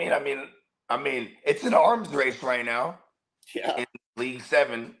 you know what I mean? I mean, it's an arms race right now. Yeah. In League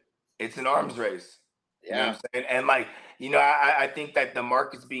 7, it's an arms race. Yeah. You know what I'm saying? And I think that the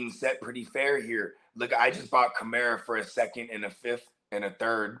market's being set pretty fair here look, I just bought Kamara for a second and a fifth and a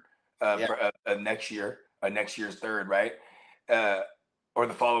third for next year's third, right? Or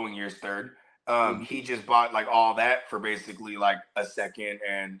the following year's third. He just bought like all that for basically like a second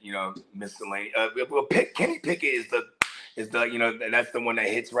and miscellaneous. Kenny Pickett is the that's the one that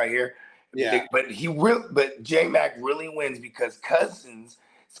hits right here. Yeah, but J-Mac really wins because Cousins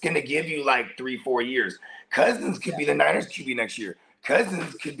is gonna give you like 3-4 years. Cousins could be the Niners QB next year.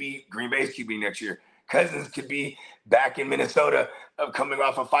 Cousins could be Green Bay's QB next year. Cousins could be back in Minnesota, coming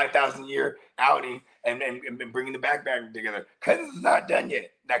off a 5,000-year outing and bringing the back together. Cousins is not done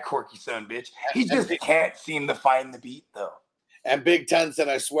yet. That quirky son, bitch. He just can't seem to find the beat, though. And Big Ten said,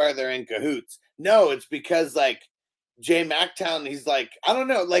 I swear they're in cahoots. No, it's because, like, Jay McTown, he's like, I don't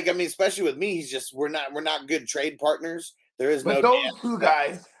know. Like, I mean, especially with me, he's just, we're not good trade partners. There is no. But those two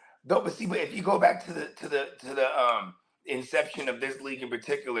guys, but if you go back to the inception of this league in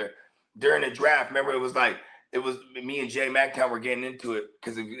particular, during the draft, remember it was me and Jay McTown were getting into it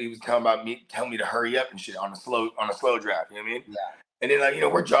because he was telling me to hurry up and shit on a slow draft. You know what I mean? Yeah. And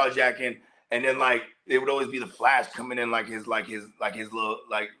then we're jaw jacking, and then it would always be the Flash coming in like his little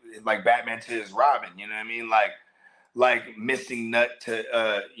like Batman to his Robin. You know what I mean? Like missing nut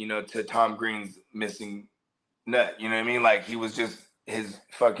to Tom Green's missing nut. You know what I mean? Like he was just his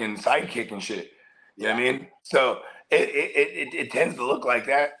fucking sidekick and shit. You know what I mean? So it tends to look like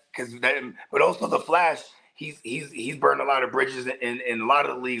that but also the Flash. He's burned a lot of bridges in a lot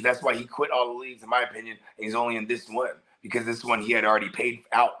of the leagues. That's why he quit all the leagues, in my opinion. And he's only in this one because this one he had already paid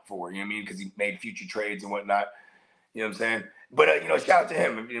out for. You know what I mean? Because he made future trades and whatnot. You know what I'm saying? But shout out to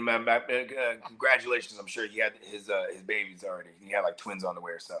him. Congratulations. I'm sure he had his babies already. He had like twins on the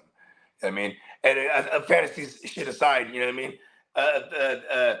way or something. You know what I mean? And fantasy shit aside, you know what I mean?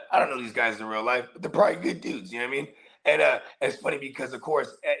 I don't know these guys in real life, but they're probably good dudes. You know what I mean? And it's funny because, of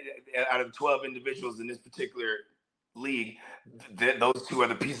course, out of 12 individuals in this particular league, those two are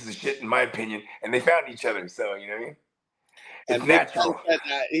the pieces of shit, in my opinion, and they found each other. So, you know what I mean? It's natural.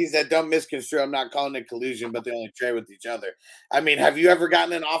 He said, don't misconstrue. I'm not calling it collusion, but they only trade with each other. I mean, have you ever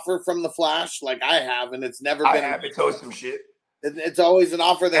gotten an offer from the Flash? Like I have, and it's never been. I have. It's always some shit. It's always an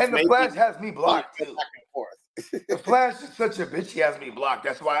offer that's. And the Flash has me blocked too. Back and forth. The Flash is such a bitch. He has me blocked.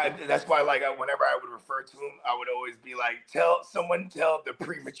 That's why. Like, whenever I would refer to him, I would always be like, "Tell the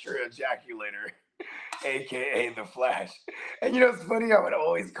premature ejaculator, aka the Flash." And it's funny. I would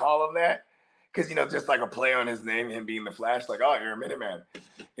always call him that because just like a play on his name, him being the Flash. Like, oh, you're a Minuteman.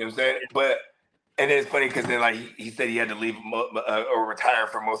 You know what I'm saying? And it's funny because then he said he had to leave or retire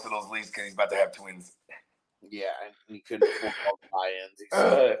from most of those leagues because he's about to have twins. Yeah, and he couldn't afford all the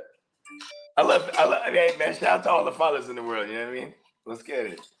buy-ins. I love. Hey, man, shout out to all the fathers in the world. You know what I mean? Let's get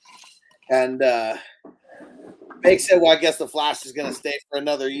it. And Meg said, well, I guess the Flash is going to stay for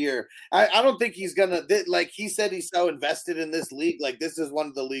another year. I don't think he's going to, like he said, he's so invested in this league. Like, this is one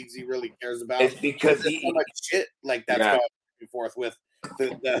of the leagues he really cares about. It's because there's so much shit like that's going back and forth with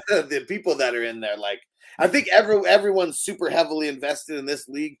the people that are in there. Like, I think everyone's super heavily invested in this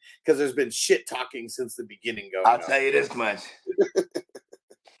league because there's been shit talking since the beginning going on. I'll tell you this much.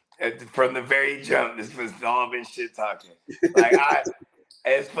 From the very jump, this was all been shit talking. Like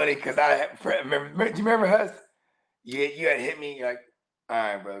it's funny because do you remember Hus? You had hit me. You're like, all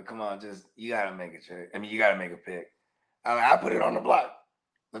right, bro, come on, you gotta make a trade. I mean, you gotta make a pick. I put it on the block.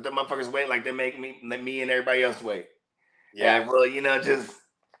 Let the motherfuckers wait like they make me and everybody else wait. Yeah, and, bro, just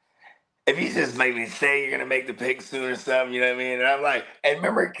if you just make me say you're gonna make the pick soon or something, you know what I mean? And I'm like, and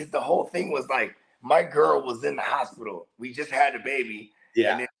remember, because the whole thing was like, my girl was in the hospital. We just had a baby.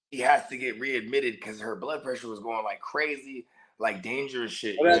 Yeah. And then she has to get readmitted because her blood pressure was going like crazy, like dangerous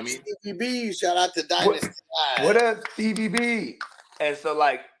shit. What up, CBB? Shout out to Dynasty. What up, CBB? And so,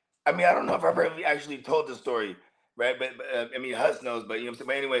 like, I mean, I don't know if I've ever actually told the story, right? But I mean, Hus knows, but you know what I'm saying?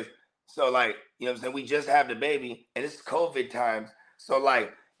 But anyways, so like, you know what I'm saying? We just have the baby and it's COVID times. So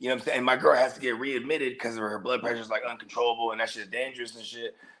like, you know what I'm saying? And my girl has to get readmitted because her blood pressure is like uncontrollable and that shit's dangerous and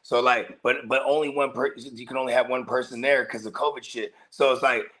shit. So like, but only one person, you can only have one person there because of COVID shit. So it's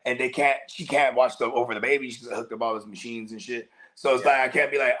like, and she can't watch over the baby. She's hooked up all those machines and shit. So it's like, I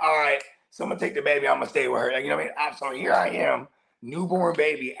can't be like, all right, someone take the baby. I'm going to stay with her. Like, you know what I mean? So here I am, newborn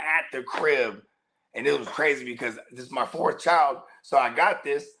baby at the crib. And it was crazy because this is my fourth child. So I got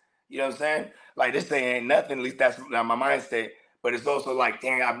this, you know what I'm saying? Like this thing ain't nothing. At least that's my mind state. But it's also like,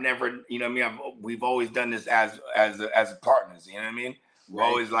 dang, I've never, you know what I mean? We've always done this as partners, you know what I mean? We're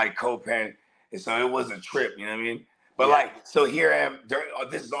always like co-parent. And so it was a trip, you know what I mean? But like, so here I am,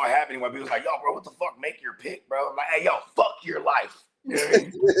 this is all happening while people's like, yo, bro, what the fuck? Make your pick, bro. I'm like, hey, yo, fuck your life. You know what I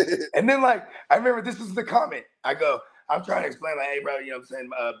mean? And then like, I remember this was the comment. I go, I'm trying to explain like, hey, bro, you know what I'm saying?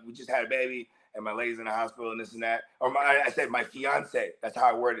 We just had a baby. and my lady's in the hospital and this and that. Or I said my fiance. That's how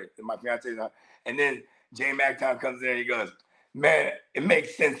I worded it. My fiance is not. And then Jay McTown comes in and he goes, man, it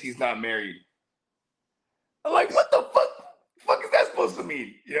makes sense he's not married. I'm like, what the fuck? Fuck is that supposed to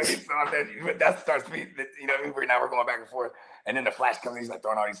mean? You know what I mean? So that starts me. You know what I mean? Now we're going back and forth, and then the Flash comes in. He's like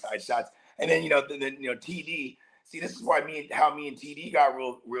throwing all these side shots, and then TD. See, this is why me and TD got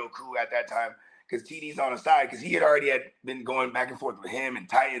real cool at that time, because TD's on the side because he had been going back and forth with him and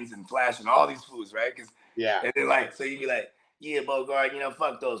Titans and Flash and all these fools, right? Because and then so you'd be like, yeah, Bogart,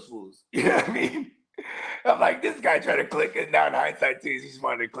 fuck those fools. You know what I mean? I'm like, this guy tried to click it. Now in hindsight, too, he just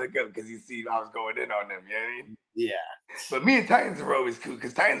wanted to click up because he see I was going in on them. You know what I mean? Yeah. But me and Titans are always cool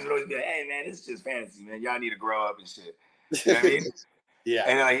because Titans would always be like, hey, man, this is just fantasy, man. Y'all need to grow up and shit. You know what I mean? Yeah.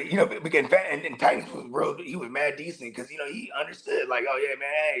 And we getting fat. And Titans was real. He was mad decent because, he understood. Like, oh, yeah, man,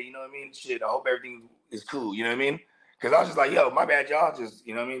 hey, you know what I mean? Shit, I hope everything is cool. You know what I mean? Because I was just like, yo, my bad, y'all. Just,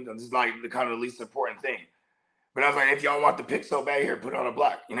 you know what I mean? This is like the kind of the least important thing. But I was like, if y'all want the pick so bad here, put it on a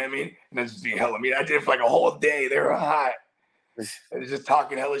block. You know what I mean? And then just being hella mean. I did it for like a whole day. They were hot. And just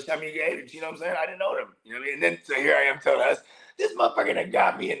talking hellish. I mean, haters, you know what I'm saying? I didn't know them. You know what I mean? And then so here I am telling us, this motherfucker that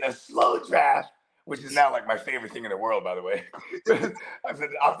got me in the slow draft, which is now like my favorite thing in the world, by the way. I was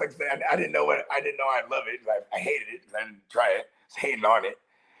like saying, I didn't know I'd love it. I hated it because I didn't try it. I was hating on it.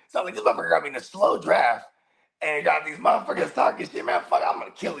 So I was like, this motherfucker got me in the slow draft. And got these motherfuckers talking shit, man. Fuck, I'm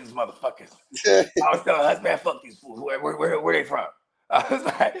gonna kill these motherfuckers. I was telling us, man, fuck these fools. Where they from?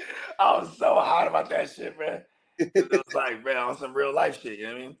 I was so hot about that shit, man. It was like, man, on some real life shit. You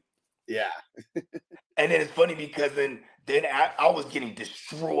know what I mean? Yeah. And then it's funny because then I was getting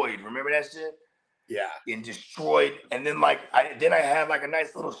destroyed. Remember that shit? Yeah. Getting destroyed. And then I had like a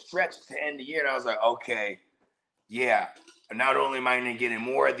nice little stretch to end the year, and I was like, okay, yeah. Not only am I gonna get in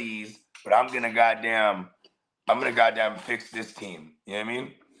more of these, but I'm gonna goddamn fix this team. You know what I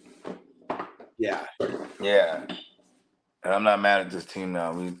mean? Yeah. Yeah. And I'm not mad at this team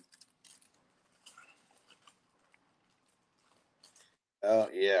now. Oh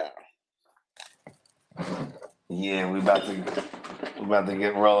yeah. Yeah, we about to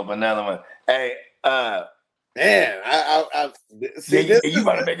get roll up another one. Hey, man, I see this. You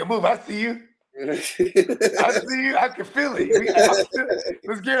about to make a move. I see you. I see you. I can feel it.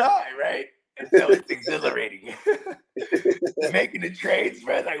 Let's get high, right? So it's exhilarating. Making the trades,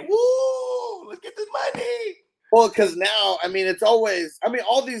 man. Like, woo, let's get this money. Well, because now, I mean, it's always,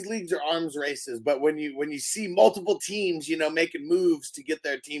 all these leagues are arms races, but when you see multiple teams, making moves to get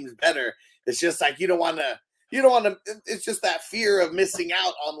their teams better, it's just like you don't want to. It's just that fear of missing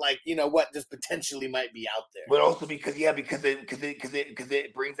out on what just potentially might be out there. But also because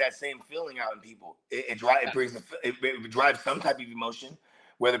it brings that same feeling out in people. It drives some type of emotion.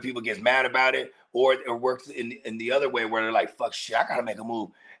 Whether people get mad about it or it works in the other way where they're like, fuck shit, I gotta make a move.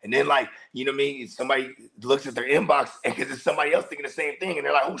 And then you know what I mean? Somebody looks at their inbox and because it's somebody else thinking the same thing and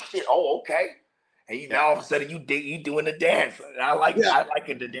they're like, oh shit, oh, okay. And now all of a sudden you doing the dance. And I like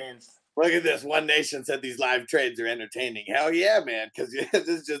it to dance. Look at this. One Nation said these live trades are entertaining. Hell yeah, man. Because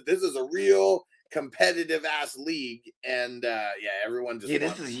this is a real competitive ass league. And everyone just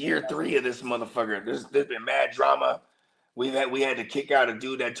this is year 3 of this motherfucker. There's been mad drama. We had to kick out a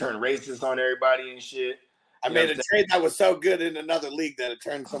dude that turned racist on everybody and shit. I made a trade that was so good in another league that it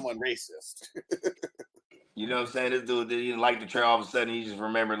turned someone racist. You know what I'm saying? This dude didn't like the trade. All of a sudden, he just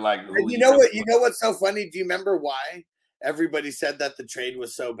remembered who you know what? You know what's so funny? Do you remember why everybody said that the trade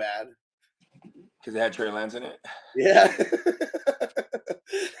was so bad? Because it had Trey Lance in it. Yeah.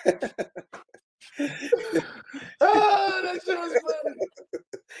 Oh, that shit was funny.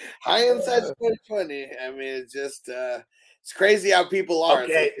 Hindsight's 2020. I mean, it's just it's crazy how people are.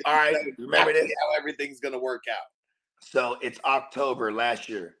 Okay, all right. Remember this? How everything's gonna work out. So it's October last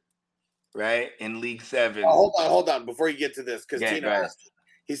year, right? In League 7. Oh, hold on. Before you get to this, because Tino asked,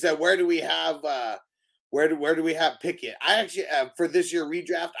 he said, "Where do we have where do we have Pickett?" I actually for this year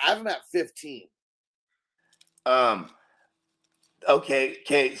redraft, I have him at 15.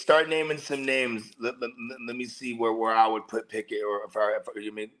 Okay. Start naming some names. Let me see where I would put Pickett, or if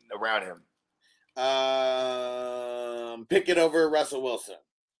you mean around him. Pickett over Russell Wilson.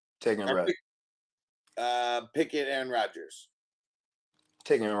 Taking Russ. Pickett, Aaron Rodgers.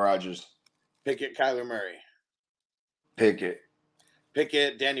 Taking Rodgers. Pickett, Kyler Murray. Pickett,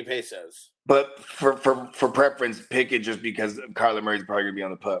 Danny Pesos. But for preference, Pickett just because Kyler Murray's probably gonna be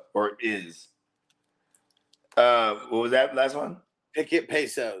on the pup or is. What was that last one? Pickett,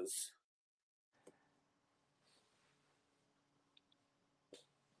 Pesos.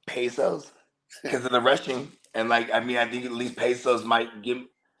 Pesos? Because of the rushing. And I think at least Pesos might give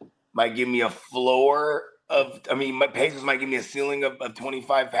me a floor Pacers might give me a ceiling of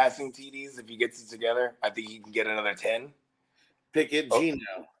 25 passing TDs if he gets it together. I think he can get another 10. Pickett,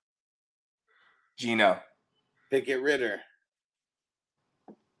 Gino. Pickett, Ritter.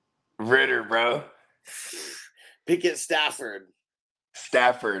 Ritter, bro. Pickett, Stafford.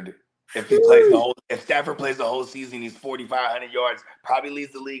 If Stafford plays the whole season, he's 4,500 yards, probably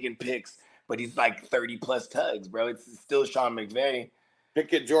leads the league in picks, but he's like 30 plus tugs, bro. It's still Sean McVay.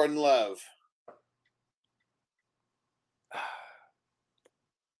 Pickett, Jordan Love.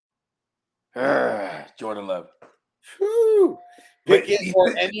 Jordan Love. Whew. Pickett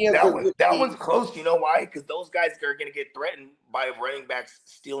or any of that one's close. You know why? Because those guys are going to get threatened by running backs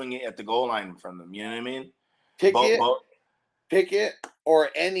stealing it at the goal line from them. You know what I mean? Pickett or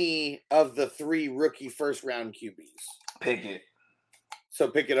any of the 3 rookie first-round QBs. Pickett. So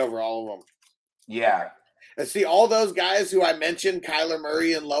Pickett over all of them. Yeah. And see, all those guys who I mentioned, Kyler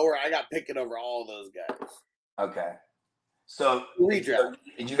Murray and lower, I got Pickett over all those guys. Okay. So redraft.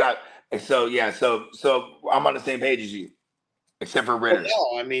 So I'm on the same page as you, except for Ritter. Well,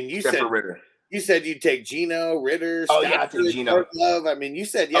 no, I mean, for Ritter. You said you'd take Gino, Ritter, Stafford, I take Gino. Love. I mean, you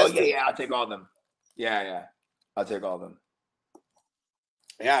said yes. Yeah, I'll take all of them. Yeah, I'll take all of them.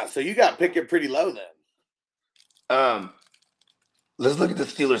 Yeah, so you got Pickett pretty low then. Let's look at the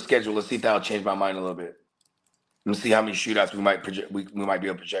Steelers' schedule. Let's see if that'll change my mind a little bit. Let's see how many shootouts we might project. We might be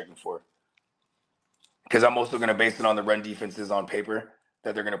able to project them for. Because I'm also going to base it on the run defenses on paper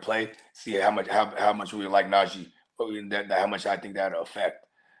that they're going to play. See how much we like Najee. How much I think that'll affect.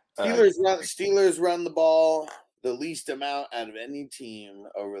 Steelers run the ball the least amount out of any team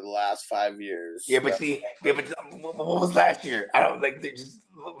over the last 5 years. Yeah, but what was last year? I don't think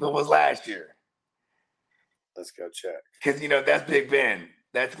what was last year. Let's go check. Because that's Big Ben.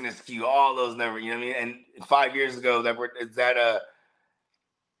 That's going to skew all those numbers. You know what I mean? And 5 years ago,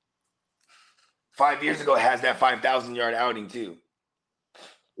 5 years ago has that 5,000-yard outing too.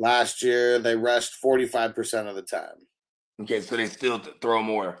 Last year they rushed 45% of the time. Okay, so they still throw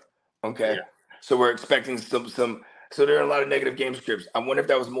more. Okay, yeah. So we're expecting some. So there are a lot of negative game scripts. I wonder if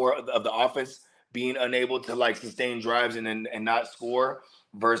that was more of the offense being unable to sustain drives and not score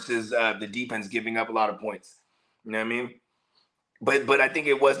versus the defense giving up a lot of points. You know what I mean? But I think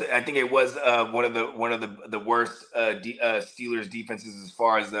it was one of the worst Steelers defenses as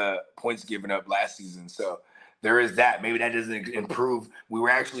far as the points given up last season. So there is that. Maybe that doesn't improve. We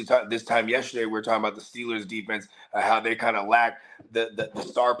were actually this time yesterday. We were talking about the Steelers defense, how they kind of lack the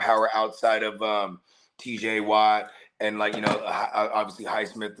star power outside of T.J. Watt and obviously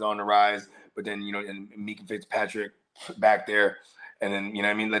Highsmith on the rise, but then and Mika Fitzpatrick back there, and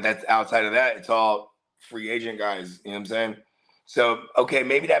then that's outside of that. It's all free agent guys. You know what I'm saying? So, okay,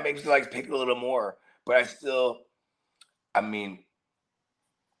 maybe that makes me pick it a little more, but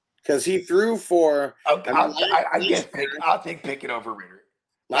because he threw for. I'll take Pickett over Ritter.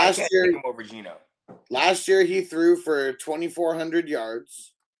 Last year, take him over Gino. Last year, he threw for 2,400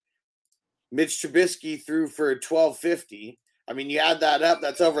 yards. Mitch Trubisky threw for 1,250. I mean, you add that up,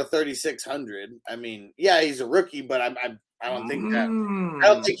 that's over 3,600. I mean, yeah, he's a rookie, but I don't think I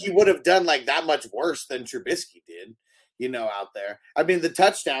don't think he would have done that much worse than Trubisky did. Out there. I mean, the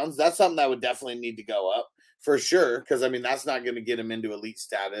touchdowns, that's something that would definitely need to go up for sure. Because, that's not going to get him into elite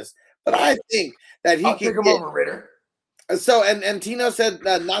status. But I think that he can take him over Ritter. So, and Tino said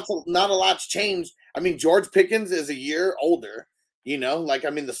that not a lot's changed. I mean, George Pickens is a year older,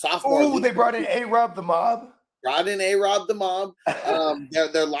 the sophomore. Oh, they brought in A-Rob the Mob.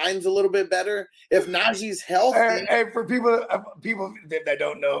 Their line's a little bit better. If Najee's healthy. Hey, for people that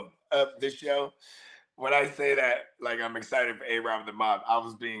don't know this show, when I say that, I'm excited for A-Rob the Mob, I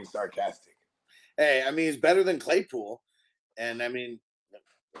was being sarcastic. Hey, he's better than Claypool. And, I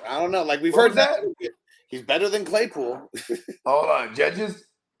don't know. We've heard that. He's better than Claypool. Hold on. Judges?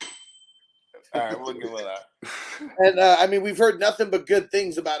 All right, we'll give it that. And, we've heard nothing but good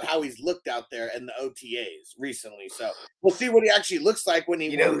things about how he's looked out there in the OTAs recently. So, we'll see what he actually looks like when he...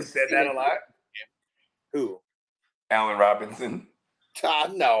 You know who said that a lot? Who? Allen Robinson.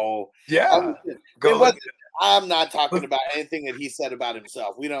 No. Yeah. I'm not talking about anything that he said about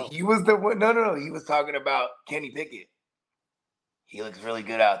himself. We don't. He was the one. No. He was talking about Kenny Pickett. He looks really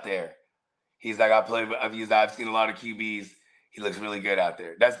good out there. He's like, I've seen a lot of QBs. He looks really good out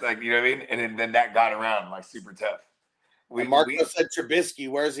there. That's you know what I mean? And then that got around super tough. Marco said Trubisky.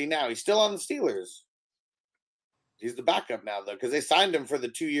 Where is he now? He's still on the Steelers. He's the backup now, though, because they signed him for the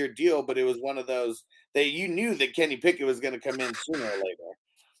 2-year deal, but it was one of those you knew that Kenny Pickett was going to come in sooner or later.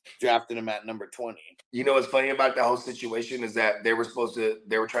 Drafted him at number 20. You know what's funny about the whole situation is that they were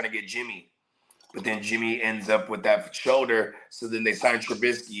trying to get Jimmy, but then Jimmy ends up with that shoulder. So then they signed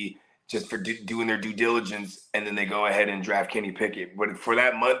Trubisky, just for doing their due diligence, and then they go ahead and draft Kenny Pickett. But for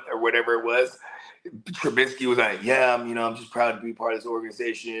that month or whatever it was, Trubisky was like, yeah, I'm just proud to be part of this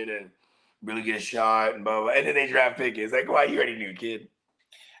organization and really get a shot and blah, blah. And then they draft Pickett. It's like, why, you already knew, kid.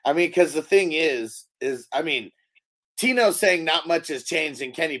 I mean, because the thing is, Tino's saying not much has changed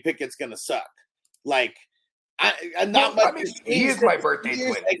and Kenny Pickett's going to suck. Like, he is my birthday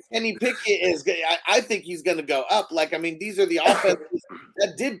twin. Kenny Pickett is. I think he's going to go up. Like, these are the offenses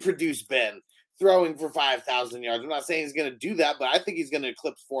that did produce Ben throwing for 5,000 yards. I'm not saying he's going to do that, but I think he's going to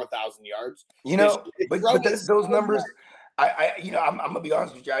eclipse 4,000 yards. But those numbers, I'm going to be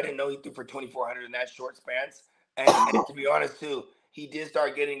honest with you. I didn't know he threw for 2,400 in that short spans. And to be honest, too, he did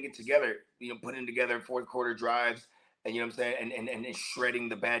start getting it together, putting together fourth quarter drives, and you know what I'm saying, and shredding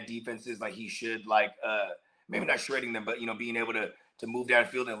the bad defenses like he should, like maybe not shredding them, but being able to move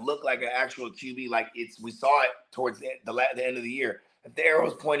downfield and look like an actual QB. Like we saw it towards the end of the year. If the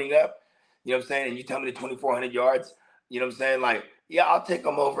arrow's pointing up, you know what I'm saying, and you tell me the 2,400 yards, you know what I'm saying, like, yeah, I'll take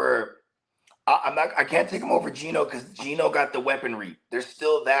him over. I can't take him over Geno because Geno got the weaponry. There's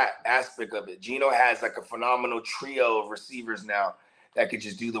still that aspect of it. Geno has like a phenomenal trio of receivers now that could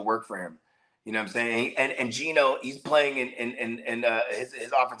just do the work for him. You know what I'm saying? And Geno, he's playing in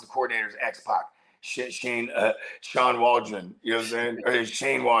his offensive coordinator's X-Pac, Sean Waldron. You know what I'm saying? Or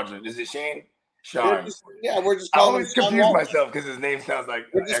Shane Waldron. Is it Shane? Sean. We're just calling him Sean confuse myself because his name sounds like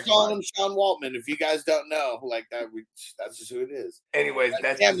we're just calling him Sean Waltman. If you guys don't know, like that, that's just who it is. Anyways,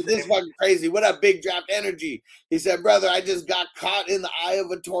 this is fucking crazy. What up, Big Draft Energy? He said, "Brother, I just got caught in the eye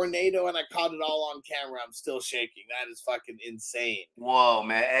of a tornado and I caught it all on camera. I'm still shaking. That is fucking insane." Whoa,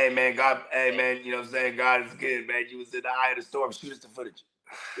 man. Hey, man, God. Hey, man. You know what I'm saying? God is good, man. You was in the eye of the storm. Shoot us the footage.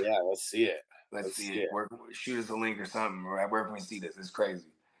 Yeah, let's see it. Let's see it. Shoot us a link or something. Where can we see this? It's crazy.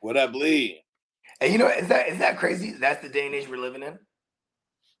 What up, Lee? And is that crazy? That's the day and age we're living in?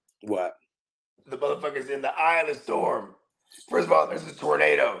 What? The motherfucker's in the eye of the storm. First of all, there's a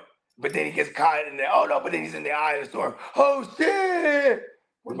tornado. But then he gets caught in there. Oh, no, but then he's in the eye of the storm. Oh, shit!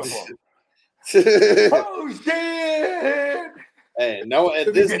 Where's my phone? Oh, shit! Hey, no,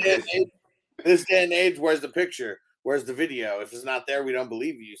 at this day and age, where's the picture? Where's the video? If it's not there, we don't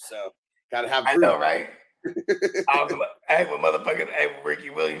believe you. So, got to have proof. I know, right? When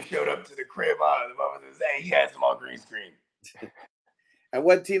Ricky Williams showed up to the crib, the motherfucker said, hey, he had some on green screen. And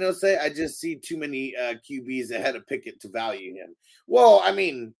what Tino say? I just see too many QBs ahead of Pickett to value him. Well,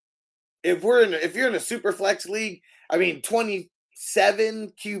 if you're in a super flex league,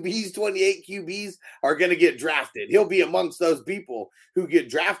 27 QBs, 28 QBs are going to get drafted. He'll be amongst those people who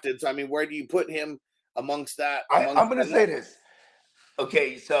get drafted. So, where do you put him amongst that? I'm going to say this.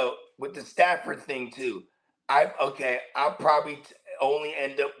 Okay, so with the Stafford thing too, I'll probably only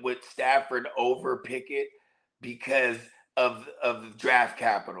end up with Stafford over Pickett because of the draft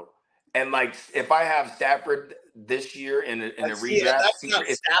capital. And like, if I have Stafford this year in a redraft, that's not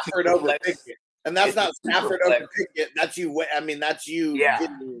Stafford over Pickett, and that's not Stafford over Pickett. That's you. That's you.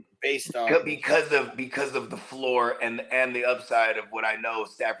 Getting based on because of the floor and the upside of what I know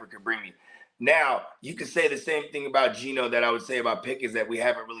Stafford could bring me. Now, you could say the same thing about Geno that I would say about Pickett, is that we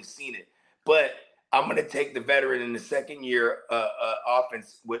haven't really seen it. But I'm going to take the veteran in the second year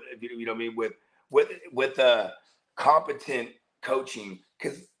offense with competent coaching.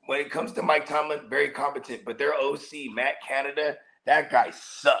 Because when it comes to Mike Tomlin, very competent. But their OC, Matt Canada, that guy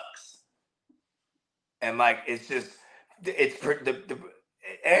sucks. And like,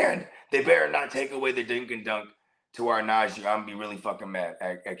 and they better not take away the dink and dunk to our Najee. I'm going to be really fucking mad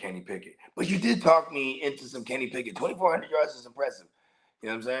at Kenny Pickett. But you did talk me into some Kenny Pickett. 2,400 yards is impressive. You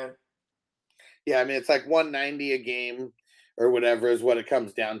know what I'm saying? Yeah, it's like 190 a game or whatever is what it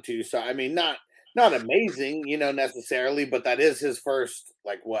comes down to. So, not amazing, necessarily, but that is his first,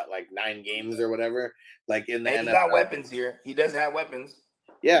 9 games or whatever. Like in the NFL. He's got weapons here. He does have weapons.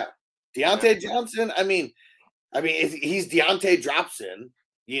 Yeah. Deontay Johnson, he's Deontay Dropson,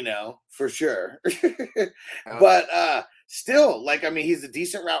 for sure. But still, he's a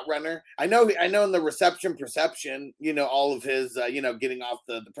decent route runner. I know in the reception perception, all of his, getting off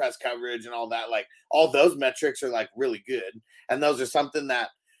the press coverage and all that, all those metrics are really good. And those are something that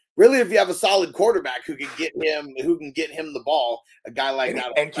really, if you have a solid quarterback who can get him the ball, a guy like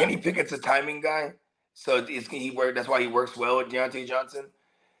that. And Kenny Pickett's a timing guy. So that's why he works well with Deontay Johnson.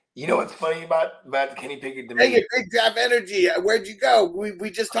 You know what's funny about Kenny Pickett to me? Hey, Big Draft Energy. Where'd you go? We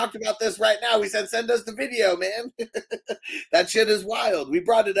just talked about this right now. We said, send us the video, man. That shit is wild. We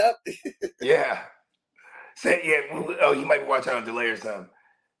brought it up. Yeah. Oh, you might be watching on delay or something.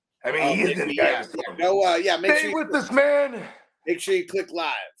 He is in the guy. Make sure with this man. Make sure you click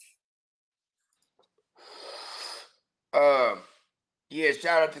live. Yeah,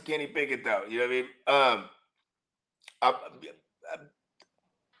 shout out to Kenny Pickett though. You know what I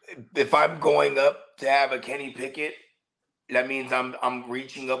mean? If I'm going up to have a Kenny Pickett, that means I'm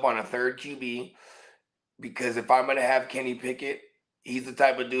reaching up on a third QB. Because if I'm gonna have Kenny Pickett, he's the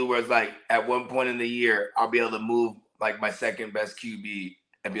type of dude where it's like at one point in the year, I'll be able to move like my second best QB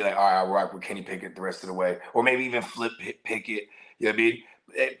and be like, all right, I'll rock with Kenny Pickett the rest of the way. Or maybe even flip Pickett, you know what I mean?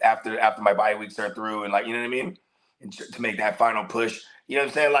 After my bye weeks are through and like, you know what I mean? And to make that final push. You know what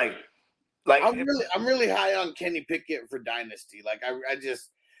I'm saying? Like I'm really high on Kenny Pickett for Dynasty. Like I just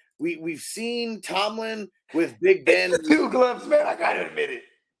we've seen Tomlin with Big Ben. It's the two gloves, man. I gotta admit it.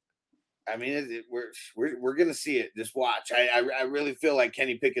 I mean, we're gonna see it. Just watch. I really feel like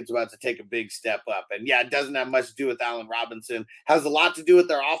Kenny Pickett's about to take a big step up, and yeah, it doesn't have much to do with Allen Robinson. Has a lot to do with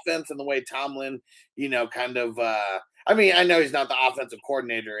their offense and the way Tomlin, kind of. I mean, I know he's not the offensive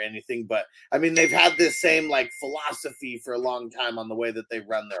coordinator or anything, but I mean, they've had this same like philosophy for a long time on the way that they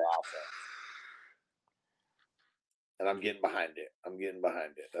run their offense, and I'm getting behind it.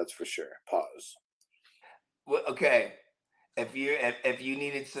 That's for sure. Pause. Well, okay. If you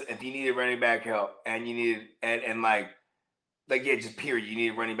needed running back help and you needed and like yeah, just period, you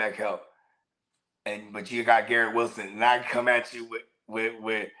needed running back help, but you got Garrett Wilson, and I come at you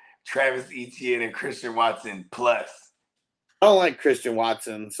with Travis Etienne and Christian Watson plus. I don't like Christian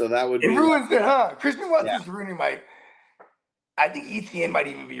Watson, so that would it ruins it, huh? Christian Watson's ruining my. I think Etienne might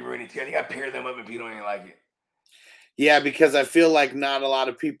even be ruining too. I think I pair them up if you don't even like it. Yeah, because I feel like not a lot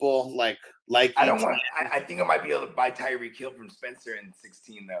of people like. I don't want. I think I might be able to buy Tyreek Hill from Spencer in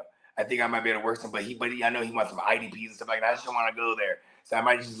 16 though. I think I might be able to work some, but I know he wants some IDPs and stuff like that. I just don't want to go there, so I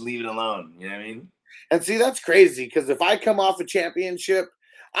might just leave it alone. You know what I mean? And see, that's crazy because if I come off a championship,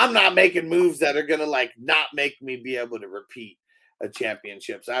 I'm not making moves that are gonna like not make me be able to repeat a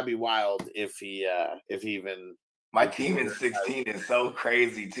championship. So I'd be wild if he even. My team in 16 is so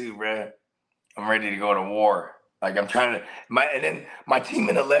crazy too, bro. I'm ready to go to war. Like I'm trying to my team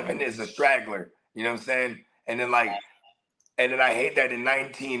in 11 is a straggler. You know what I'm saying? And then I hate that in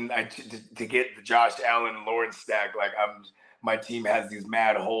 19 to get the Josh Allen and Lawrence stack. Like my team has these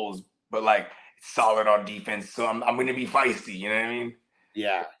mad holes, but like solid on defense. So I'm going to be feisty. You know what I mean?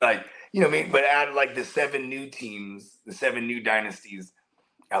 Yeah. Like you know what I mean. But out of like the 7 new teams, the 7 new dynasties,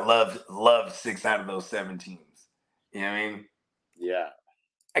 I love 6 out of those 7 teams. You know what I mean? Yeah.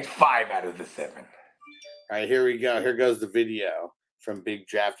 Like 5 out of the 7. All right, here we go. Here goes the video from Big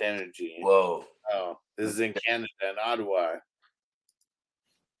Draft Energy. Whoa. Oh, this is in Canada, in Ottawa.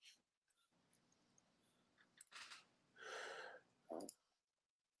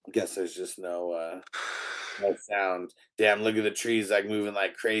 I guess there's just no sound. Damn, look at the trees like moving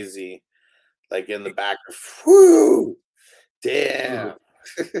like crazy. Like in the back. Whoo! Damn.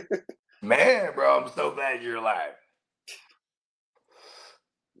 Man, bro, I'm so glad you're alive.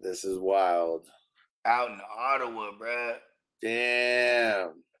 This is wild. Out in Ottawa, bruh.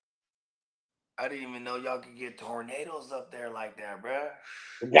 Damn. I didn't even know y'all could get tornadoes up there like that, bruh.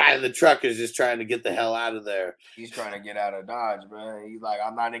 The guy in the truck is just trying to get the hell out of there. He's trying to get out of Dodge, bruh. He's like,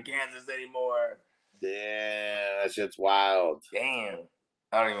 I'm not in Kansas anymore. Damn, that shit's wild. Damn.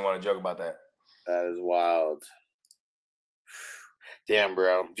 I don't even want to joke about that. That is wild. Damn,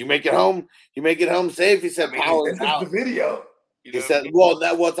 bro. Did you make it home? You make it home safe? He said power out. The video. He said, well,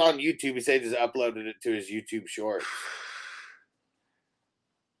 that was on YouTube. He said he just uploaded it to his YouTube shorts.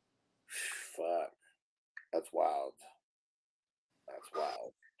 Fuck. That's wild. That's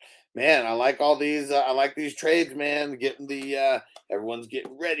wild. Man, I like all these. I like these trades, man. Getting the everyone's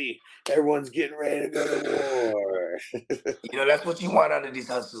getting ready. Everyone's getting ready to go to war. You know, that's what you want out of these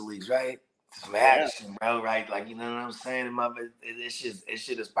hustle leagues, right? Some action, bro. Right? Like, you know what I'm saying? This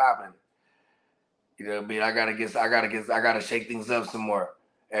shit is popping. You know what I mean? I gotta shake things up some more.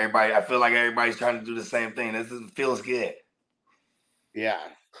 I feel like everybody's trying to do the same thing. This feels good. Yeah.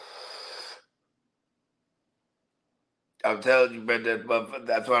 I'm telling you, but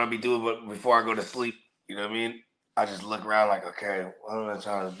that's what I'll be doing. But before I go to sleep, you know what I mean? I just look around like, okay, what am I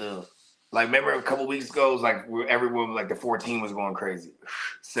trying to do? Like, remember a couple weeks ago, it was like everyone, like the 14 was going crazy.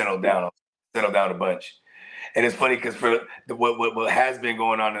 Settled down a bunch. And it's funny because for what has been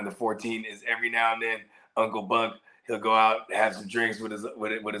going on in the 14 is every now and then Uncle Bunk, he'll go out and have some drinks with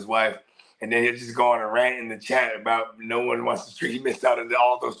his wife, and then he'll just go on a rant in the chat about no one wants to trade. He missed out on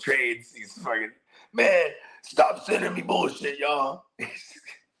all those trades. He's fucking, man, stop sending me bullshit, y'all.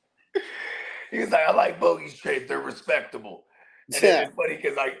 He was like, I like Bogey's trades. They're respectable. And then it's funny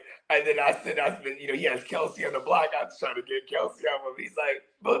because and then I said, you know, he has Kelsey on the block. I was trying to get Kelsey off of him. He's like,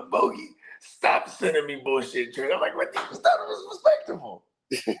 but Bogey, stop sending me bullshit trades. I'm like, what? This was respectable.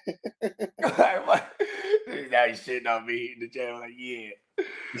 Now he's shitting on me in the channel. Like, yeah. And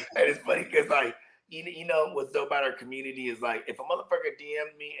it's funny because, like, you know, what's dope about our community is, like, if a motherfucker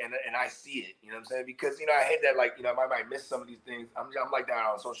DM'd me and I see it, you know what I'm saying? Because, you know, I hate that, like, you know, I might miss some of these things. I'm like that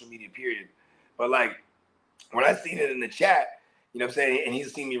on social media, period. But, like, when I seen it in the chat, you know what I'm saying, and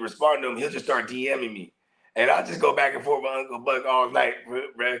he's seen me respond to him, he'll just start DMing me. And I'll just go back and forth with Uncle Buck all night,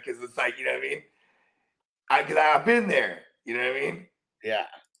 bro, because it's like, you know what I mean? Because I've been there, you know what I mean? Yeah.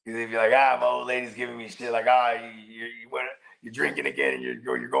 Because if you're like, my old lady's giving me shit, like, you're drinking again and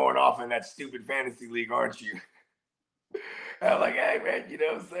you're going off in that stupid fantasy league, aren't you? And I'm like, hey, man, you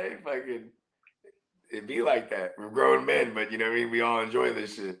know what I'm saying? Fucking, it be like that. We're grown men, but you know what I mean? We all enjoy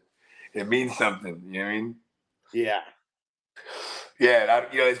this shit. It means something, you know what I mean? Yeah. Yeah,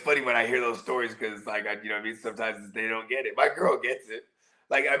 you know, it's funny when I hear those stories because, like, you know what I mean? Sometimes they don't get it. My girl gets it.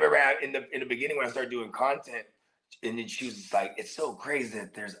 Like, I remember in the beginning when I started doing content, and then she was just like, it's so crazy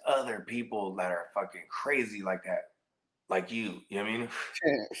that there's other people that are fucking crazy like that. Like you know what I mean?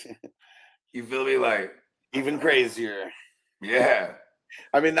 You feel me? Like, even crazier. Yeah.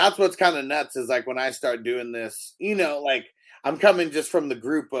 I mean, that's what's kind of nuts is, like, when I start doing this, you know, like, I'm coming just from the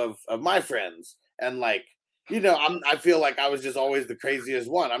group of my friends, and, like, you know, I feel like I was just always the craziest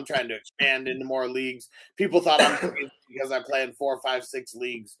one. I'm trying to expand into more leagues. People thought I'm crazy because I play in 4, 5, 6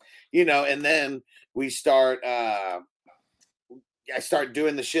 leagues, you know, and then we start, I start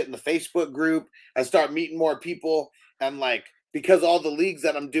doing the shit in the Facebook group. I start meeting more people, and, like, because all the leagues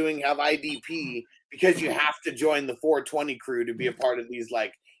that I'm doing have IDP, because you have to join the 420 crew to be a part of these,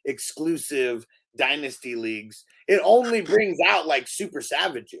 like, exclusive dynasty leagues, it only brings out, like, super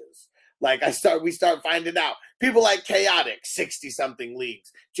savages. Like, we start finding out people like Chaotic, 60-something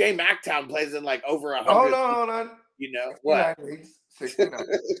leagues. Jay MacTown plays in, like, over 100. Hold on. You know what? 69.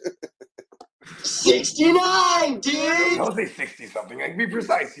 69, dude. Don't say 60-something. Like, be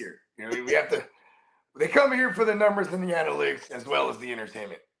precise here. You know, we have to. They come here for the numbers and the analytics as well as the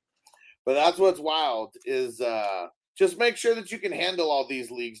entertainment. But that's what's wild is just make sure that you can handle all these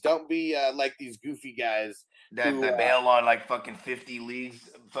leagues. Don't be like these goofy guys that bail on like fucking 50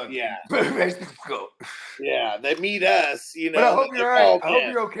 leagues. Fucking, yeah. Francisco. Yeah, they meet us, you know. But I hope you're right. I hope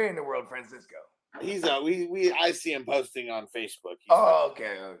you're okay in the world, Francisco. He's I see him posting on Facebook.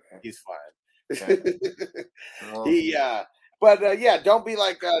 Okay. He's fine. Okay. Don't be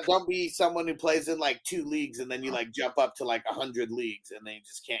like don't be someone who plays in like 2 leagues and then you like jump up to like 100 leagues and then you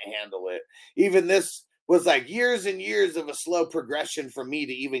just can't handle it. Even this was like years and years of a slow progression for me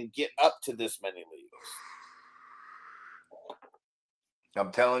to even get up to this many leagues.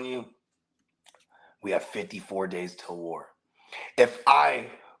 I'm telling you, we have 54 days till war. If I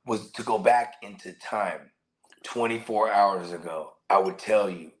was to go back into time 24 hours ago, I would tell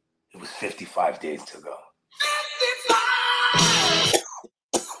you it was 55 days to go. 55!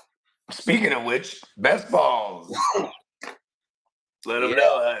 Speaking of which, best balls. Let them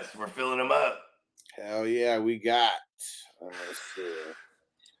know us. We're filling them up. Hell yeah, we got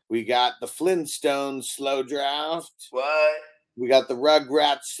the Flintstones slow draft. What? We got the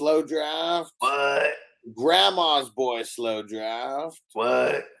Rugrats slow draft. What? Grandma's Boy slow draft.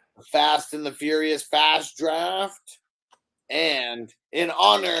 What? Fast and the Furious fast draft. And in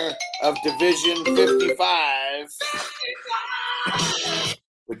honor of Division 55,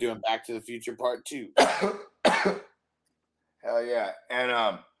 we're doing Back to the Future Part 2. Hell yeah.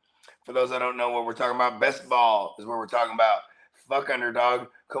 And for those that don't know what we're talking about, best ball is what we're talking about. Fuck Underdog.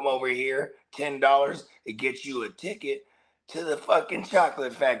 Come over here. $10. It gets you a ticket to the fucking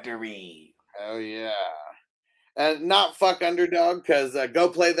chocolate factory. Oh yeah. And not fuck Underdog, because go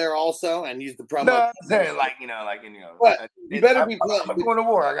play there also and use the promo. No, I'm saying like you know. But you better be playing. I'm going to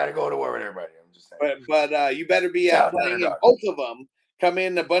war. I got to go to war with everybody. I'm just saying. But you better be playing in both of them. Come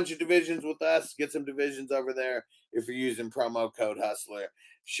in a bunch of divisions with us. Get some divisions over there. If you're using promo code Hustler,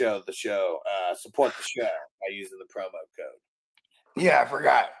 support the show by using the promo code. Yeah, I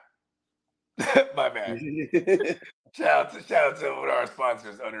forgot. My bad. Shout out to one of our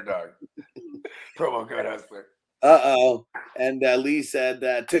sponsors, Underdog. Promo code Hustler. And Lee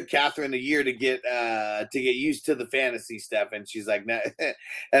said took Catherine a year to get used to the fantasy stuff, and she's like, nah.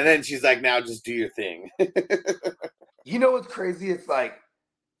 And then she's like, now just do your thing. You know what's crazy? It's like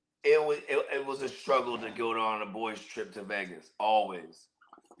it was a struggle to go on a boys' trip to Vegas always,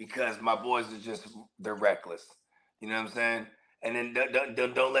 because my boys are they're reckless. You know what I'm saying? And then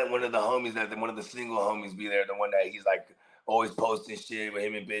don't let one of the homies, one of the single homies, be there. The one that he's like always posting shit with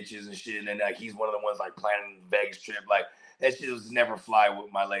him and bitches and shit, and then like he's one of the ones like planning the Vegas trip. Like that shit was never fly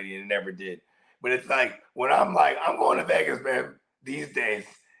with my lady, and it never did. But it's like when I'm like, I'm going to Vegas, man, these days,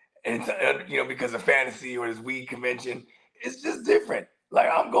 and because of fantasy or this weed convention, it's just different. Like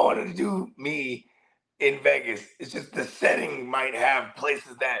I'm going to do me in Vegas. It's just the setting might have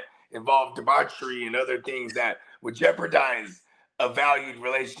places that involve debauchery and other things that would jeopardize a valued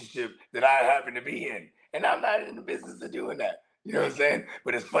relationship that I happen to be in. And I'm not in the business of doing that. You know what I'm saying?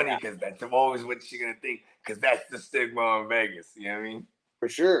 But it's funny because that's always what she's going to think because that's the stigma in Vegas. You know what I mean? For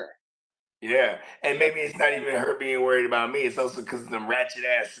sure. Yeah. And maybe it's not even her being worried about me. It's also because of them ratchet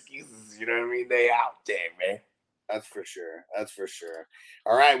ass excuses. You know what I mean? They out there, man. That's for sure. That's for sure.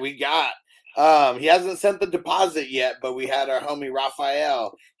 All right. We got, he hasn't sent the deposit yet, but we had our homie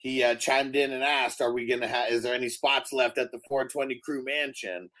Raphael. He chimed in and asked, are we going to have, is there any spots left at the 420 Crew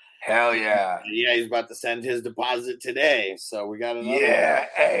Mansion? Hell yeah. Yeah, he's about to send his deposit today. So we got another one.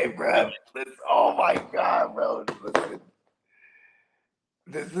 Hey, bro. Oh my God, bro. Listen.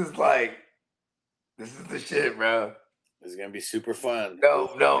 This is the shit, bro. This is gonna be super fun.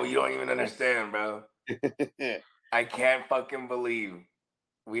 No, you don't even understand, bro. I can't fucking believe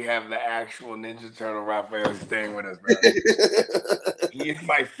we have the actual Ninja Turtle Raphael staying with us, bro. He is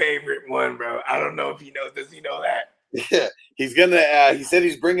my favorite one, bro. I don't know if he knows. Does he know that? Yeah, he's gonna. He said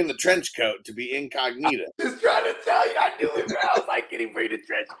he's bringing the trench coat to be incognito. Just trying to tell you, I knew it, bro. I was like, can he bring the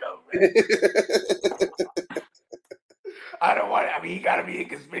trench coat, man? I don't want. I mean, he got to be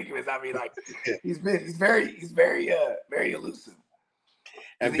inconspicuous. I mean, like, he's very elusive.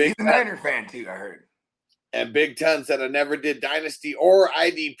 And he's a Niner fan too. I heard. And Big Ton said, I never did Dynasty or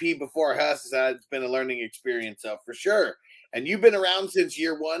IDP before Huss. It's been a learning experience, so for sure. And you've been around since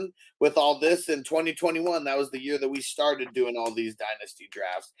year one with all this in 2021. That was the year that we started doing all these Dynasty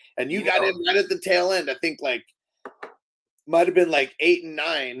drafts. And you got in right at the tail end. I think might have been 8 and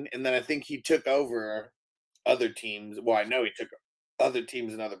 9. And then I think he took over other teams. Well, I know he took other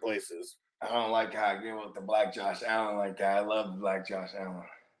teams in other places. I don't like how I get with the Black Josh Allen like that. I love Black Josh Allen.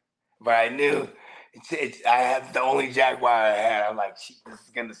 But I knew I had the only Jaguar I had. I'm like, this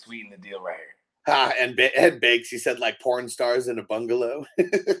is going to sweeten the deal right here. And Ed Bakes, he said porn stars in a bungalow.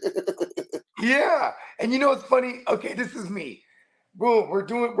 Yeah. And you know what's funny? Okay, this is me. Boom, we're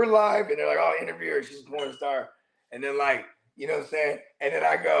live, and they're like, oh, interview her, she's a porn star. And then you know what I'm saying? And then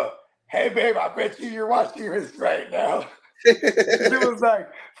I go, hey babe, I bet you're watching this right now. It was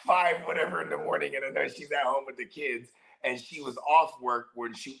 5 whatever in the morning, and I know she's at home with the kids, and she was off work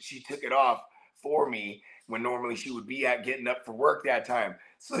when she took it off for me when normally she would be getting up for work that time.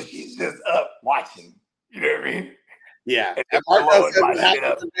 So she's just up watching. You know what I mean? Yeah. And Marco said what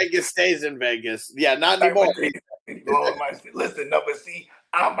happens in Vegas stays in Vegas. Yeah, not anymore. Listen, no, but see,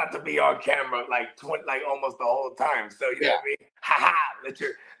 I'm about to be on camera almost the whole time. So you know what I mean? Ha ha!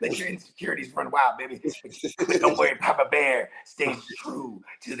 Let your insecurities run wild, baby. But don't worry, Papa Bear stays true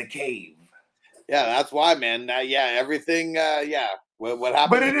to the cave. Yeah, that's why, man. Everything. What happened?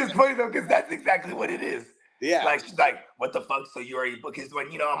 But it is funny though, because that's exactly what it is. Yeah. She's like, what the fuck? So you already, because when,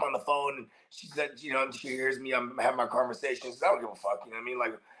 I'm on the phone and she said, she hears me, I'm having my conversations. I don't give a fuck. You know what I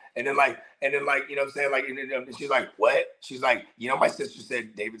mean? And then you know what I'm saying? And she's like, what? She's like, my sister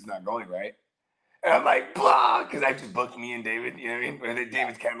said David's not going, right? And I'm like, blah, because I just booked me and David, you know what I mean?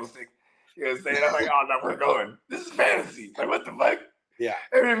 David's candlestick. You know what I'm saying? I'm like, oh, no, we're going. This is fantasy. What the fuck? Yeah.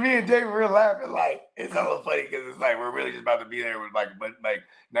 And then me and David were laughing, it's hella funny because it's we're really just about to be there with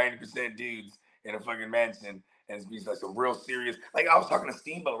 90% dudes in a fucking mansion, and it's be some real serious. I was talking to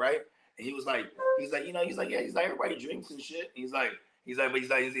Steamboat, right? And he's like, everybody drinks and shit. He's like,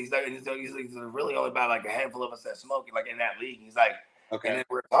 really only about a handful of us that smoke in that league. He's like, okay. And then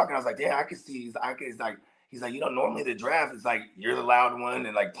we're talking. I was like, yeah, I can see. He's like, normally the draft is you're the loud one,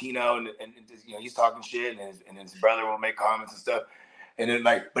 and Tino, and he's talking shit, and his brother will make comments and stuff. And then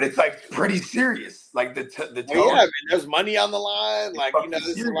but it's pretty serious. The tone. Yeah, man, there's money on the line. This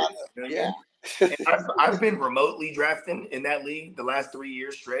is a lot of, yeah. I've been remotely drafting in that league the last 3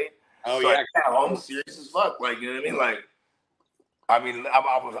 years straight. Oh so yeah, I'm serious as fuck. You know what I mean?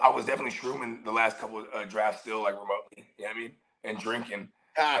 I was definitely shrooming the last couple of drafts still remotely. You know what I mean? And drinking.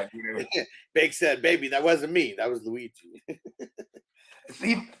 Bake said, "Baby, that wasn't me. That was Luigi."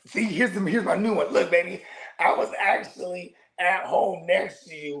 see, here's my new one. Look, baby, I was actually at home next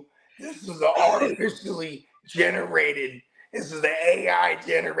to you. This was an artificially generated. This is the AI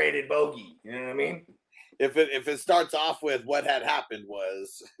generated bogey. You know what I mean? If it starts off with what had happened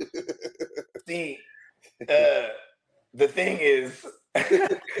was. See, the thing is,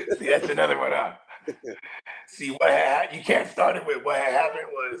 see, that's another one up. See, you can't start it with what had happened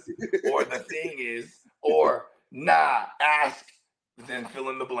was, or the thing is, or nah, ask, then fill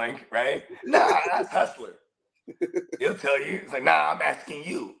in the blank, right? Nah, ask Hustler. He'll tell you. It's nah, I'm asking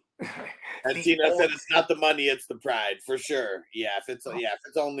you. And Tina said it's not the money, it's the pride, for sure. Yeah, if it's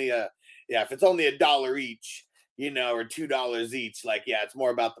only $1 each, or $2 each. Like, yeah, it's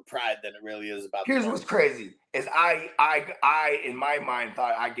more about the pride than it really is about. Here's what's crazy is I in my mind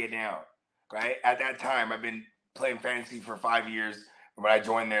thought I'd get down, right? At that time, I've been playing fantasy for 5 years when I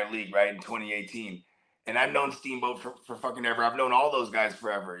joined their league, right, in 2018. And I've known Steamboat for fucking ever. I've known all those guys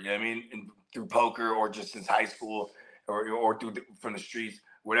forever. You know what I mean? And through poker or just since high school or from the streets,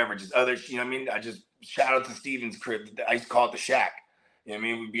 whatever. Just others. You know what I mean? I just shout out to Steven's crib. I used to call it the shack. You know what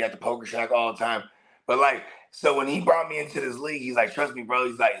I mean? We'd be at the poker shack all the time. But like, so when he brought me into this league, he's like, trust me, bro.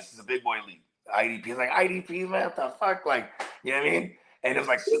 He's like, this is a big boy league. IDP. He's like, IDP, man, what the fuck? Like, you know what I mean? And it was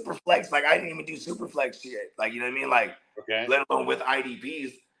like super flex. Like, I didn't even do super flex shit. Like, you know what I mean? Like, let alone with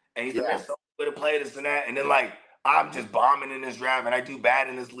IDPs. And he's like, man, so good to play this and that. And then like, I'm just bombing in this draft and I do bad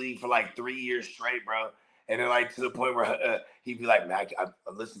in this league for like 3 years straight, bro. And then like to the point where he'd be like, man,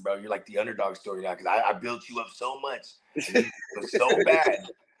 listen, bro, you're like the underdog story now because I built you up so much. It was so bad.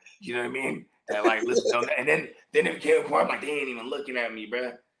 You know what I mean? And like, listen, and then it became a point, I'm like, they ain't even looking at me,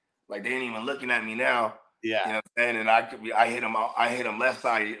 bro. Like, they ain't even looking at me now. Yeah. You know what I'm saying? And I hit him left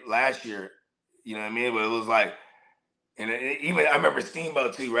side last year. You know what I mean? But it was like, and even I remember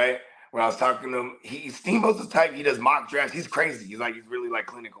Steamboat too, right? When I was talking to him, Steamboat's the type, he does mock drafts. He's crazy. He's really like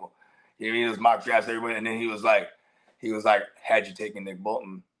clinical. You know what I mean? He does mock drafts everywhere. And then he was like, had you taken Nick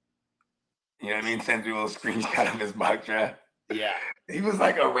Bolton? You know what I mean? Sends me a little screenshot of his mock draft. Yeah. He was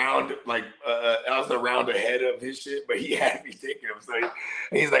like around, I was around ahead of his shit, but he had me taking him. So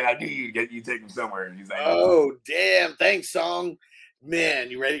he's like, I knew you'd take him somewhere. And he's like, oh, damn. Thanks, Song. Man,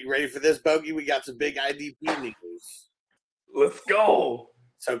 you ready for this, Bogey? We got some big IDP news. Let's go.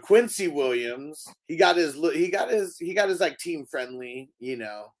 So Quincy Williams, he got his like team friendly,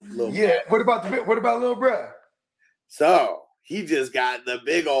 little bag. What about little bruh? So he just got the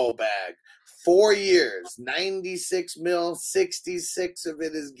big old bag. 4 years, 96 mil, 66 of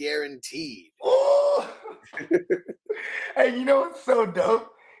it is guaranteed. Oh. And you know what's so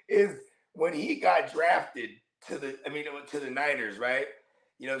dope is when he got drafted to the Niners, right?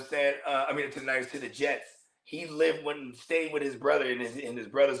 You know what I'm saying? To the Niners, to the Jets. He stayed with his brother in his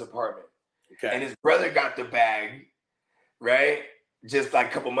brother's apartment. Okay. And his brother got the bag, right? Just like a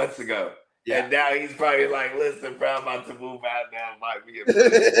couple months ago. Yeah. And now he's probably like, listen, bro, I'm about to move out now. Might be a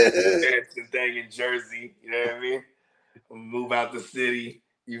dancing thing in Jersey. You know what I mean? Move out the city.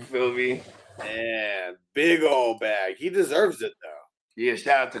 You feel me? Man, big old bag. He deserves it, though. Yeah,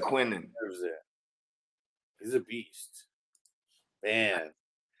 shout out to Quinnen. He deserves it. He's a beast. Man.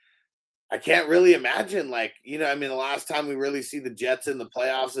 I can't really imagine, the last time we really see the Jets in the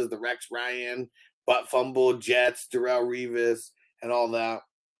playoffs is the Rex Ryan, butt fumble, Jets, Darrelle Revis, and all that.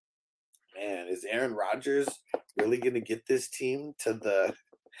 Man, is Aaron Rodgers really going to get this team to the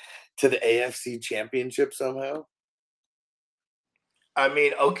AFC Championship somehow? I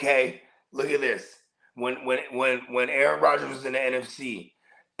mean, okay, look at this. When Aaron Rodgers was in the NFC,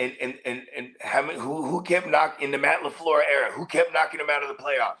 and how many, who kept knocking in the Matt LaFleur era? Who kept knocking him out of the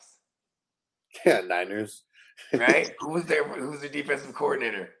playoffs? Yeah, Niners. Right? Who was there? Who's the defensive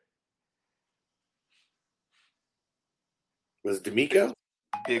coordinator? Was D'Amico?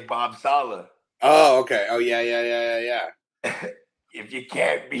 Big Bob Saleh. Oh, okay. Oh, yeah. If you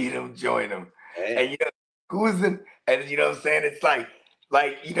can't beat him, join him. Hey. And who's in? And you know what I'm saying? It's like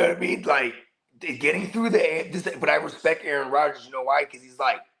you know what I mean? Like getting through but I respect Aaron Rodgers. You know why? Because he's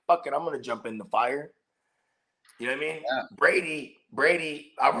like, fuck it, I'm gonna jump in the fire. You know what I mean? Yeah.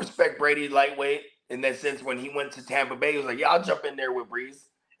 Brady, I respect Brady lightweight in that sense. When he went to Tampa Bay, he was like, yeah, I'll jump in there with Breeze.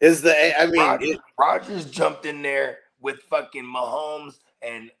 Rodgers jumped in there with fucking Mahomes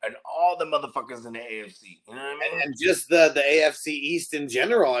and all the motherfuckers in the AFC. You know what I mean? And just the AFC East in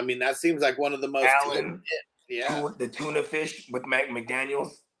general. I mean, that seems like one of the most the tuna fish with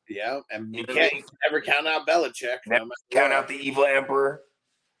McDaniels. Yeah, and you can't never count out Belichick. Never count out the evil emperor.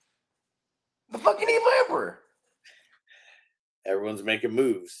 The fucking evil emperor. Everyone's making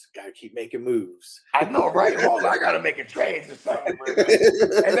moves. Gotta keep making moves. I know, right? Hold on, I gotta make a trade or something.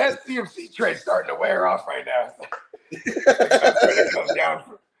 And that CMC trade starting to wear off right now.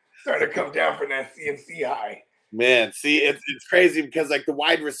 Starting to come down from that CMC high. Man, see, it's crazy because like the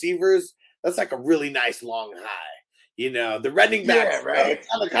wide receivers, that's like a really nice long high. The running backs, yeah, right?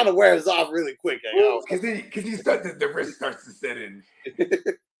 It kind of wears off really quick. Because the risk starts to set in.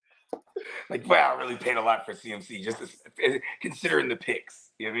 Like, wow, I really paid a lot for CMC, just considering the picks.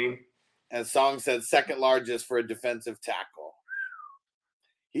 You know what I mean? And Song said second largest for a defensive tackle.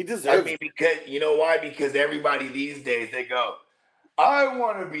 He deserves it. Because you know why? Because everybody these days, they go, I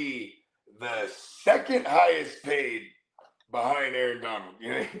want to be the second highest paid behind Aaron Donald.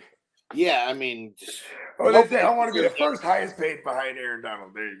 You know? Yeah, I mean, they say I want to be the first highest paid behind Aaron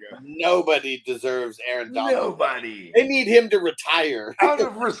Donald. There you go. Nobody deserves Aaron Donald. Nobody. They need him to retire. Out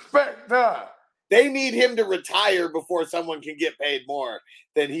of respect, They need him to retire before someone can get paid more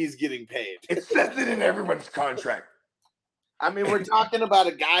than he's getting paid. It says it in everyone's contract. I mean, we're talking about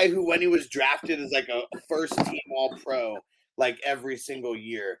a guy who, when he was drafted, is like a first-team All-Pro, like every single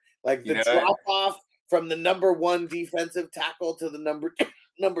year. Like the drop-off from the number 1 defensive tackle to the number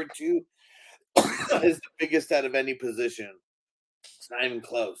 2 is the biggest out of any position. It's not even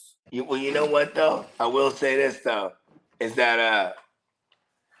close. Well, you know what though? I will say this though, is that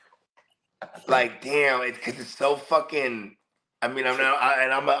like damn, it's because it's so fucking. I mean, I'm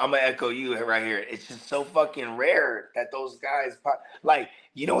gonna echo you right here. It's just so fucking rare that those guys like.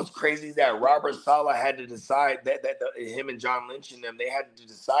 You know what's crazy is that Robert Saleh had to decide that him and John Lynch and them, they had to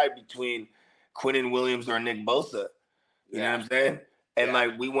decide between Quinnen Williams or Nick Bosa. You know what I'm saying? And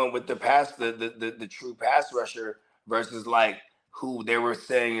like we went with the true pass rusher versus like who they were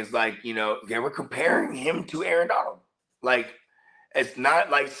saying is like, you know, they were comparing him to Aaron Donald. Like it's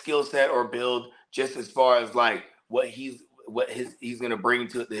not like skill set or build, just as far as like what he's gonna bring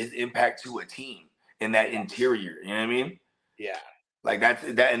to his impact to a team in that interior. You know what I mean? Yeah. Like that's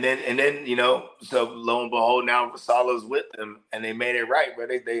that, and then you know, so lo and behold, now Saleh's with them, and they made it right, but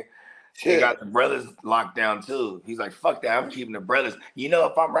they got the brothers locked down too. He's like, fuck that, I'm keeping the brothers. You know,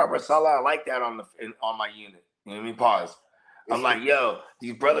 if I'm Robert Saleh, I like that on my unit. You know what I mean? Pause. I'm like, yo,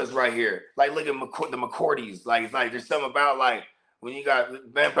 these brothers right here. Like, look at the McCourties. Like, it's like there's something about like when you got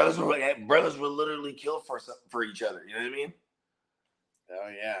brothers will literally kill for each other. You know what I mean? Oh,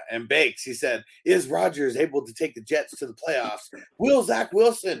 yeah. And Bakes, he said, is Rodgers able to take the Jets to the playoffs? Will Zach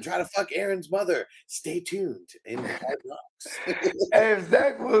Wilson try to fuck Aaron's mother? Stay tuned in the Hard Knocks. Hey,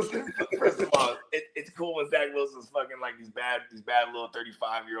 Zach Wilson, first of all, it's cool when Zach Wilson's fucking like these bad little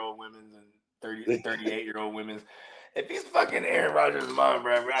 35-year-old women and 38-year-old women. If he's fucking Aaron Rodgers' mom,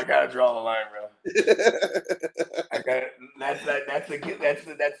 bro, I gotta draw the line, bro. That's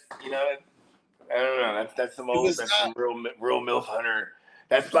you know, I don't know. That's some real MILF hunter.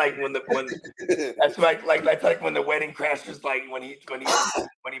 That's like when that's like when the Wedding Crashers, like when he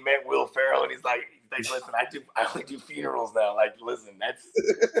met Will Ferrell and he's like listen, I only do funerals now. Like listen,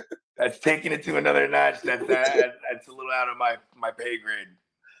 that's taking it to another notch. That's a little out of my pay grade.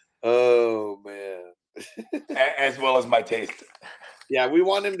 Oh man. As well as my taste. Yeah, we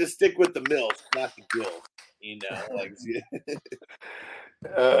want him to stick with the MILF, not the guilt. You know, like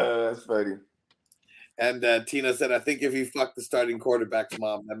that's funny. And Tina said, I think if you fuck the starting quarterback's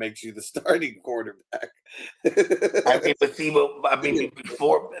mom, that makes you the starting quarterback. I mean,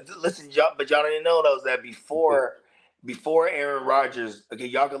 before, listen, y'all, but y'all didn't know those that before Aaron Rodgers, okay,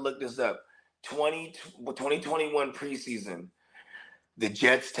 y'all can look this up. 2021 preseason, the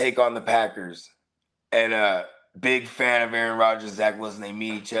Jets take on the Packers. And big fan of Aaron Rodgers, Zach Wilson, they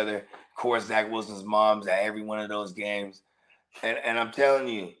meet each other. Of course, Zach Wilson's mom's at every one of those games. And I'm telling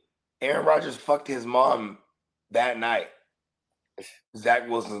you, Aaron Rodgers fucked his mom that night. Zach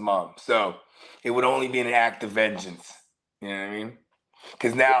Wilson's mom. So it would only be an act of vengeance. You know what I mean?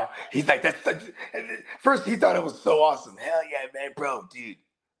 Because now he's like, first he thought it was so awesome. Hell yeah, man, bro, dude.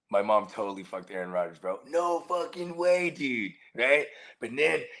 My mom totally fucked Aaron Rodgers, bro. No fucking way, dude. Right? But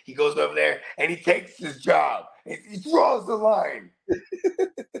then he goes over there and he takes his job. He draws the line.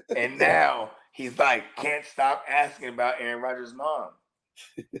 And now he's like, can't stop asking about Aaron Rodgers' mom.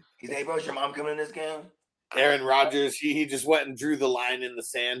 He's like, hey, bro, is your mom coming in this game? Aaron Rodgers, he just went and drew the line in the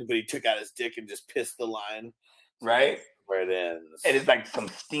sand, but he took out his dick and just pissed the line. Right? Where it ends. And it's like some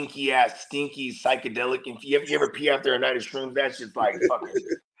stinky psychedelic. If you ever pee after a night of shrooms, that's just like fucking,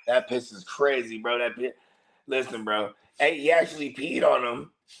 that piss is crazy, bro. Listen, bro. Hey, he actually peed on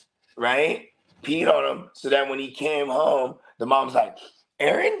him, right? Peed on him so that when he came home, the mom's like,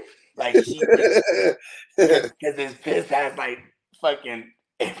 Aaron? Like, because his piss has like fucking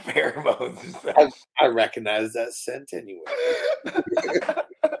pheromones and stuff. I recognize that scent anyway.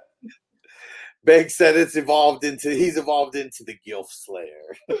 Banks said he's evolved into the Gilf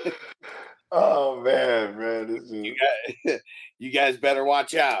Slayer. Oh man, you guys better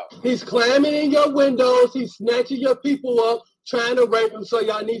watch out. He's climbing in your windows. He's snatching your people up, trying to rape them. So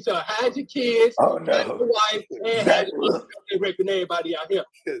y'all need to hide your kids, hide your wife, and hide your raping everybody out here.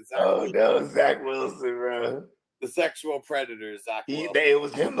 Oh no, Zach Wilson, bro. The sexual predator, Zach Wilson. It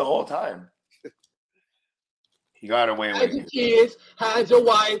was him the whole time. He got away with it. Hide your kids, hide your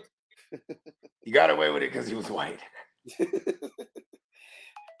wife. He got away with it because he was white.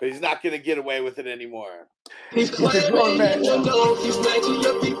 But he's not going to get away with it anymore. He's climbing windows, he's snatching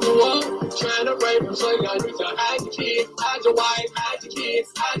your people up, trying to rape them, so y'all need to hide your kids, hide your wife, hide your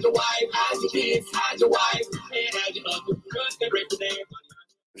kids, hide your wife, hide your kids, hide your wife, and hide your husband, because they rape the damn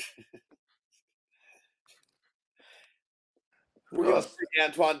We're going to stick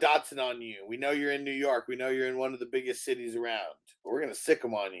Antoine Dotson on you. We know you're in New York. We know you're in one of the biggest cities around. But we're going to sick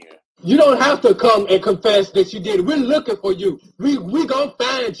him on you. You don't have to come and confess that you did it. We're looking for you. We going to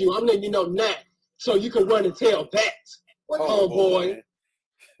find you. I'm letting you know now. So you can run and tell that. Oh, boy.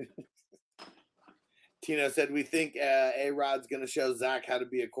 Tino said, we think A-Rod's going to show Zach how to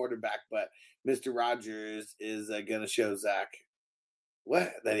be a quarterback, but Mr. Rogers is going to show Zach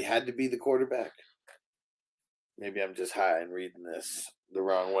what? That he had to be the quarterback? Maybe I'm just high and reading this the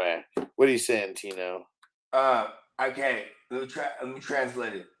wrong way. What are you saying, Tino? Okay, let me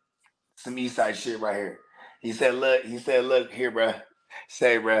translate it. Some East Side shit right here. He said, look here, bruh.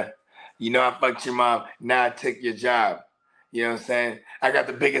 Say, bruh, you know I fucked your mom. Now I took your job. You know what I'm saying? I got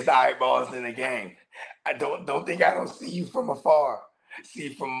the biggest eyeballs in the game. I don't think I don't see you from afar. See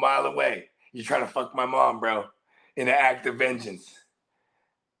you from a mile away. You're trying to fuck my mom, bro. In an act of vengeance.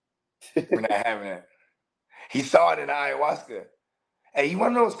 We're not having that. He saw it in ayahuasca. Hey, you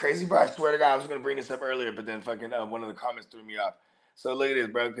want to know what's crazy, bro? I swear to God, I was going to bring this up earlier, but then fucking one of the comments threw me off. So look at this,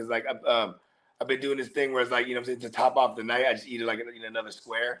 bro, because like I've been doing this thing where it's like, you know what I'm saying, to top off the night, I just eat it like another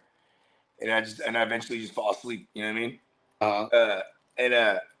square, and I eventually just fall asleep. You know what I mean?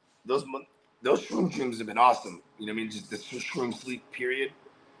 Those shrooms have been awesome. You know what I mean? Just the shroom sleep period.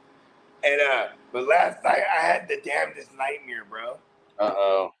 And but last night I had the damnedest nightmare, bro.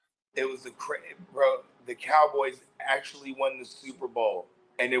 It was bro. The Cowboys actually won the Super Bowl,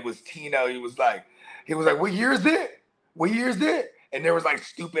 and it was Tino. He was like, "What year is it? What year is it?" And there was like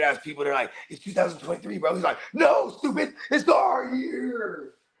stupid ass people. They're like, "It's 2023, bro." He's like, "No, stupid, it's our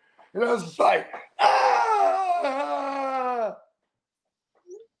year." And I was just like, "Ah!"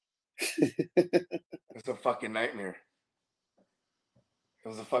 It's a fucking nightmare. It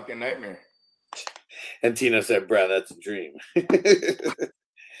was a fucking nightmare. And Tino said, "Bro, that's a dream."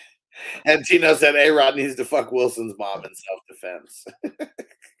 And Tino said, A-Rod needs to fuck Wilson's mom in self-defense.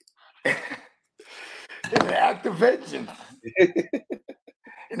 In an act of vengeance.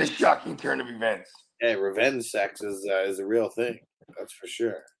 In a shocking turn of events. Hey, revenge sex is a real thing. That's for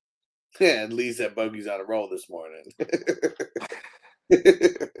sure. Yeah, and Lee said Bogey's on a roll this morning. This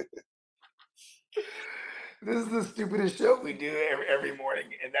is the stupidest show we do every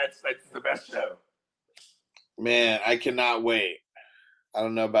morning, and that's the best show. Man, I cannot wait. I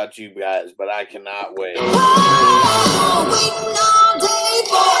don't know about you guys, but I cannot wait.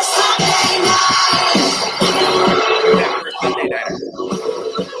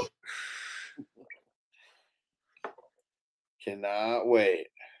 Cannot wait.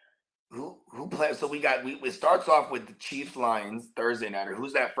 Who plays? So it starts off with the Chiefs Lions Thursday nighter.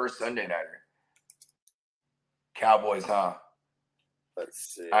 Who's that first Sunday nighter? Cowboys, huh?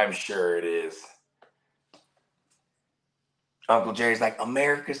 Let's see. I'm sure it is. Uncle Jerry's like,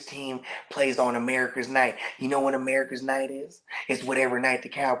 America's team plays on America's night. You know what America's night is? It's whatever night the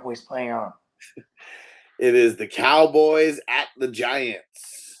Cowboys play on. It is the Cowboys at the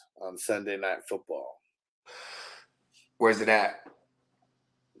Giants on Sunday Night Football. Where's it at?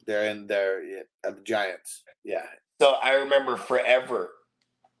 They're at the Giants. Yeah. So I remember forever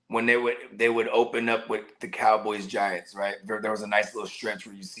when they would open up with the Cowboys Giants, right? There was a nice little stretch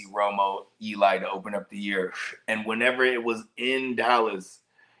where you see Romo, Eli to open up the year. And whenever it was in Dallas,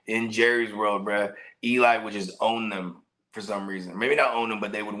 in Jerry's world, bro, Eli would just own them for some reason. Maybe not own them,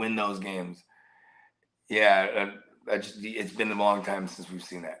 but they would win those games. Yeah, it's been a long time since we've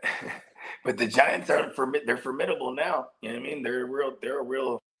seen that. But the Giants they're formidable now. You know what I mean? They're a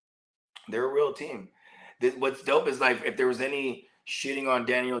real team. What's dope is like if there was any shitting on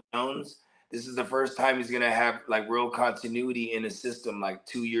Daniel Jones, this is the first time he's gonna have like real continuity in a system, like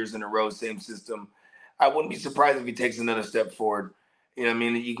 2 years in a row, same system. I wouldn't be surprised if he takes another step forward. You know what I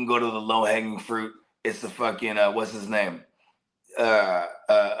mean? You can go to the low hanging fruit. It's the fucking what's his name? Brian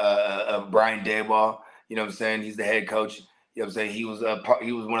Daboll. You know what I'm saying? He's the head coach. You know what I'm saying? He was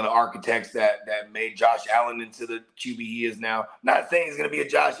one of the architects that made Josh Allen into the QB he is now. Not saying he's gonna be a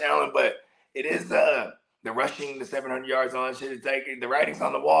Josh Allen, but it is the rushing, the 700 yards, all that shit. It's like the writing's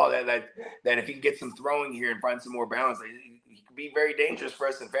on the wall that if he can get some throwing here and find some more balance, he could be very dangerous for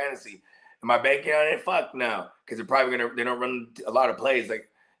us in fantasy. Am I banking on it? Fuck no, because they're probably they don't run a lot of plays like,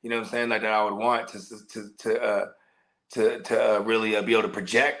 you know what I'm saying, like that I would want to really be able to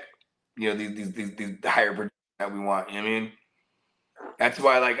project, you know, these higher projections that we want. You know what I mean? That's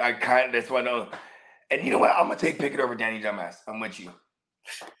why that's why I know. And you know what? I'm gonna take Pickett over Danny Dumbass. I'm with you.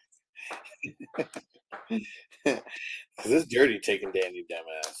 This dirty taking Danny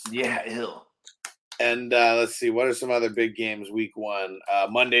dumbass. Yeah, ill. And let's see, what are some other big games week 1?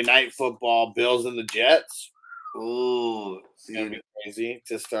 Monday Night Football, Bills and the Jets. Ooh, It's gonna be crazy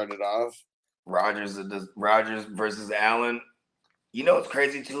to start it off. Rodgers versus Allen. You know what's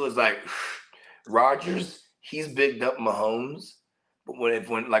crazy too is like Rodgers, he's bigged up Mahomes, but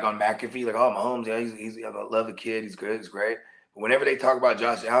when like on McAfee, like, oh, Mahomes, yeah, he's I love the kid, he's good, he's great. But whenever they talk about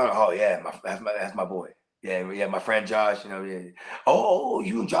Josh Allen, oh yeah, that's my boy. Yeah, my friend Josh, you know, yeah. Oh,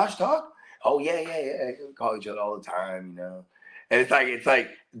 you and Josh talk? Oh yeah. We call each other all the time, you know. And it's like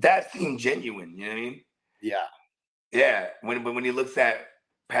that seemed genuine, you know what I mean? Yeah. Yeah. When he looks at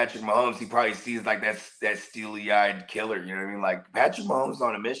Patrick Mahomes, he probably sees like that steely-eyed killer, you know what I mean? Like Patrick Mahomes is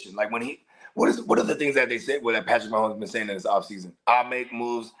on a mission. Like what are the things that they said that Patrick Mahomes has been saying in this offseason? I'll make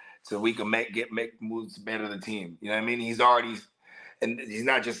moves so we can make moves to better the team. You know what I mean? He's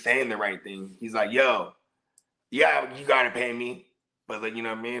not just saying the right thing. He's like, yo, yeah, you gotta pay me, but like, you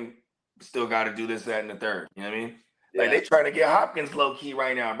know what I mean? Still gotta do this, that, and the third. You know what I mean? Yeah. Like they trying to get Hopkins low key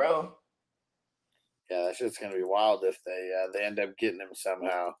right now, bro. Yeah, that shit's gonna be wild if they end up getting him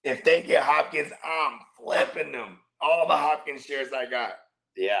somehow. If they get Hopkins, I'm flipping them. All the Hopkins shares I got.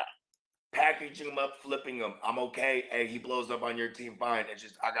 Yeah. Packaging them up, flipping them. I'm okay. Hey, he blows up on your team, fine. It's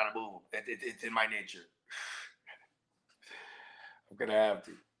just I gotta move. It's in my nature. I'm gonna have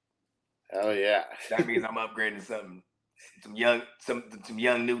to. Oh yeah. That means I'm upgrading something. Some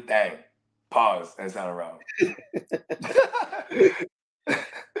young new thing. Pause. That sounded wrong.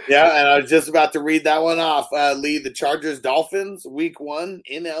 Yeah, and I was just about to read that one off. Lee, the Chargers Dolphins week 1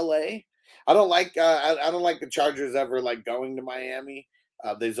 in LA. I don't like the Chargers ever like going to Miami.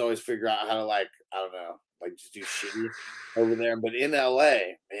 They just always figure out how to just do shitty over there. But in LA,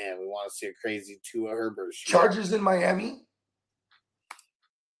 man, we want to see a crazy Tua Herbert shoot. Chargers in Miami?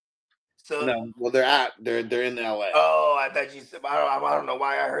 So No, well they're in LA. Oh, I thought you said I don't know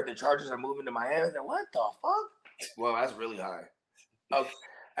why I heard the Chargers are moving to Miami. What the fuck? Well, that's really high. Okay.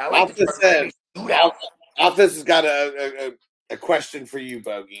 I like Office has got a question for you,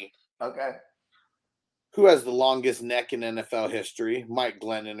 Bogey. Okay. Who has the longest neck in NFL history? Mike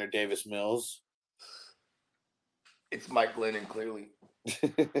Glennon or Davis Mills? It's Mike Glennon, clearly.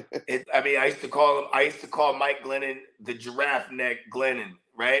 I used to call Mike Glennon the giraffe neck Glennon,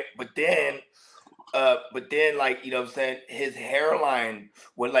 right? But then like, you know what I'm saying, his hairline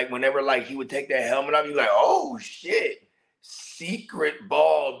whenever like he would take that helmet off, you're like, oh shit. Secret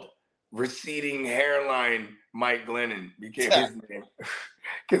bald receding hairline Mike Glennon became his name.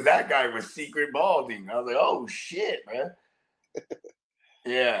 Because that guy was secret balding. I was like, oh shit, man.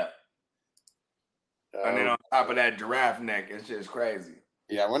 Yeah. And then on top of that giraffe neck, it's just crazy.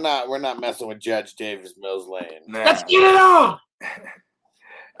 Yeah, we're not messing with Judge Davis Mills Lane. Nah. Let's get it on.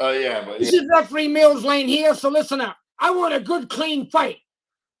 Oh yeah, but This is referee Mills Lane here, so listen up. I want a good, clean fight.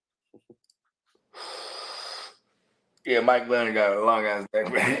 Yeah, Mike Glennon got a long ass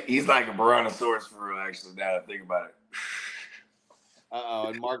neck, man. He's like a brontosaurus for real, actually, now that I think about it.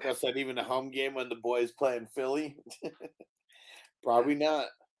 And Marco said even a home game when the boys playing Philly? Probably not.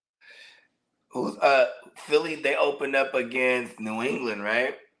 Who's Philly? They opened up against New England,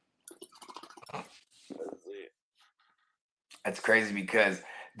 right? That's crazy because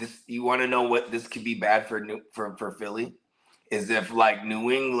this. You want to know what this could be bad for Philly? Is if like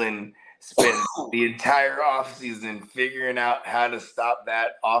New England spent the entire offseason figuring out how to stop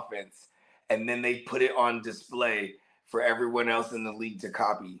that offense, and then they put it on display for everyone else in the league to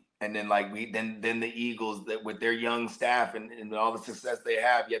copy. And then like then the Eagles, that with their young staff and all the success they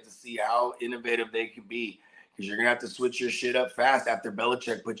have, you have to see how innovative they can be, because you're gonna have to switch your shit up fast after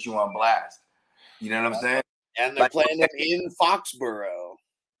Belichick puts you on blast. You know what I'm saying? And they're playing them in Foxborough.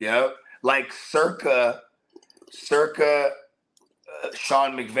 Yep, like circa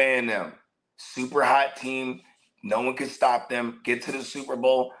Sean McVay and them, super hot team. No one can stop them. Get to the Super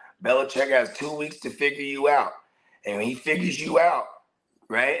Bowl. Belichick has 2 weeks to figure you out, and when he figures you out,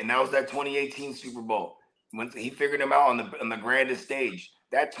 right? And that was that 2018 Super Bowl. When he figured them out on the grandest stage.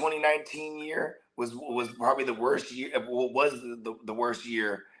 That 2019 year was probably the worst year. Was the worst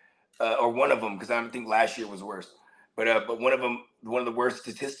year, or one of them, because I don't think last year was worse. But one of the worst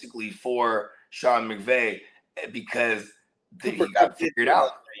statistically for Sean McVay, because he got figured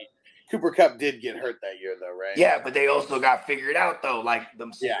out. Cooper Kupp did get hurt that year, though, right? Yeah, but they also got figured out, though. Like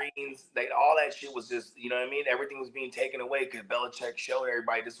them screens, all that shit was just, you know what I mean? Everything was being taken away because Belichick showed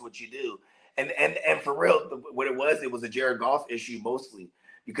everybody this is what you do. And for real, what it was a Jared Goff issue mostly,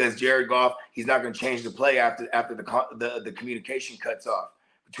 because Jared Goff, he's not going to change the play after the communication cuts off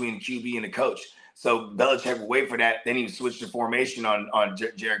between the QB and the coach. So Belichick would wait for that. Then he would switch the formation on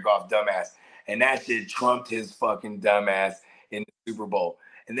Jared Goff, dumbass. And that shit trumped his fucking dumbass in the Super Bowl.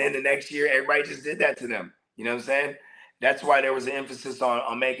 And then the next year, everybody just did that to them. You know what I'm saying? That's why there was an emphasis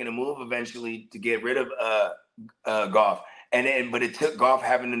on making a move eventually to get rid of Goff. But it took Goff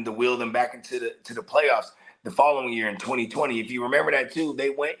having them to wheel them back into the playoffs the following year in 2020. If you remember that too, they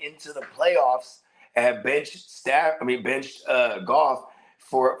went into the playoffs and had benched Goff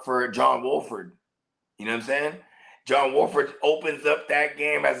for John Wolford. You know what I'm saying? John Wolford opens up that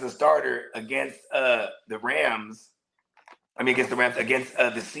game as a starter against the Rams. Against the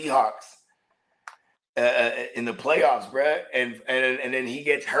Seahawks in the playoffs, bruh. And then he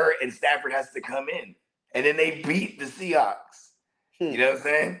gets hurt and Stafford has to come in. And then they beat the Seahawks. You know what I'm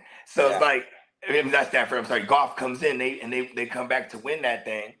saying? So it's like, not Stafford, I'm sorry, Goff comes in, they come back to win that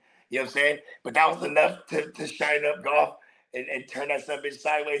thing. You know what I'm saying? But that was enough to shine up Goff and turn that son bitch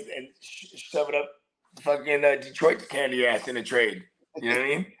sideways and shove it up fucking Detroit's candy ass in a trade. You know what I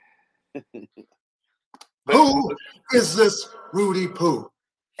mean? Who is this Rudy Poo?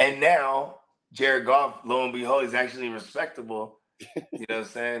 And now Jared Goff, lo and behold, is actually respectable. You know what I'm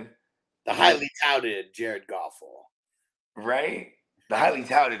saying? The highly touted Jared Goff. Right? The highly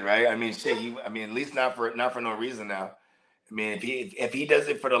touted, right? I mean, shit. At least not for no reason now. I mean, if he does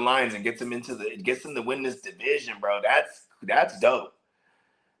it for the Lions and gets them to win this division, bro, that's dope.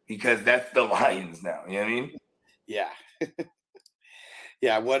 Because that's the Lions now. You know what I mean? Yeah.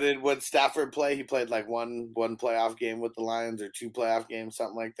 Yeah. What did Stafford play? He played like one playoff game with the Lions or 2 playoff games,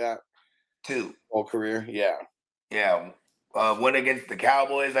 something like that. 2. Whole career. Yeah. Yeah. One against the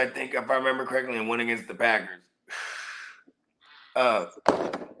Cowboys, I think, if I remember correctly, and one against the Packers.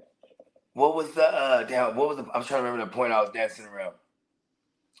 What was the I'm trying to remember the point I was dancing around.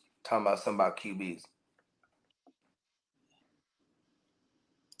 Talking about something about QBs.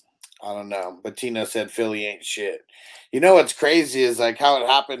 I don't know. But Tino said Philly ain't shit. You know what's crazy is like how it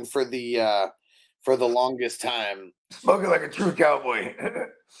happened for the longest time. Spoken like a true cowboy.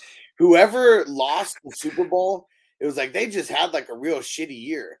 Whoever lost the Super Bowl, it was like they just had like a real shitty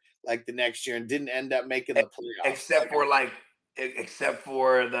year like the next year and didn't end up making the playoffs. Except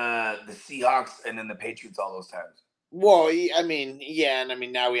for the Seahawks and then the Patriots all those times. Well, I mean, yeah, and I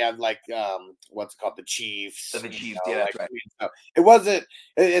mean now we have like what's it called, the Chiefs. The Chiefs, yeah, that's right.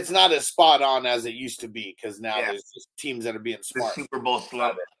 It's not as spot on as it used to be because now there's just teams that are being smart. The Super Bowl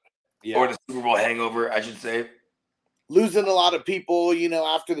slump, or the Super Bowl hangover, I should say. Losing a lot of people, you know,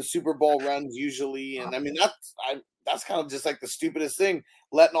 after the Super Bowl runs usually, and I mean that's kind of just like the stupidest thing,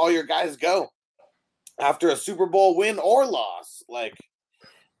 letting all your guys go after a Super Bowl win or loss. Like,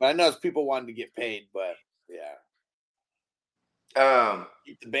 but I know it's people wanting to get paid, but yeah.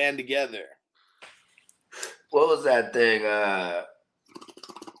 Keep the band together. What was that thing?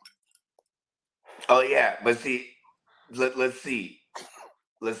 Oh yeah, but see, let's see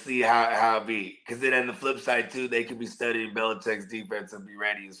how it be. Because then on the flip side too, they could be studying Belichick's defense and be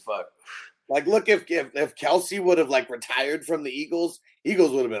ready as fuck. Like, look, if Kelsey would have like retired from the Eagles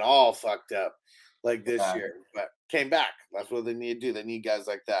would have been all fucked up like this year, but came back. That's what they need to do. They need guys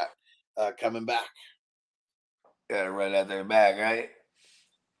like that coming back. Gotta run out their back, right?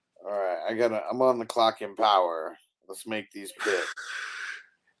 All right, I'm on the clock in power. Let's make these picks.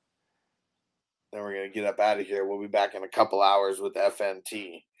 Then we're gonna get up out of here. We'll be back in a couple hours with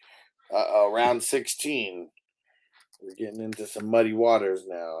FNT. Round 16. We're getting into some muddy waters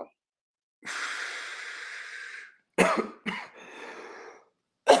now.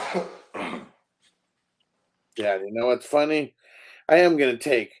 Yeah, you know what's funny? I am gonna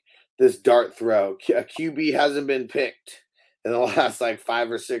take this dart throw. A QB hasn't been picked in the last like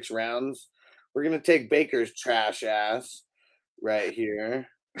 5 or 6 rounds. We're gonna take Baker's trash ass right here.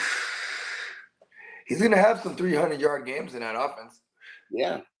 He's gonna have some 300-yard games in that offense.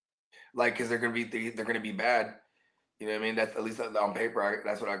 Yeah, like because they're gonna be bad. You know what I mean? That's at least on paper.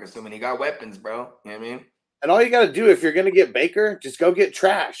 That's what I can assume. And he got weapons, bro. You know what I mean? And all you got to do if you're gonna get Baker, just go get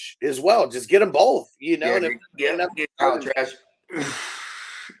trash as well. Just get them both. You know, get trash.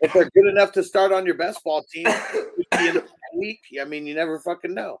 If they're good enough to start on your best ball team in a week, I mean, you never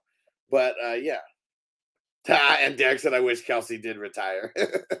fucking know. But yeah. And Derek said, "I wish Kelsey did retire."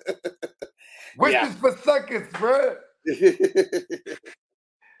 Wishes for seconds, bro.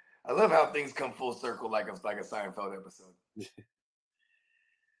 I love how things come full circle, like a Seinfeld episode.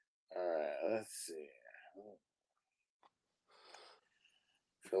 All right, let's see.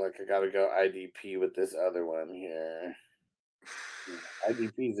 I feel like I gotta go IDP with this other one here.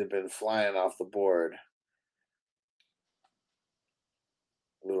 IDPs have been flying off the board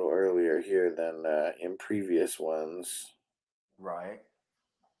a little earlier here than in previous ones. Right.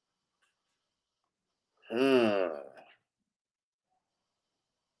 And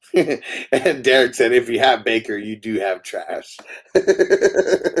Derek said, if you have Baker, you do have trash. He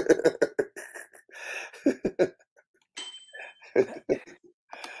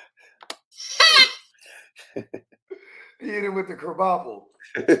hit him with the kerbopple.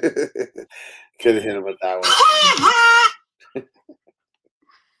 Could have hit him with that one.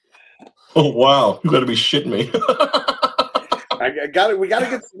 Oh wow! You got to be shitting me. I got it. We got to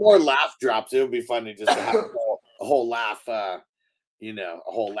get some more laugh drops. It would be funny just to have a whole laugh. A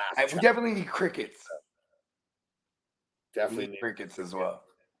whole laugh. We definitely need crickets. Definitely need crickets as well.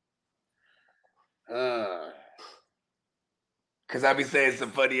 Because I be saying some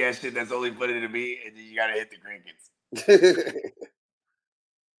funny ass shit that's only funny to me, and then you gotta hit the crickets.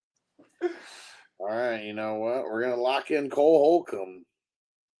 All right, you know what? We're gonna lock in Cole Holcomb,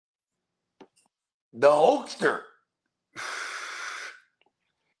 the Hulkster.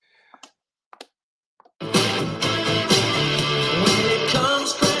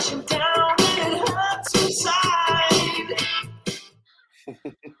 Comes crashing down and it hurts inside.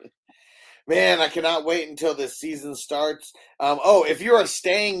 Man, I cannot wait until this season starts. If you are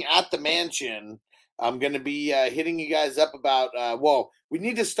staying at the mansion, I'm going to be hitting you guys up about, we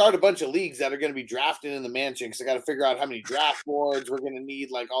need to start a bunch of leagues that are going to be drafted in the mansion because I got to figure out how many draft boards we're going to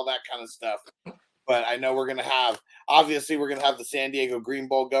need, like all that kind of stuff. But I know we're going to have the San Diego Green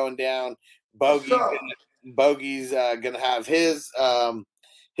Bowl going down. Bogey's going to have his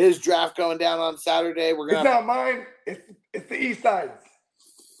draft going down on Saturday. It's not mine. It's the East Side's.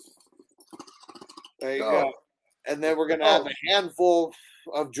 There you go. And then we're going to have a handful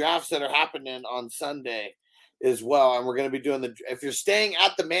of drafts that are happening on Sunday as well. And we're going to be doing if you're staying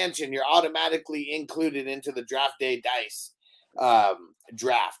at the mansion, you're automatically included into the draft day dice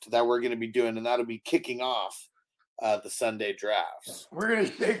draft that we're going to be doing. And that'll be kicking off the Sunday drafts. We're going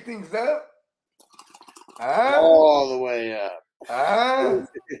to shake things up. All the way up.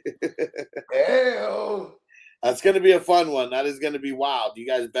 Hell. That's going to be a fun one. That is going to be wild. You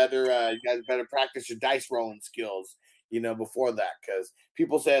guys better practice your dice rolling skills, before that, because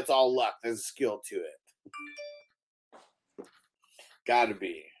people say it's all luck. There's a skill to it. Got to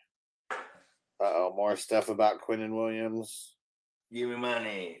be. More stuff about Quinnen Williams. Give me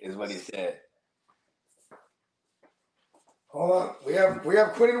money, is what he said. Hold on. We have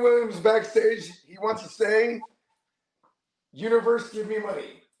Quinnen Williams backstage. He wants to say, "Universe, give me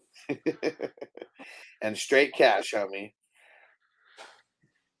money." And straight cash, homie.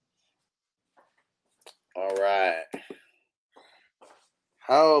 All right.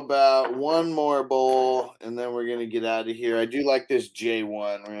 How about one more bowl, and then we're gonna get out of here. I do like this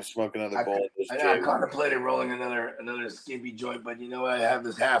J1. We're gonna smoke another bowl. I contemplated rolling another skimpy joint, but you know what? I have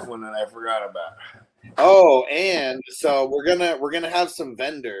this half one that I forgot about. Oh, and so we're gonna have some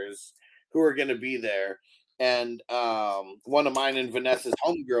vendors who are gonna be there. And one of mine and Vanessa's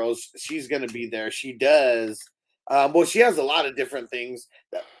homegirls, she's going to be there. She does, she has a lot of different things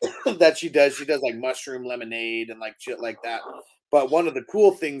that she does. She does like mushroom lemonade and like shit like that. But one of the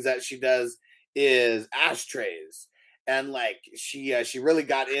cool things that she does is ashtrays. And like she really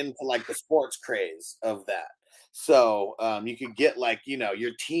got into like the sports craze of that. So you could get like,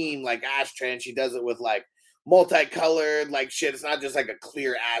 your team like ashtray, and she does it with like multicolored like shit. It's not just like a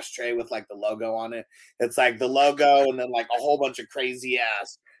clear ashtray with like the logo on it. It's like the logo and then like a whole bunch of crazy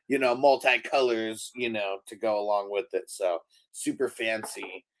ass, multicolors, to go along with it. So super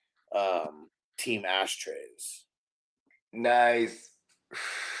fancy team ashtrays. Nice.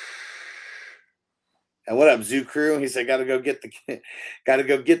 And what up, Zoo Crew? He said, "Gotta go get the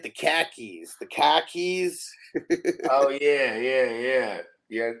khakis." The khakis. Oh yeah.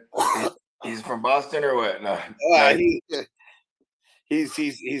 He's from Boston or what? No.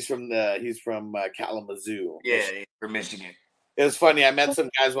 He's from Kalamazoo. Yeah, he's from Michigan. It was funny. I met some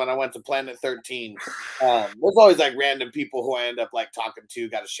guys when I went to Planet 13. There's always like random people who I end up like talking to.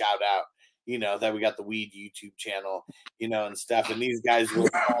 Got a shout out, that we got the Weed YouTube channel, and stuff. And these guys were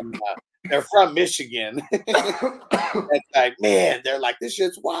they're from Michigan. It's like, man, they're like, this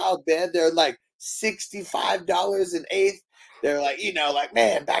shit's wild, man. They're like $65 an eighth. They're like,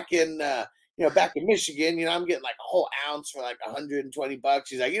 man, back in Michigan, I'm getting like a whole ounce for like $120.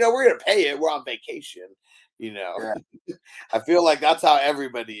 He's like, we're going to pay it. We're on vacation, Yeah. I feel like that's how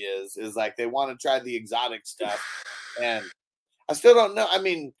everybody is like, they want to try the exotic stuff. And I still don't know. I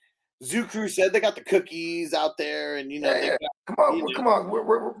mean, Zoo Crew said they got the cookies out there and, come on.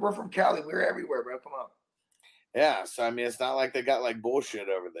 We're from Cali. We're everywhere, bro. Come on. Yeah. So, I mean, it's not like they got like bullshit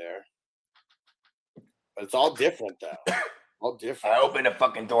over there, but it's all different though. All different. I opened the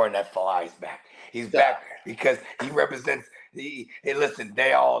fucking door and that fly's back. He's back because he represents. Hey, listen,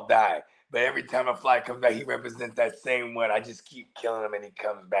 they all die. But every time a fly comes back, he represents that same one. I just keep killing him, and he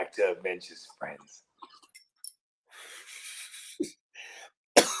comes back to avenge his friends.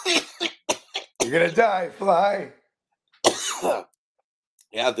 You're gonna die, fly.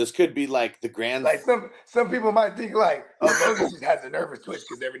 Yeah, this could be like the grand. Like some people might think like, oh, Logan just has a nervous twitch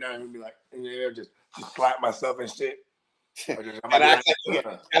because every now and then he'll be like, just slap myself and shit. Gotta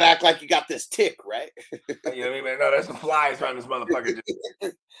act like you got this tick, right? You know what I mean? No, there's some flies around this motherfucker.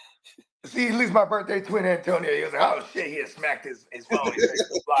 See, at least my birthday twin Antonio, he was like, oh shit, he had smacked his phone. He takes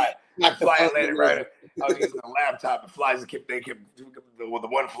the fly. The fly landed right. I was using a laptop. The flies kept the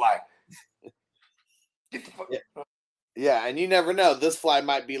one fly. Get the fuck. Yeah, and you never know. This fly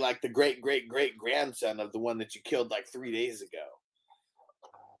might be like the great grandson of the one that you killed like 3 days ago.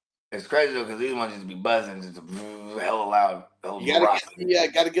 It's crazy though, because these ones just be buzzing, just hella loud. You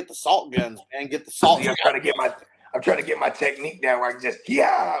gotta get the salt guns, man. Get the salt. I'm trying to get my technique down where I can just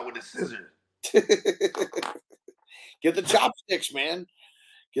with a scissor. Get the chopsticks, man.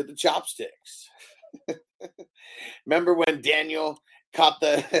 Get the chopsticks. Remember when Daniel caught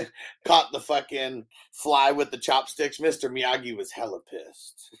the fucking fly with the chopsticks? Mr. Miyagi was hella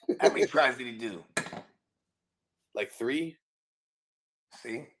pissed. How many tries did he do? Like 3.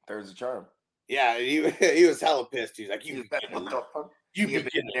 See, third's a charm. Yeah, he was hella pissed. He's like, what the fuck? You've been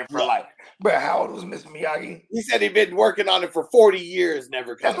getting there for life. But how old was Mr. Miyagi? He said he'd been working on it for 40 years,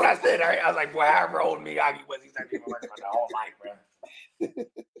 never. That's what I said. I was like, well, however old Miyagi was, he's like, been working on the whole life, bro.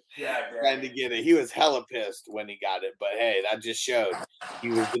 Yeah, trying to get it. He was hella pissed when he got it, but hey, that just showed he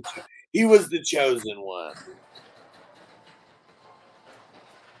was the chosen one.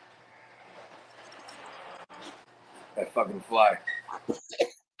 That fucking fly.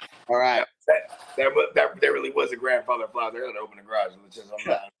 All right. That really was a grandfather fly. They're gonna open the garage.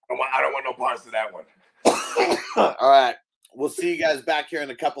 I don't want no parts of that one. All right. We'll see you guys back here in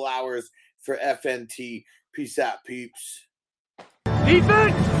a couple hours for FNT. Peace out, peeps.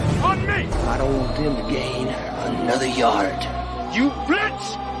 Defense on me. I don't want them to gain another yard. You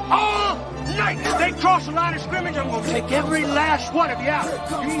blitz all night. If they cross the line of scrimmage, I'm gonna take every last one of you out.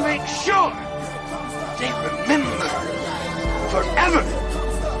 You make sure they remember forever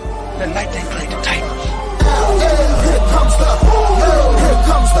the night they played the Titans. Here comes the, here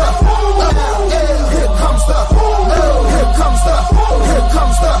comes the, here comes the, here comes the, here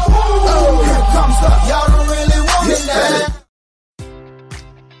comes the, here comes the. Y'all don't really want me now.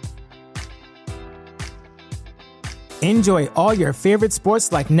 Enjoy all your favorite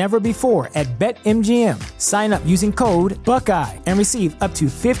sports like never before at BetMGM. Sign up using code Buckeye and receive up to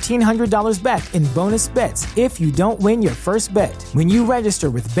 $1,500 back in bonus bets if you don't win your first bet. When you register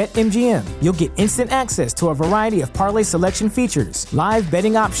with BetMGM, you'll get instant access to a variety of parlay selection features, live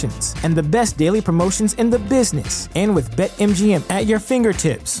betting options, and the best daily promotions in the business. And with BetMGM at your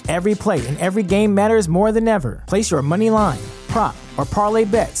fingertips, every play and every game matters more than ever. Place your money line, prop, or parlay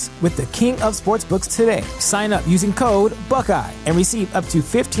bets with the king of sportsbooks today. Sign up using code Buckeye and receive up to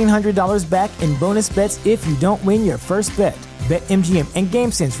 $1,500 back in bonus bets if you don't win your first bet. BetMGM and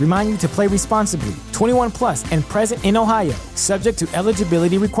GameSense remind you to play responsibly. 21 plus and present in Ohio, subject to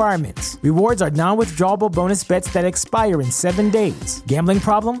eligibility requirements. Rewards are non-withdrawable bonus bets that expire in 7 days. Gambling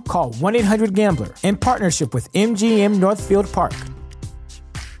problem? Call 1-800-GAMBLER. In partnership with MGM Northfield Park.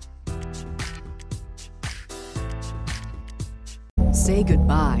 Say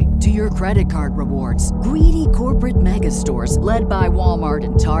goodbye to your credit card rewards. Greedy corporate mega stores, led by Walmart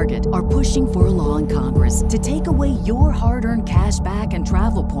and Target, are pushing for a law in Congress to take away your hard-earned cash back and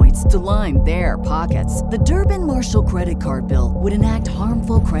travel points to line their pockets. The Durbin-Marshall credit card bill would enact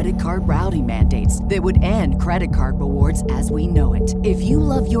harmful credit card routing mandates that would end credit card rewards as we know it. If you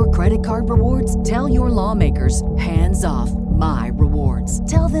love your credit card rewards, tell your lawmakers, hands off my rewards.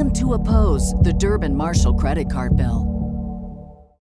 Tell them to oppose the Durbin-Marshall credit card bill.